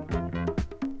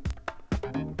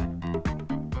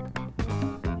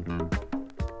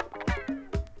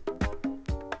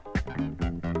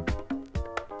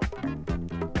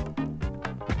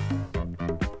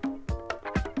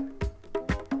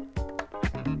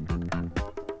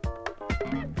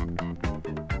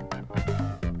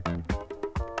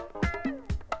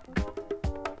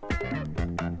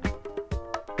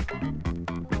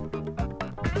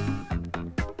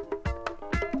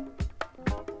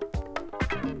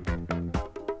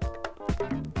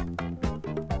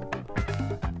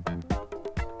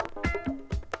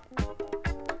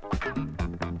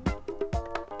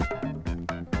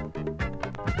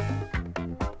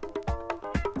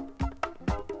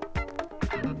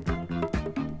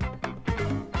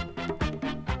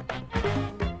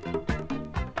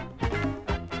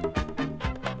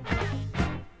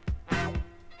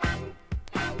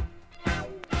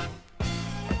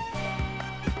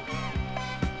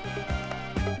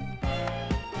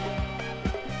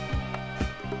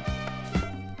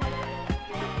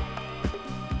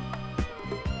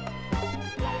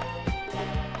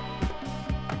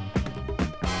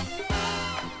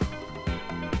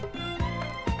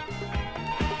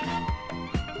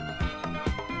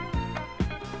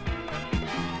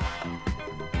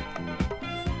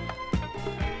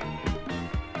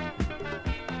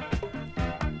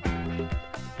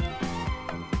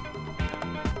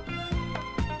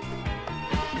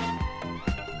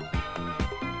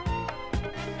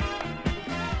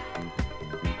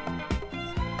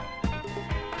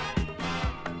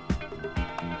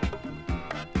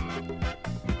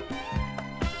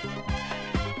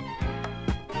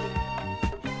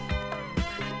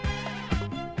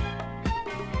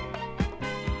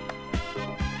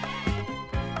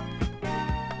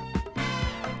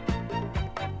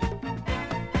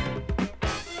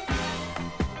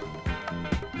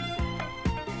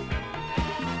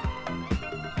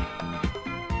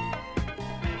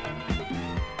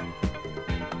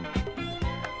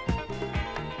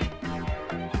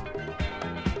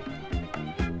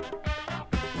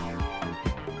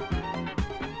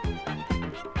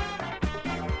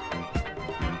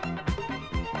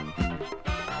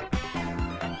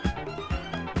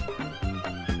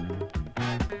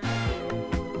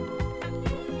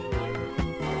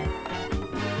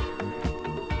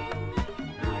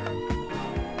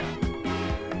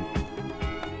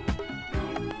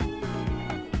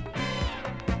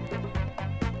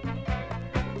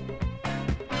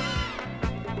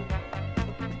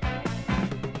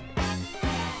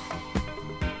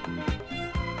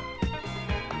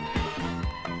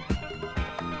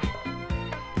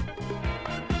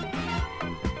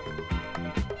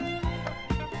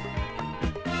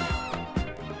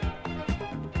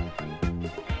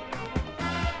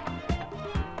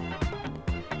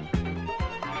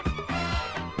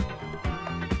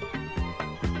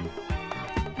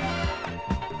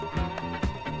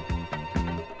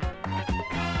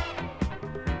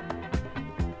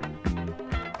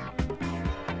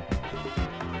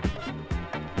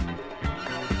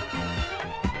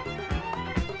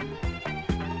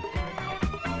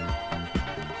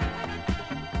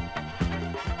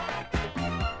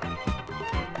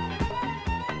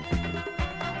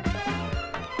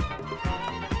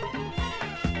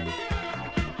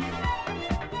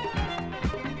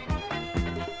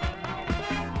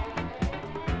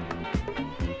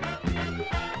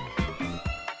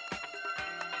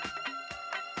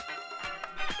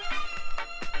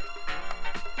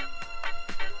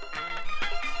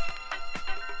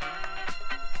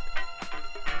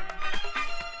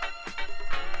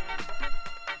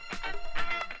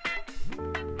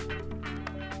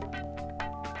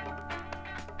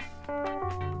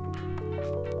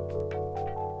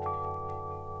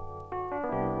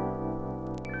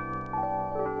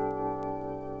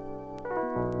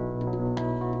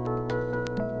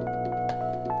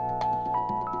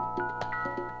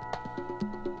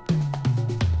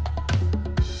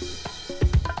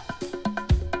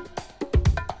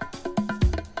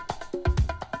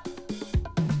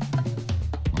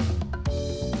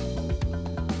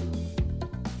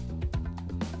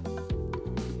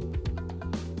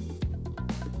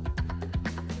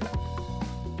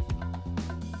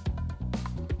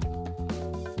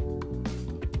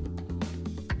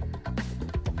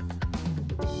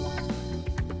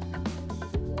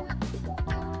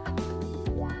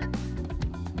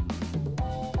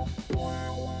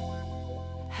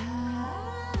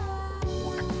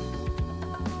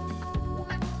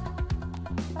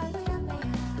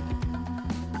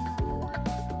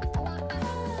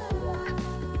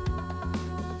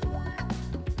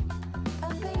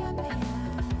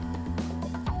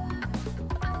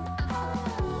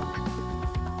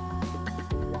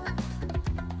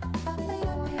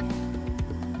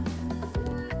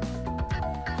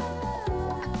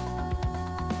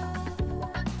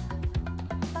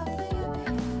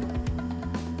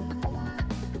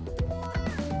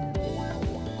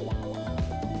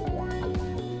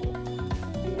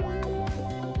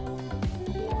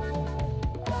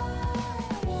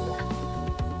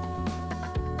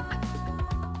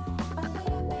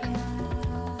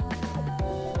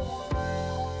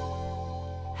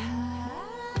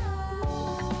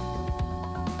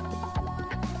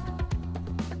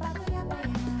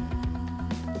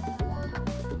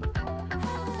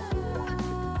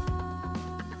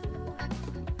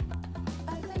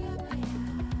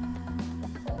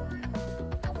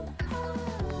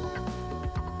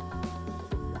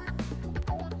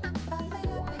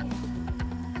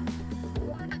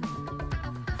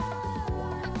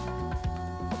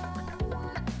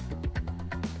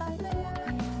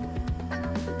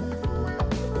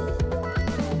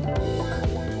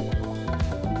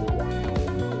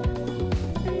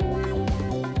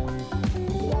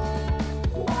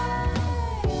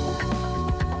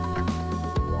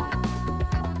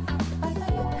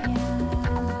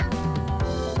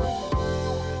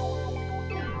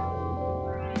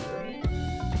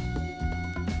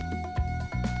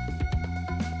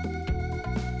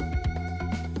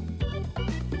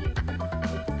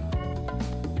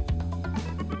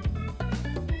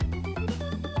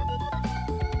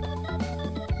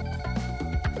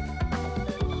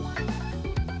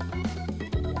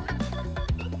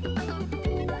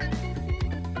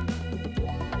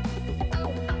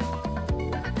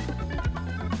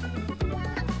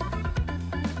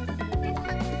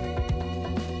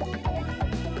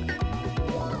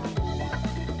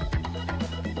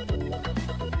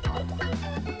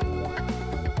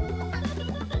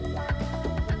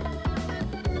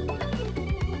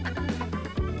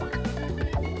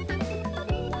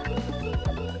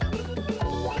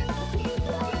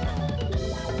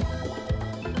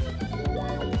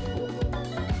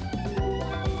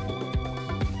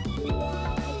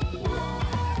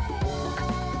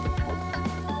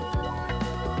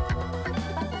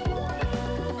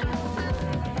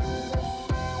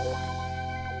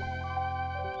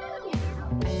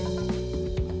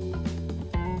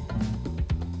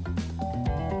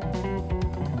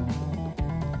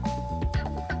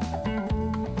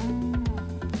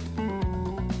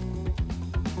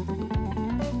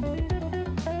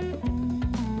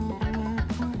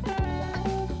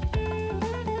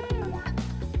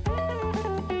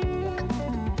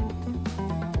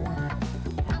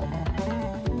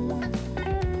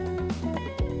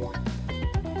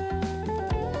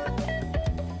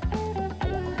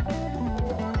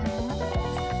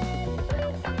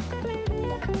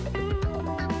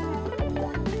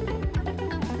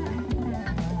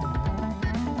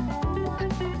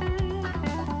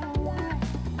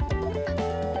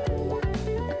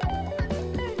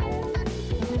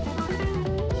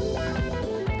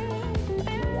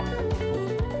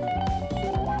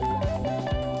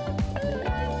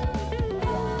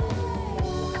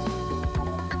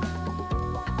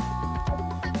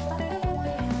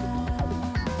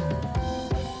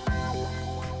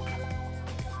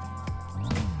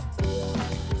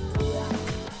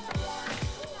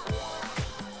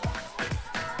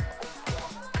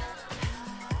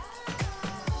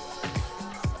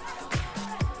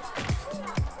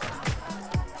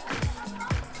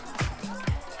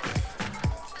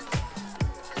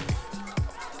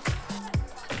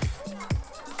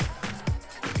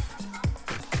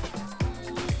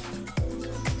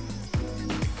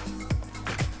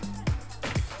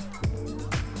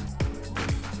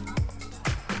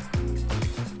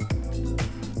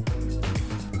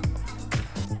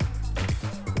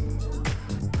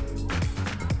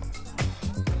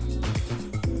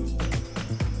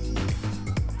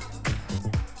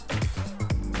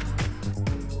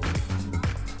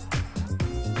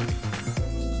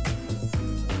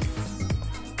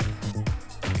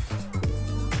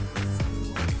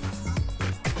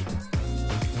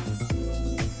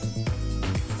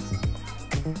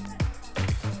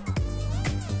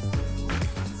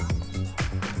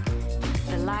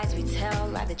 who tell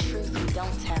like the truth we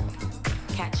don't tell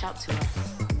catch up to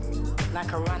us,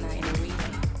 like a runner in a relay.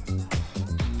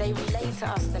 They relay to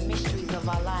us the mysteries of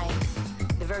our lives,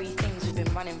 the very things we've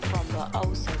been running from but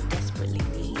oh so desperately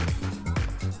need.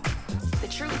 The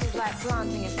truth is like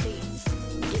planting a seed,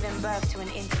 giving birth to an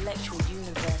intellectual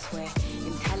universe where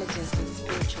intelligence and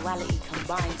spirituality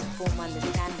combine to form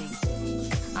understanding.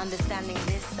 Understanding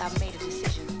this, I've made a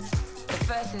decision. The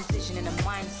first incision in a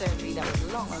mind surgery that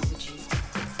was long overdue.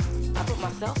 I put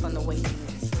myself on the waiting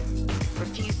list.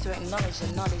 Refused to acknowledge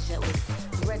the knowledge that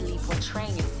was readily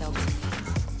portraying itself to me.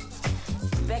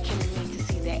 Beckoning me to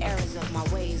see the errors of my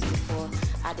ways before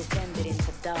I descended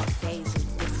into dark days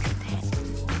of discontent.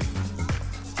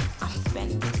 I'm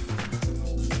spent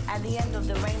at the end of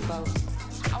the rainbow,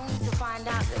 only to find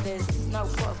out that there's no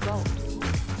pot of gold.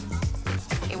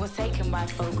 It was taken by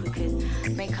folk who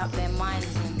could make up their minds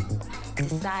and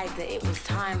decide that it was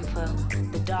time for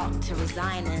the dark to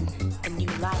resign and a new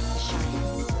light to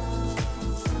shine.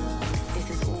 This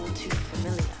is all too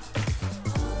familiar.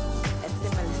 A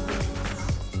similar scene.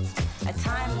 A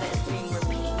time that is being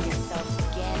repeating itself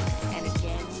again and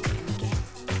again and again.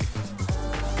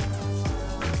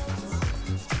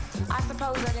 I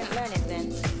suppose I didn't learn it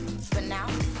then, but now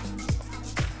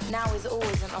is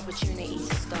always an opportunity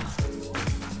to start.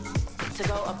 To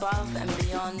go above and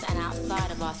beyond and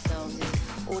outside of ourselves in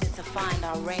order to find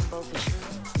our rainbow for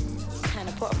true. And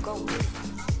a pot of gold.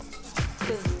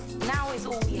 Because now is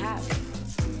all we have.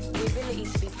 The ability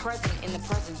to be present in the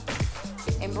present.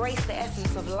 Embrace the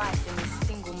essence of life in this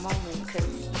single moment,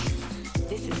 because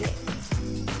this is it.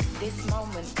 This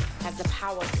moment has the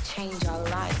power to change our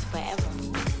lives forever.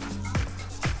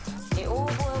 It all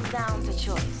boils down to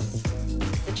choice.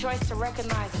 The choice to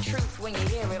recognize the truth when you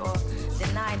hear it or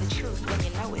deny the truth when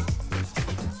you know it.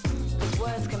 Because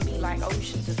words can be like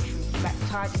oceans of truth,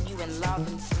 baptizing you in love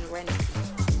and serenity.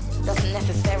 Doesn't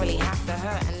necessarily have to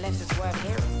hurt unless it's worth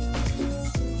hearing.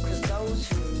 Because those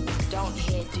who don't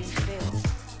hear do feel.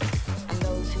 And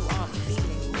those who aren't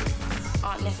feeling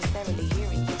aren't necessarily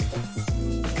hearing you.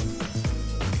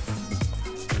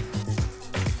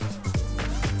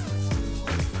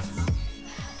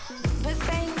 But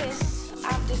saying this,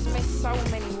 I've dismissed so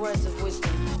many words of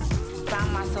wisdom.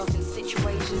 Found myself in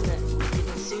situations that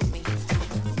didn't suit me.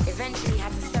 Eventually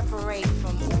had to separate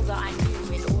from all that I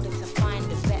knew in order to find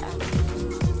a better.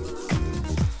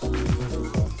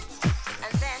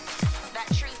 And then, that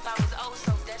truth I was oh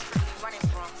so desperately running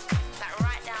from, sat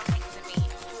right down next to me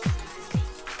and forced me to see.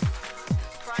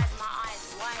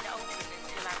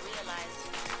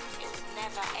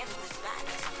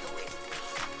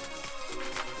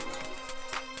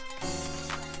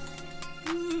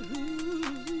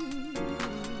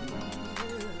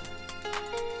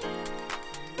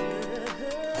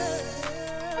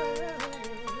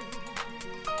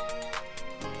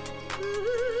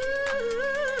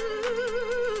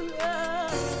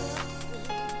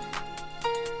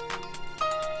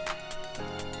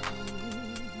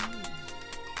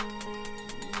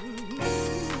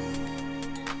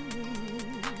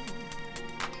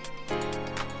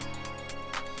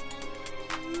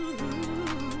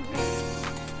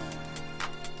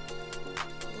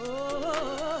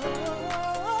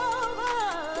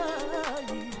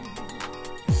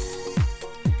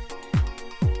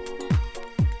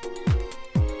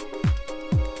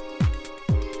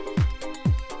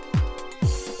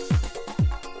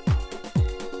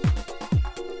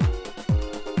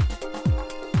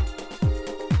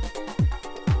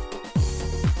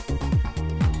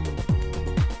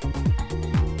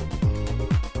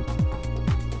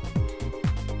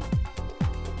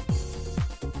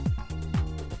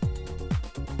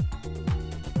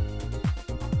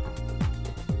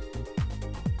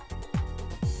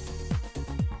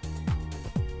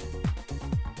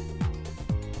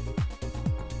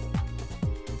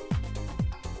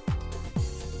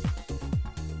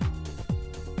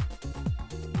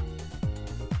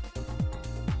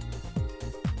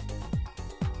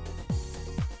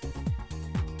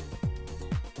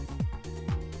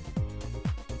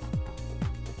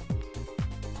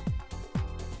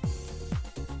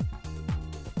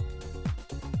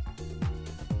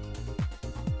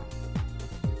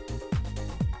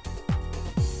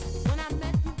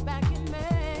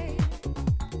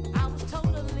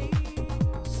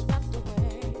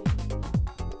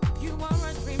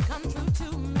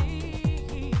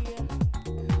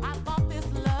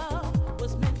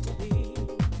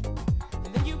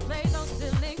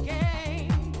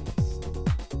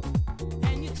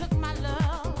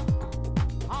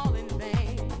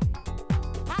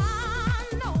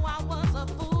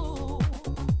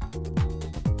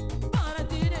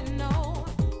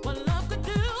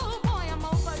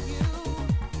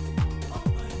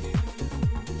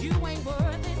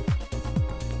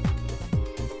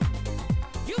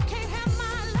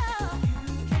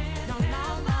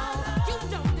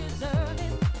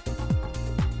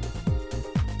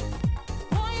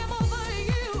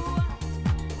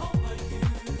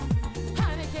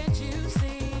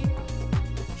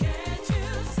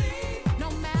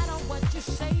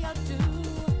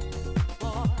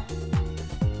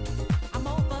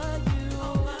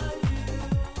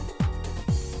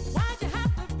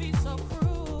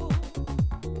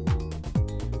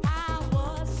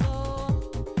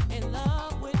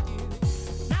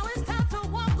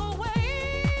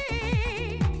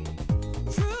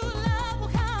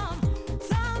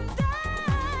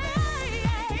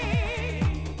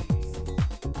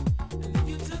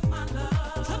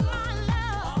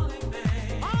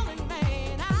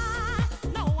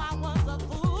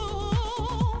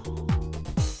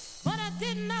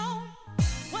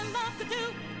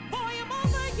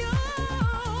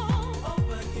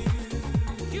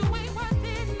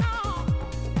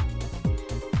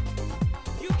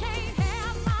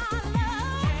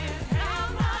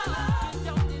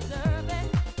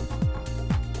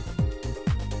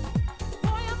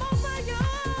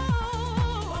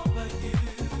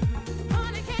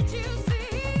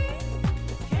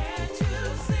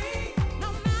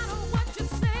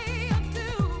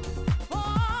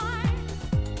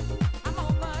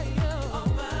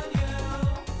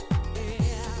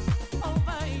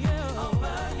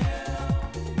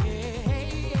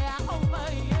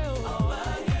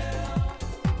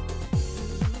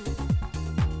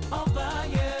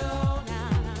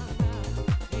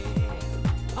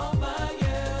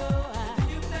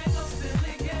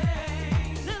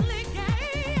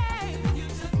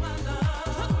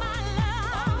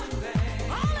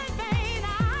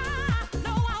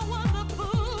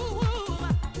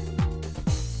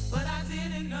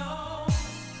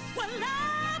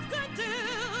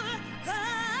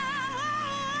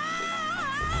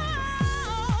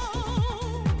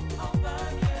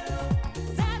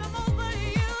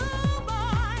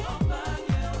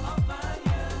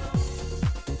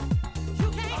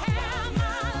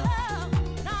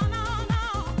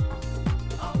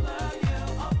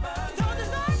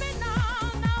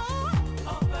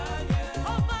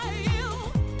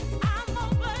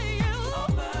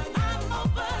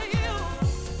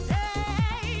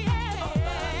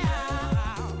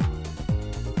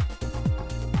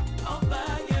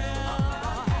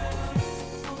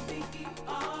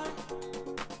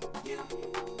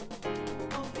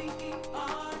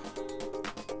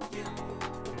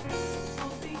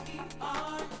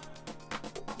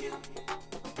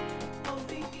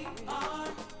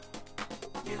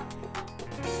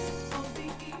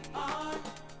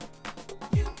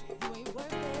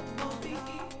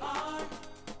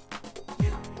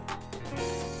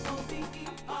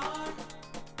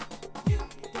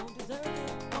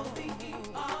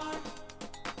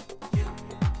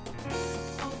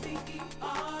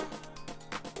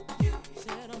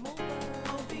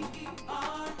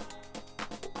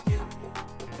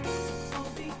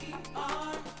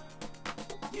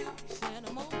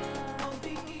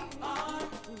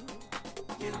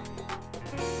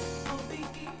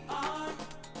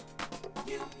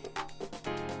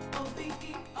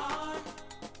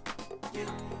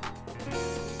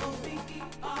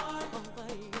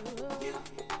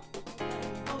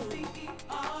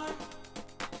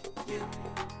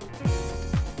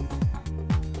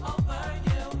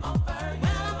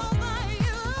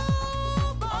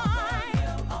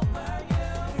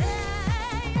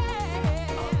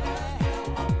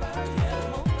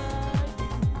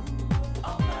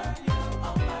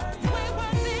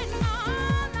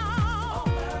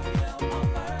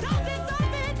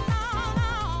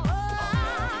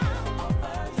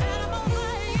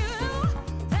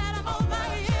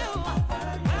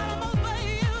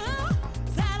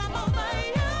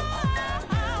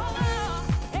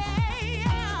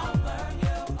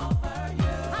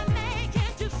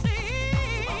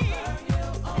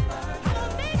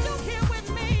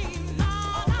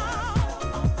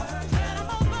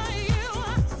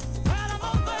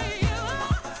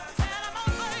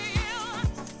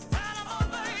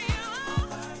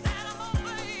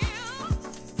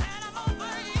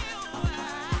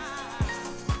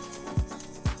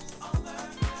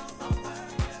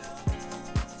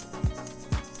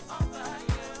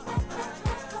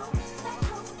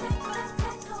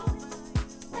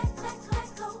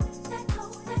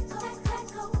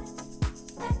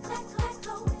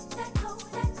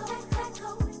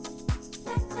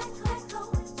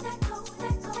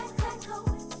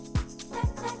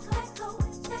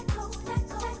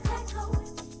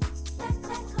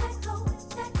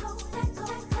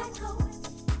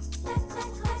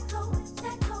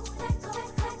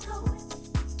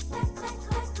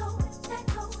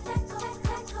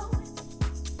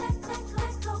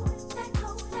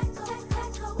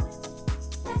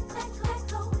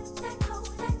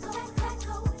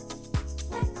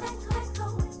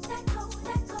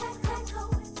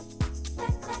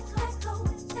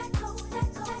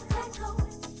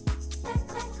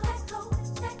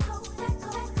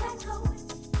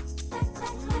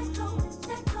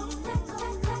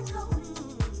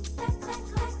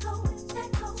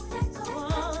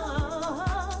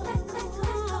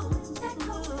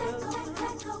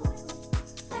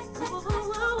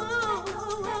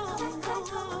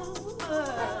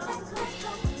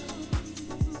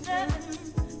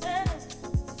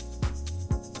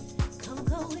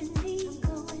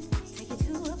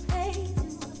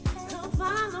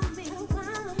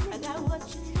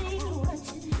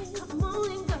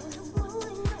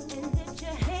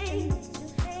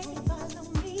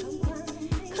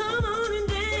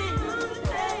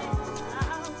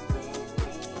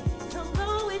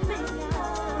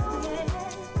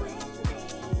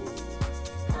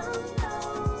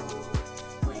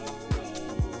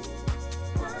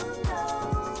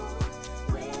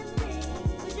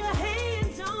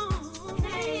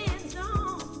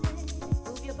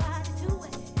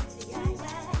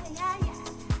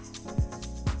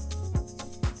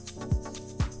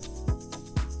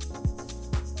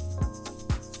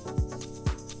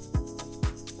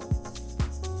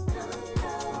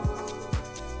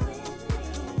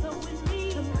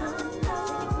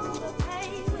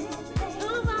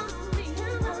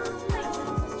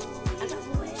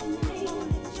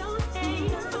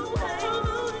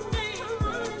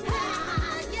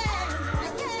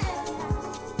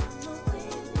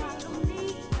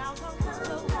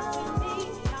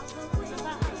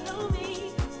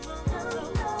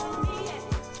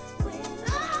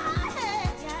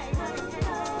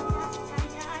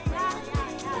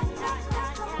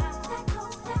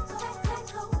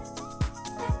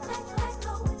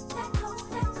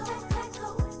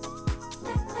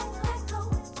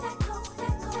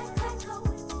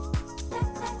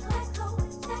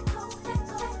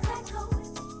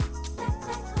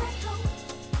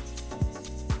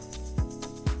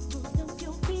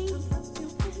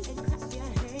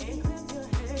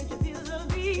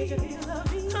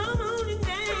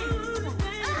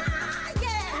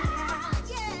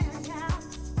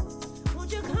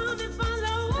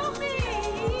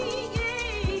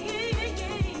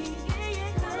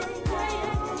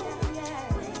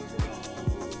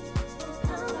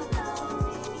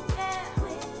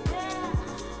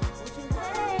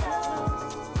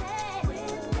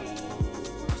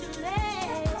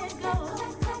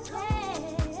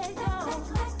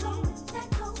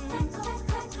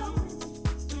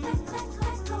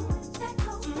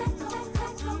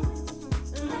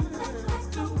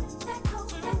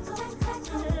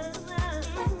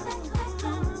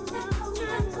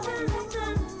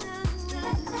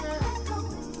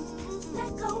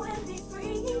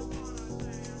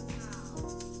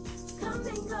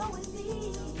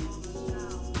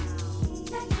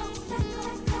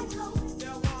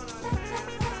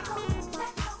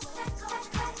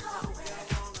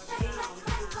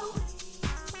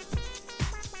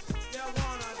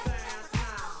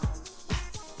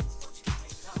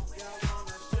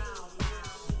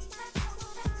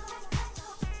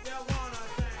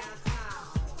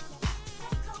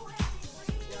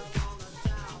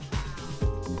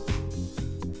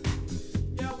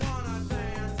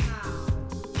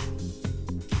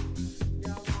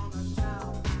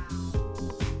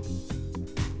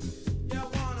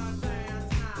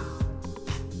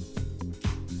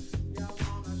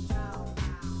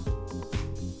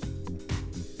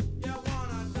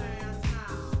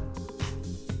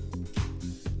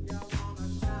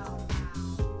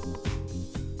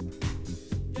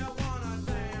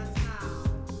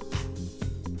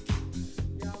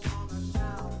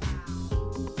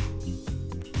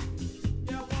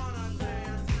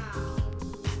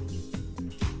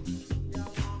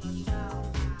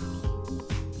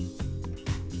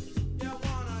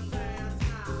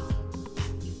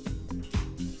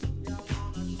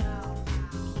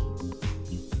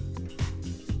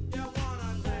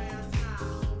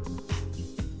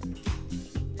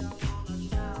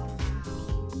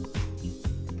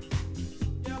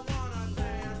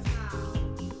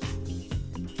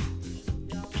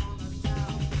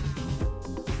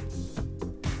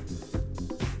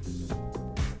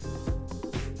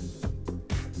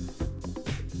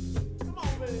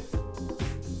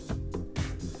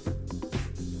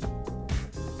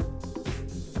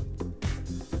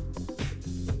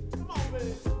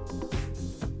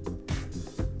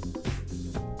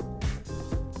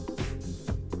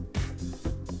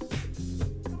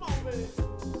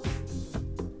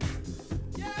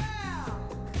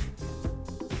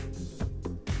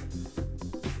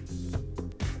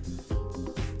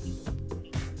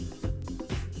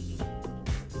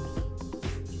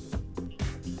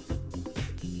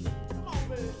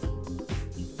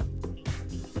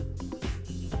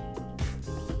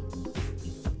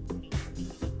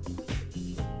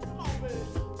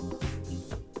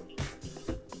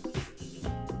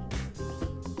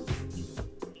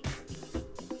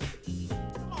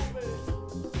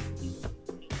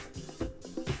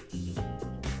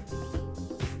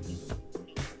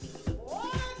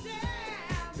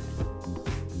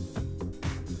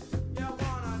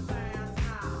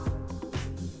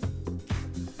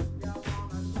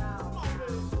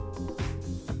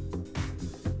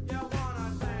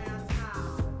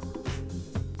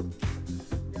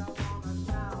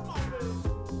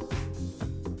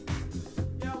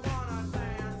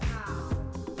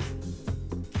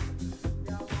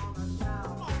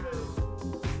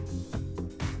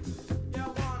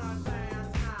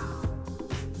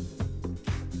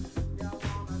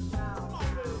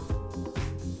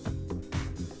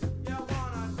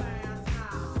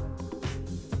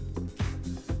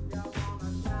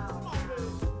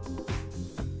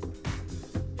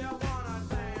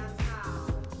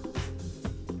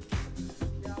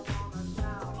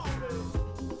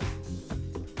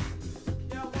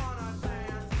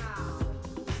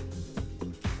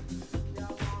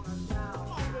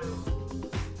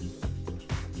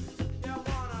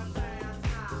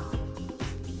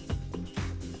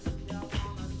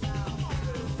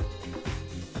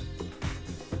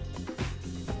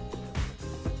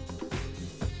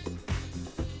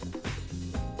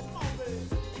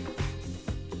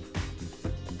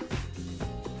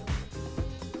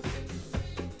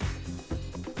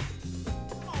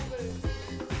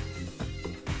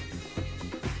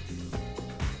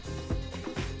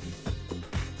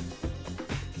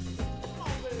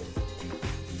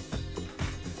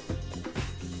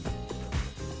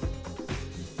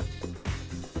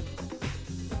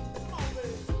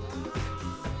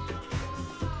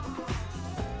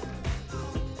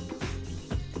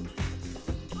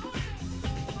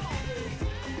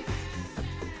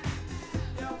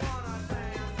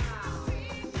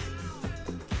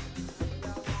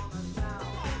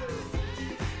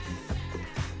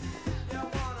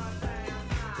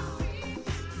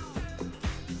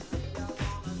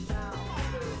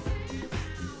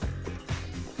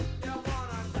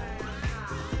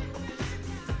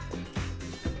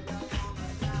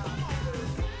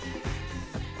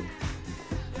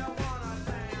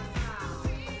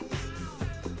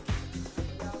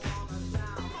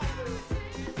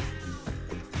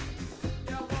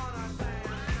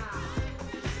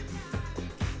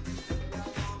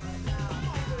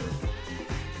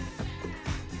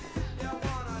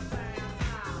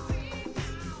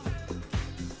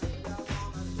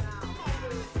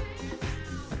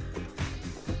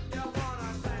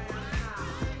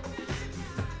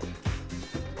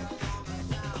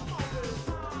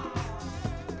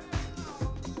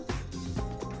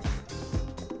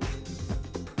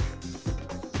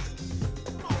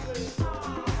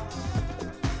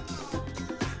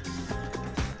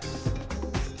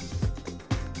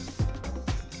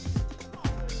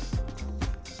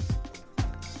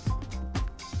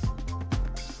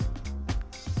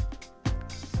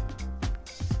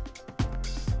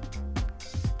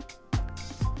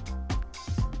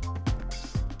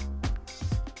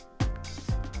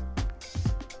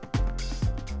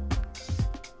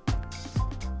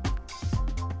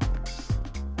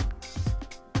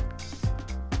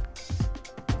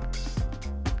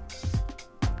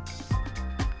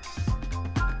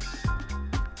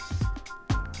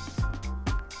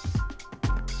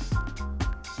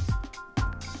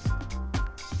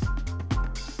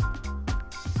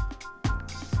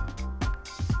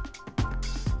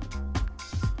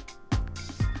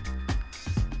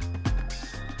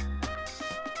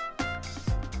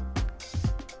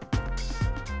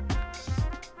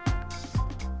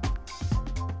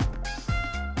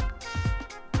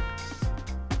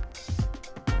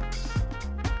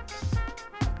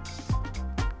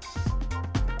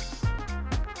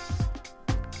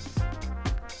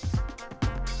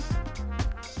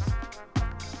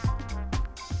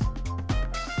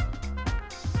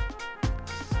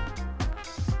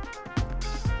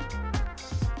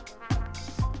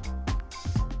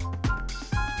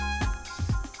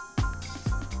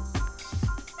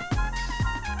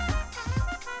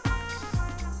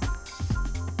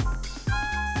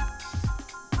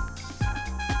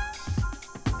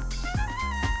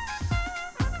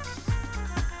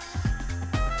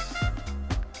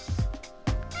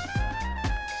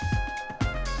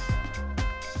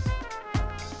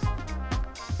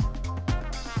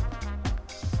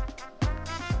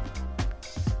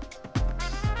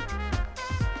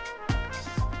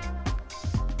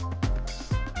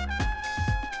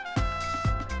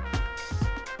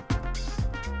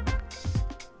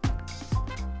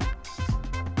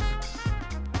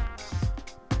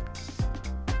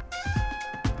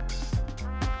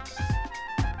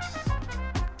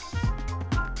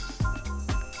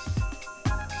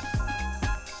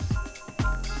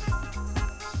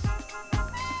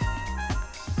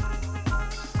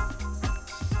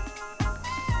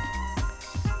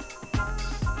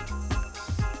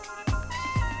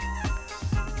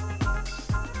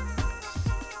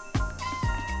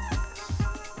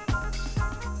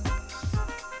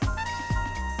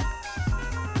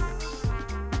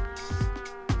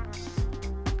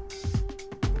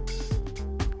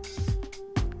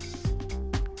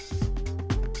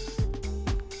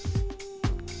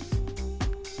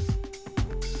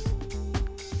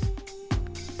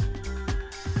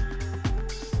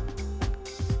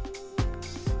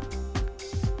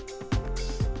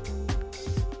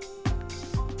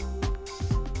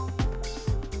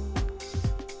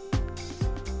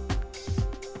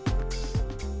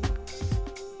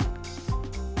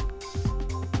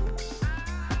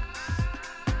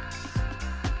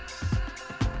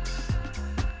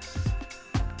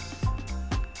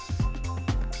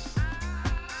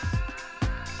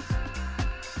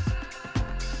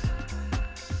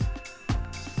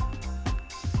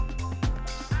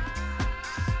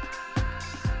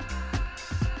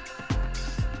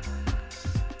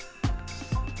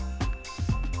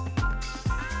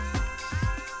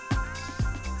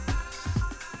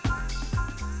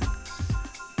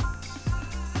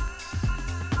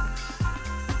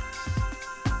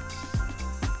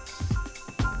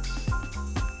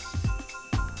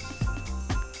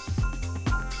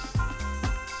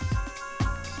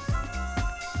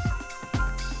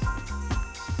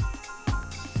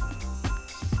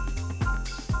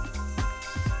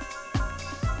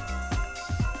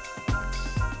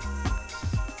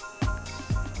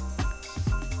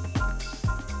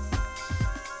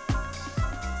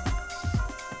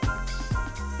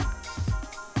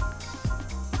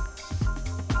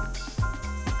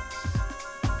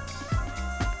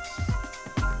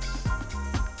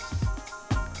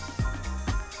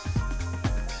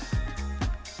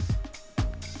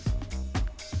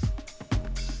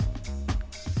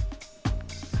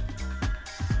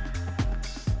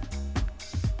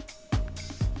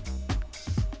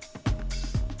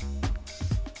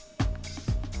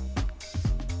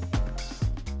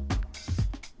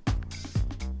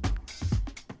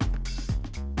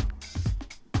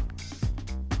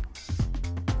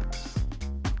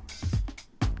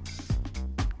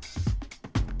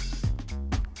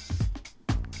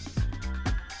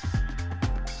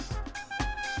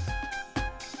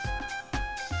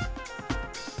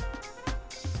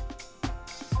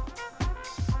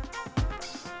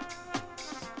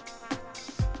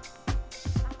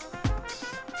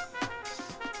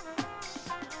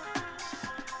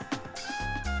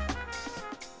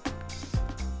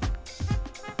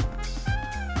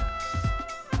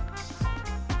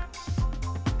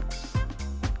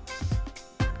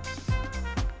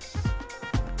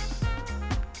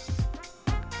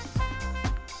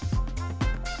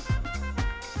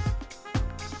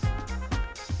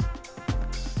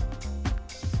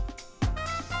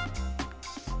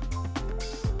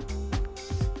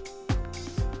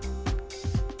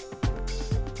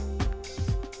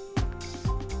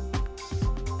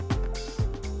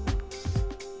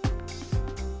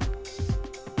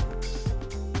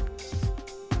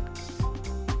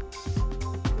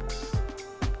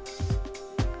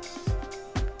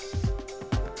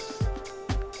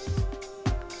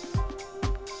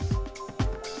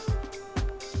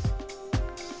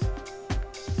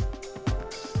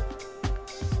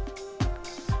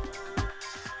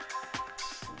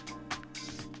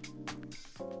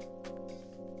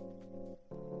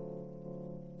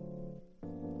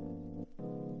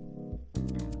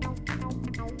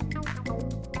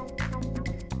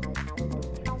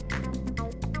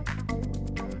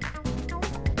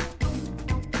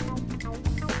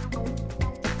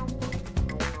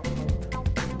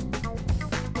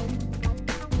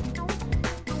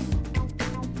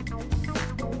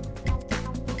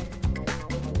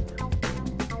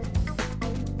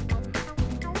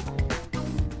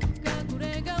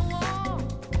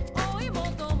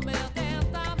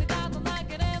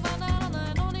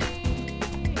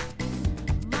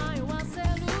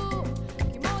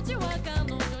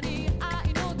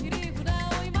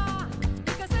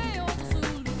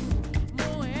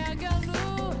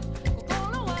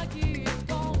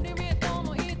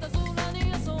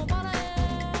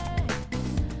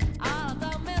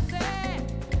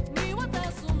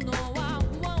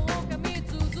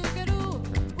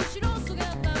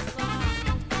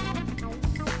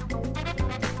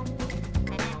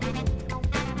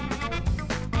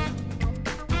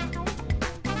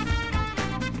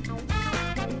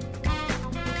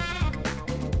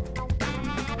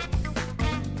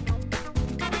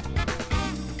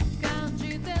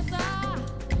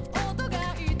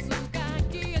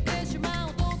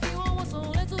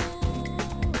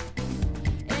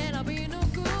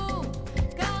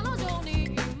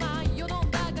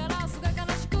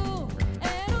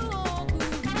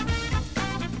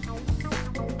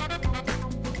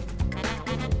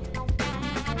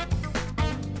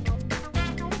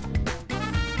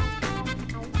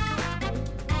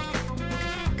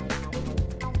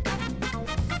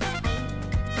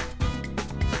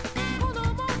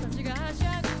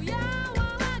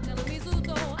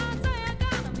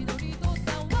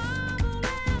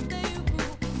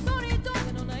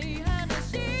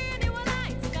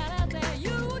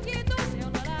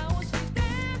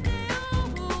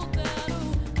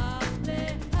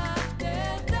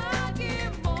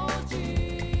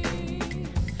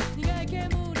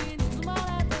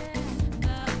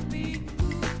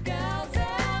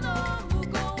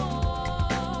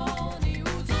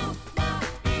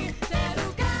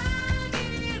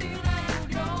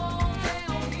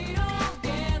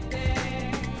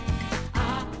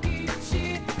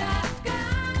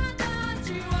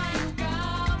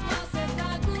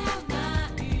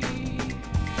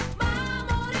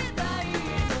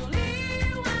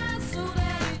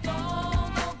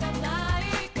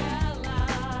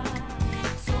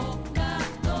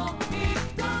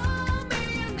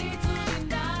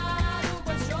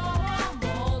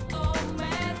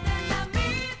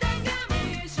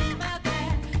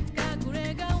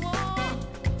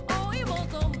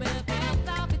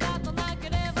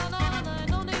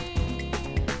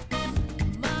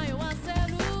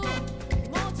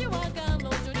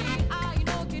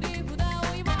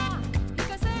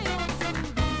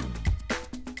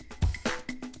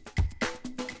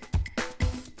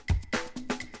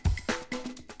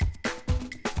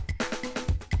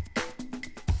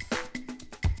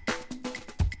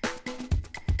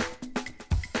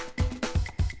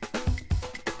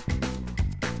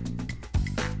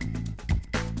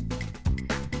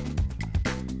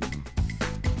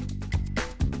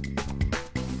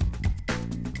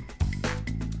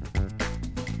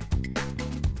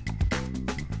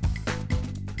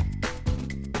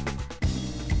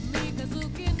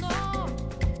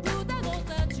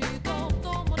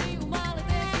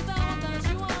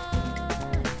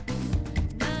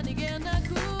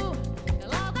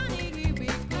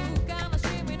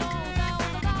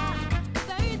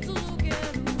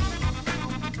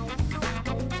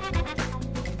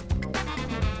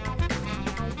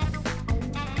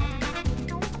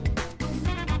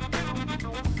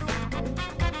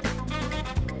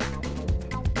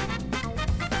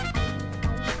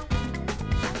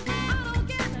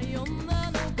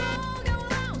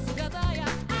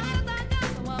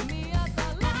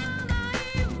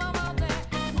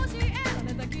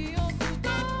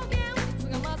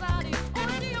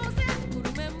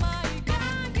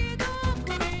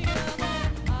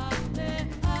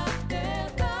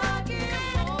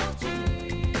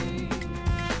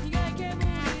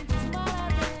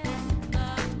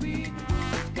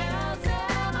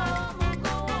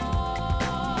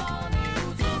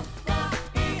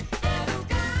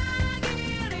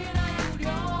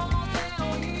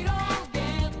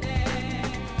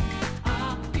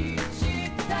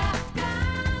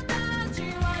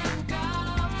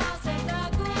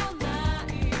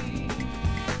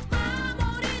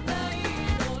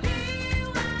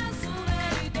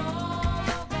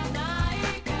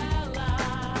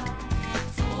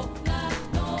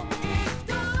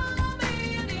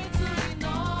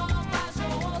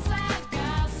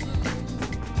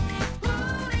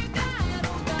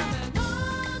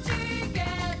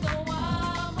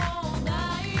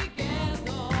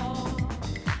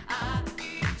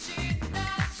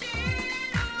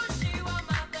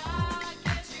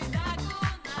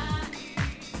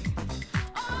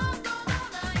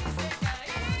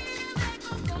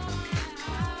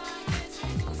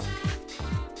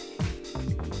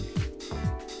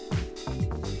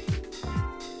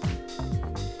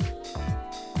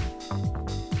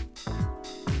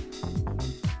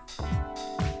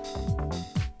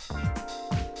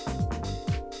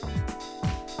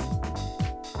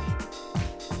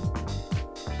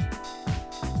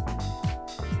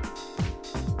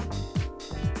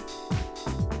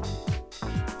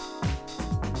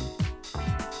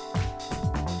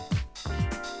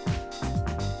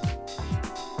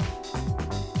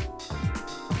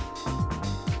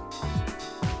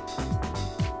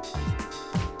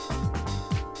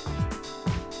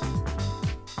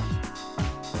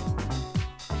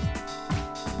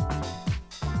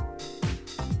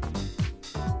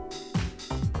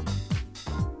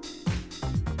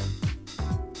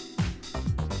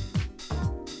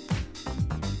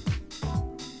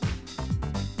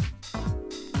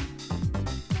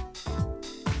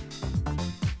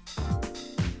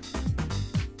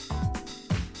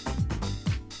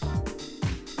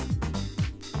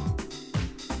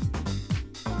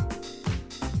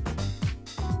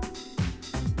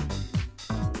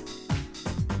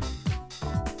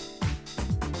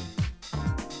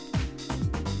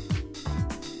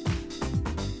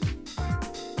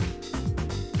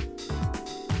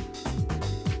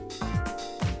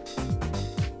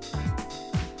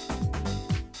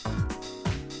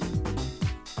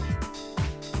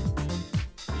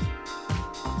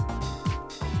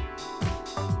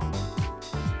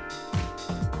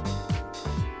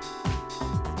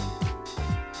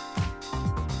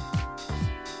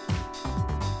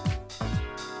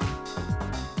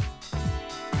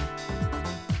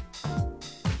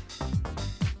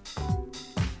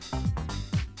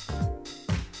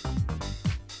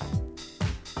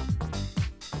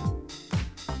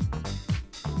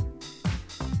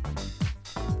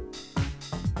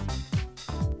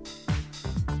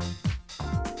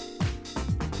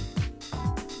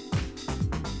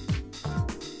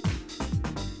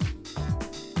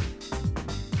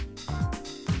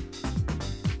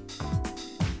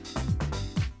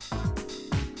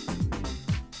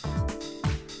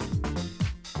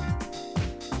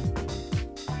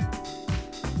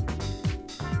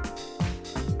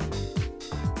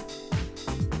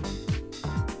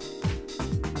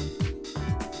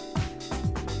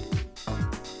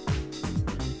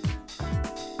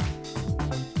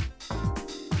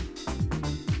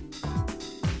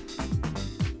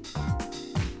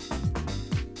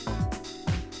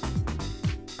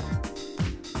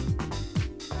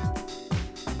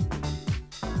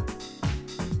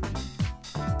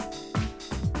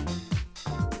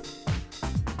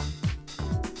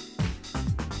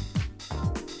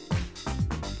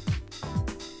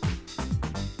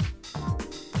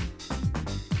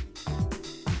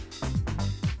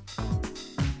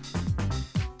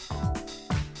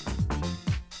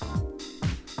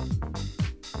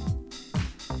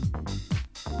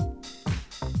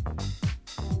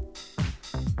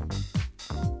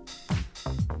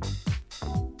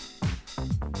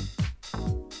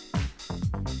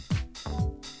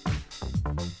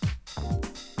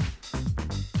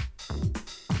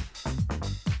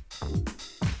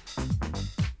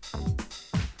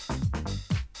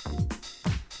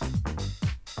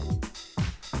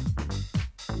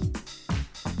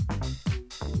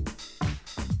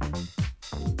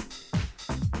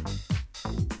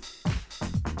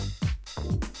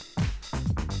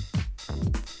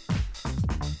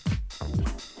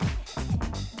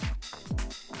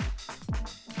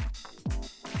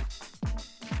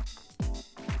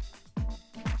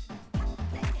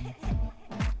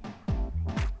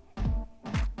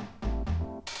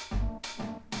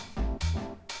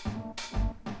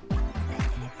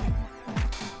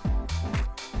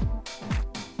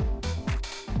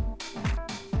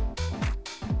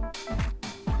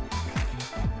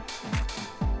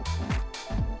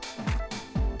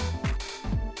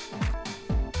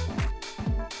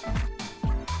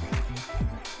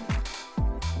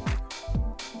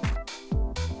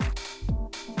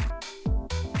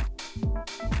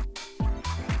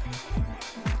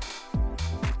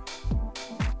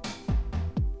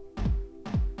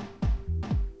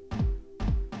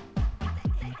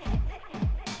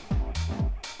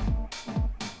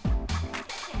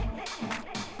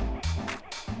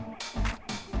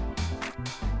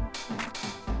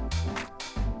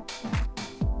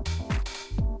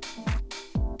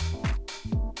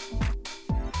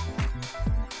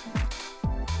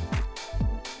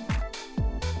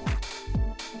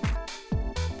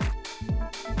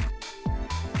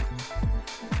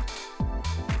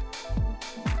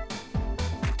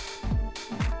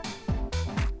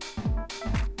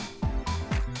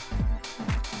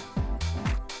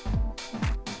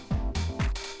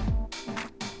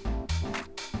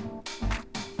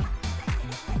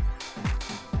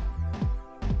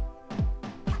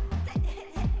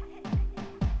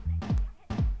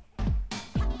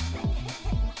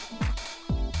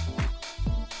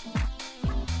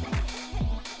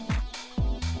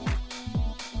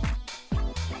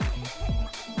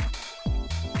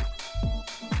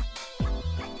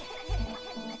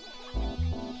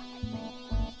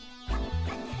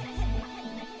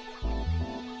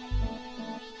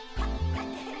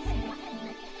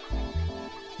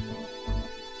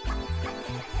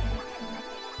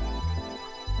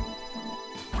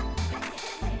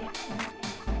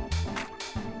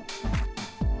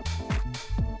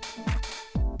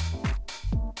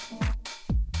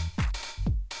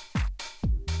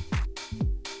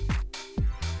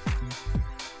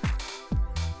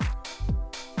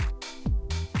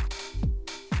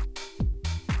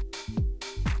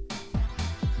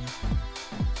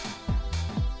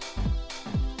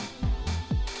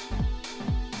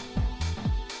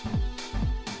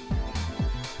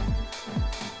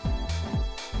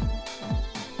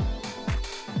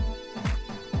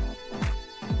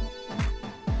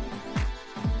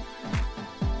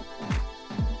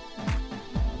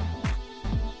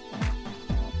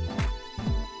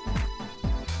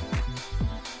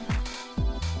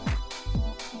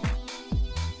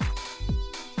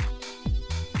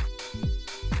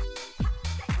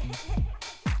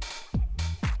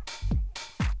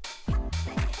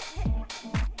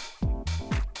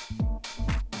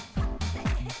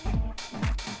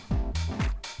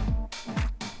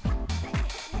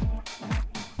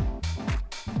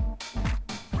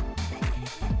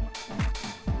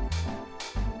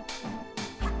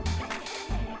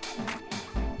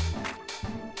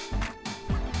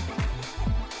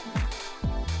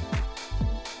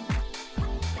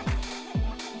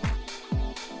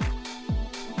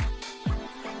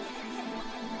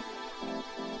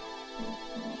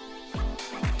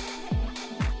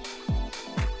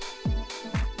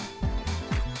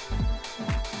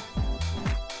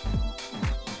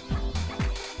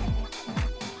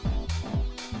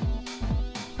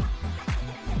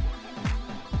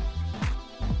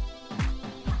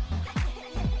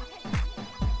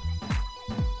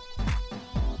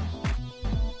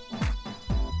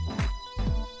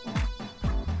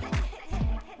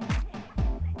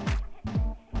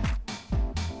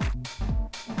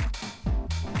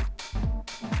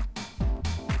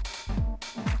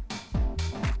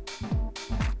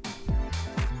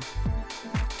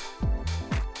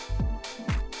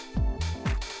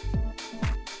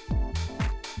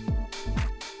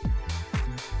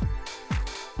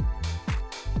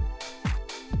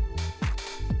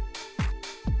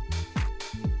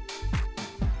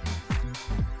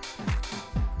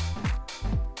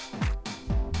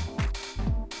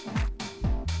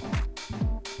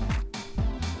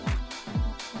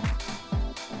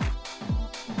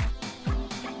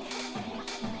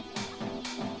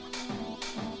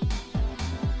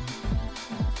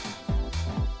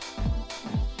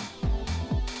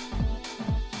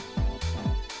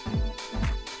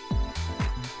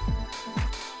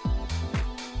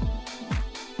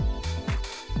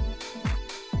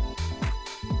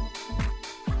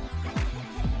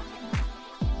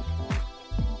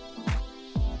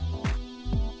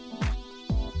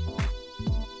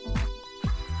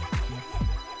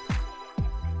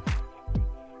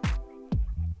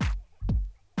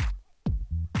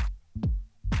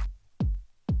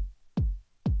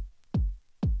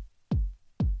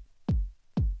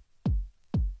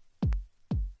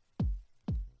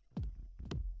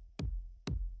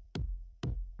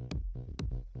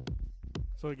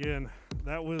 So again,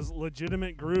 that was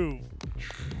Legitimate Groove.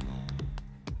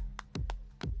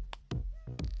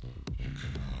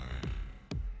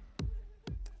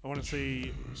 I want to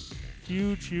say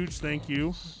huge thank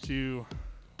you to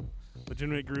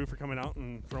Legitimate Groove for coming out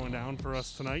and throwing down for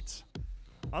us tonight.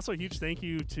 Also, a huge thank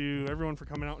you to everyone for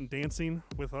coming out and dancing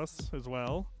with us as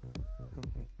well.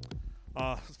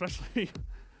 Especially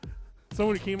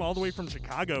someone who came all the way from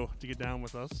Chicago to get down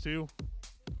with us, too.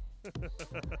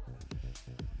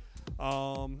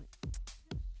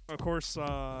 Of course,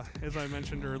 as I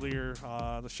mentioned earlier,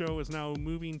 the show is now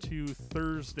moving to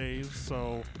Thursdays,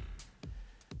 so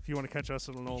if you want to catch us,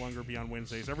 it'll no longer be on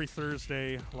Wednesdays. Every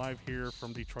Thursday, live here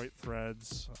from Detroit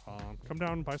Threads. Come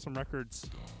down and buy some records,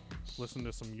 listen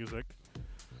to some music.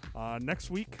 Next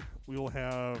week, we will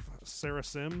have Sarah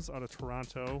Sims out of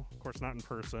Toronto. Of course, not in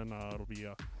person. It'll be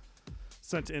a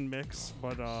sent-in mix,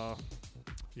 but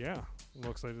yeah, I'm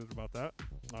real excited about that.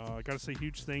 I got to say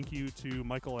huge thank you to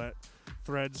Michael at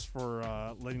Threads for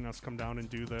letting us come down and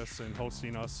do this and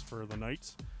hosting us for the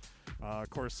night. Of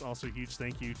course, also a huge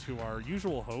thank you to our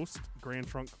usual host, Grand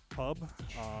Trunk Pub,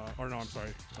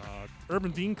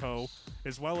 Urban Bean Co.,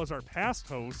 as well as our past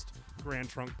host, Grand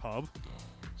Trunk Pub.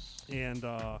 And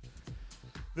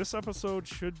this episode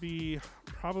should be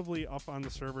probably up on the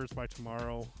servers by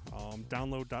tomorrow.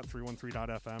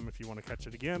 Download.313.fm if you want to catch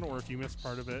it again or if you missed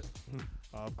part of it.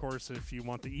 Of course, if you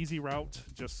want the easy route,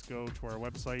 just go to our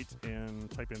website and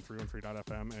type in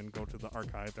 313.fm and go to the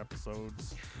archived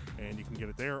episodes and you can get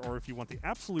it there. Or if you want the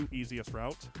absolute easiest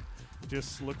route,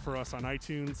 just look for us on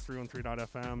iTunes,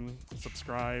 313.fm,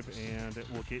 subscribe, and it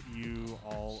will get you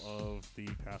all of the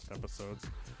past episodes.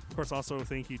 Of course, also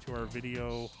thank you to our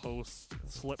video host,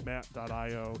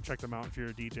 slipmat.io. Check them out if you're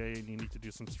a DJ and you need to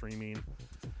do some streaming.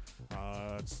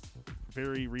 It's a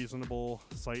very reasonable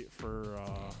site for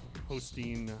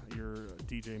hosting your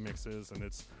DJ mixes, and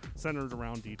it's centered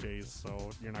around DJs, so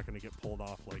you're not going to get pulled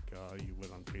off like you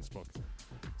would on Facebook.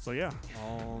 So yeah,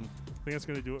 I think that's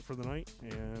going to do it for the night,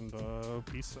 and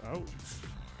peace out.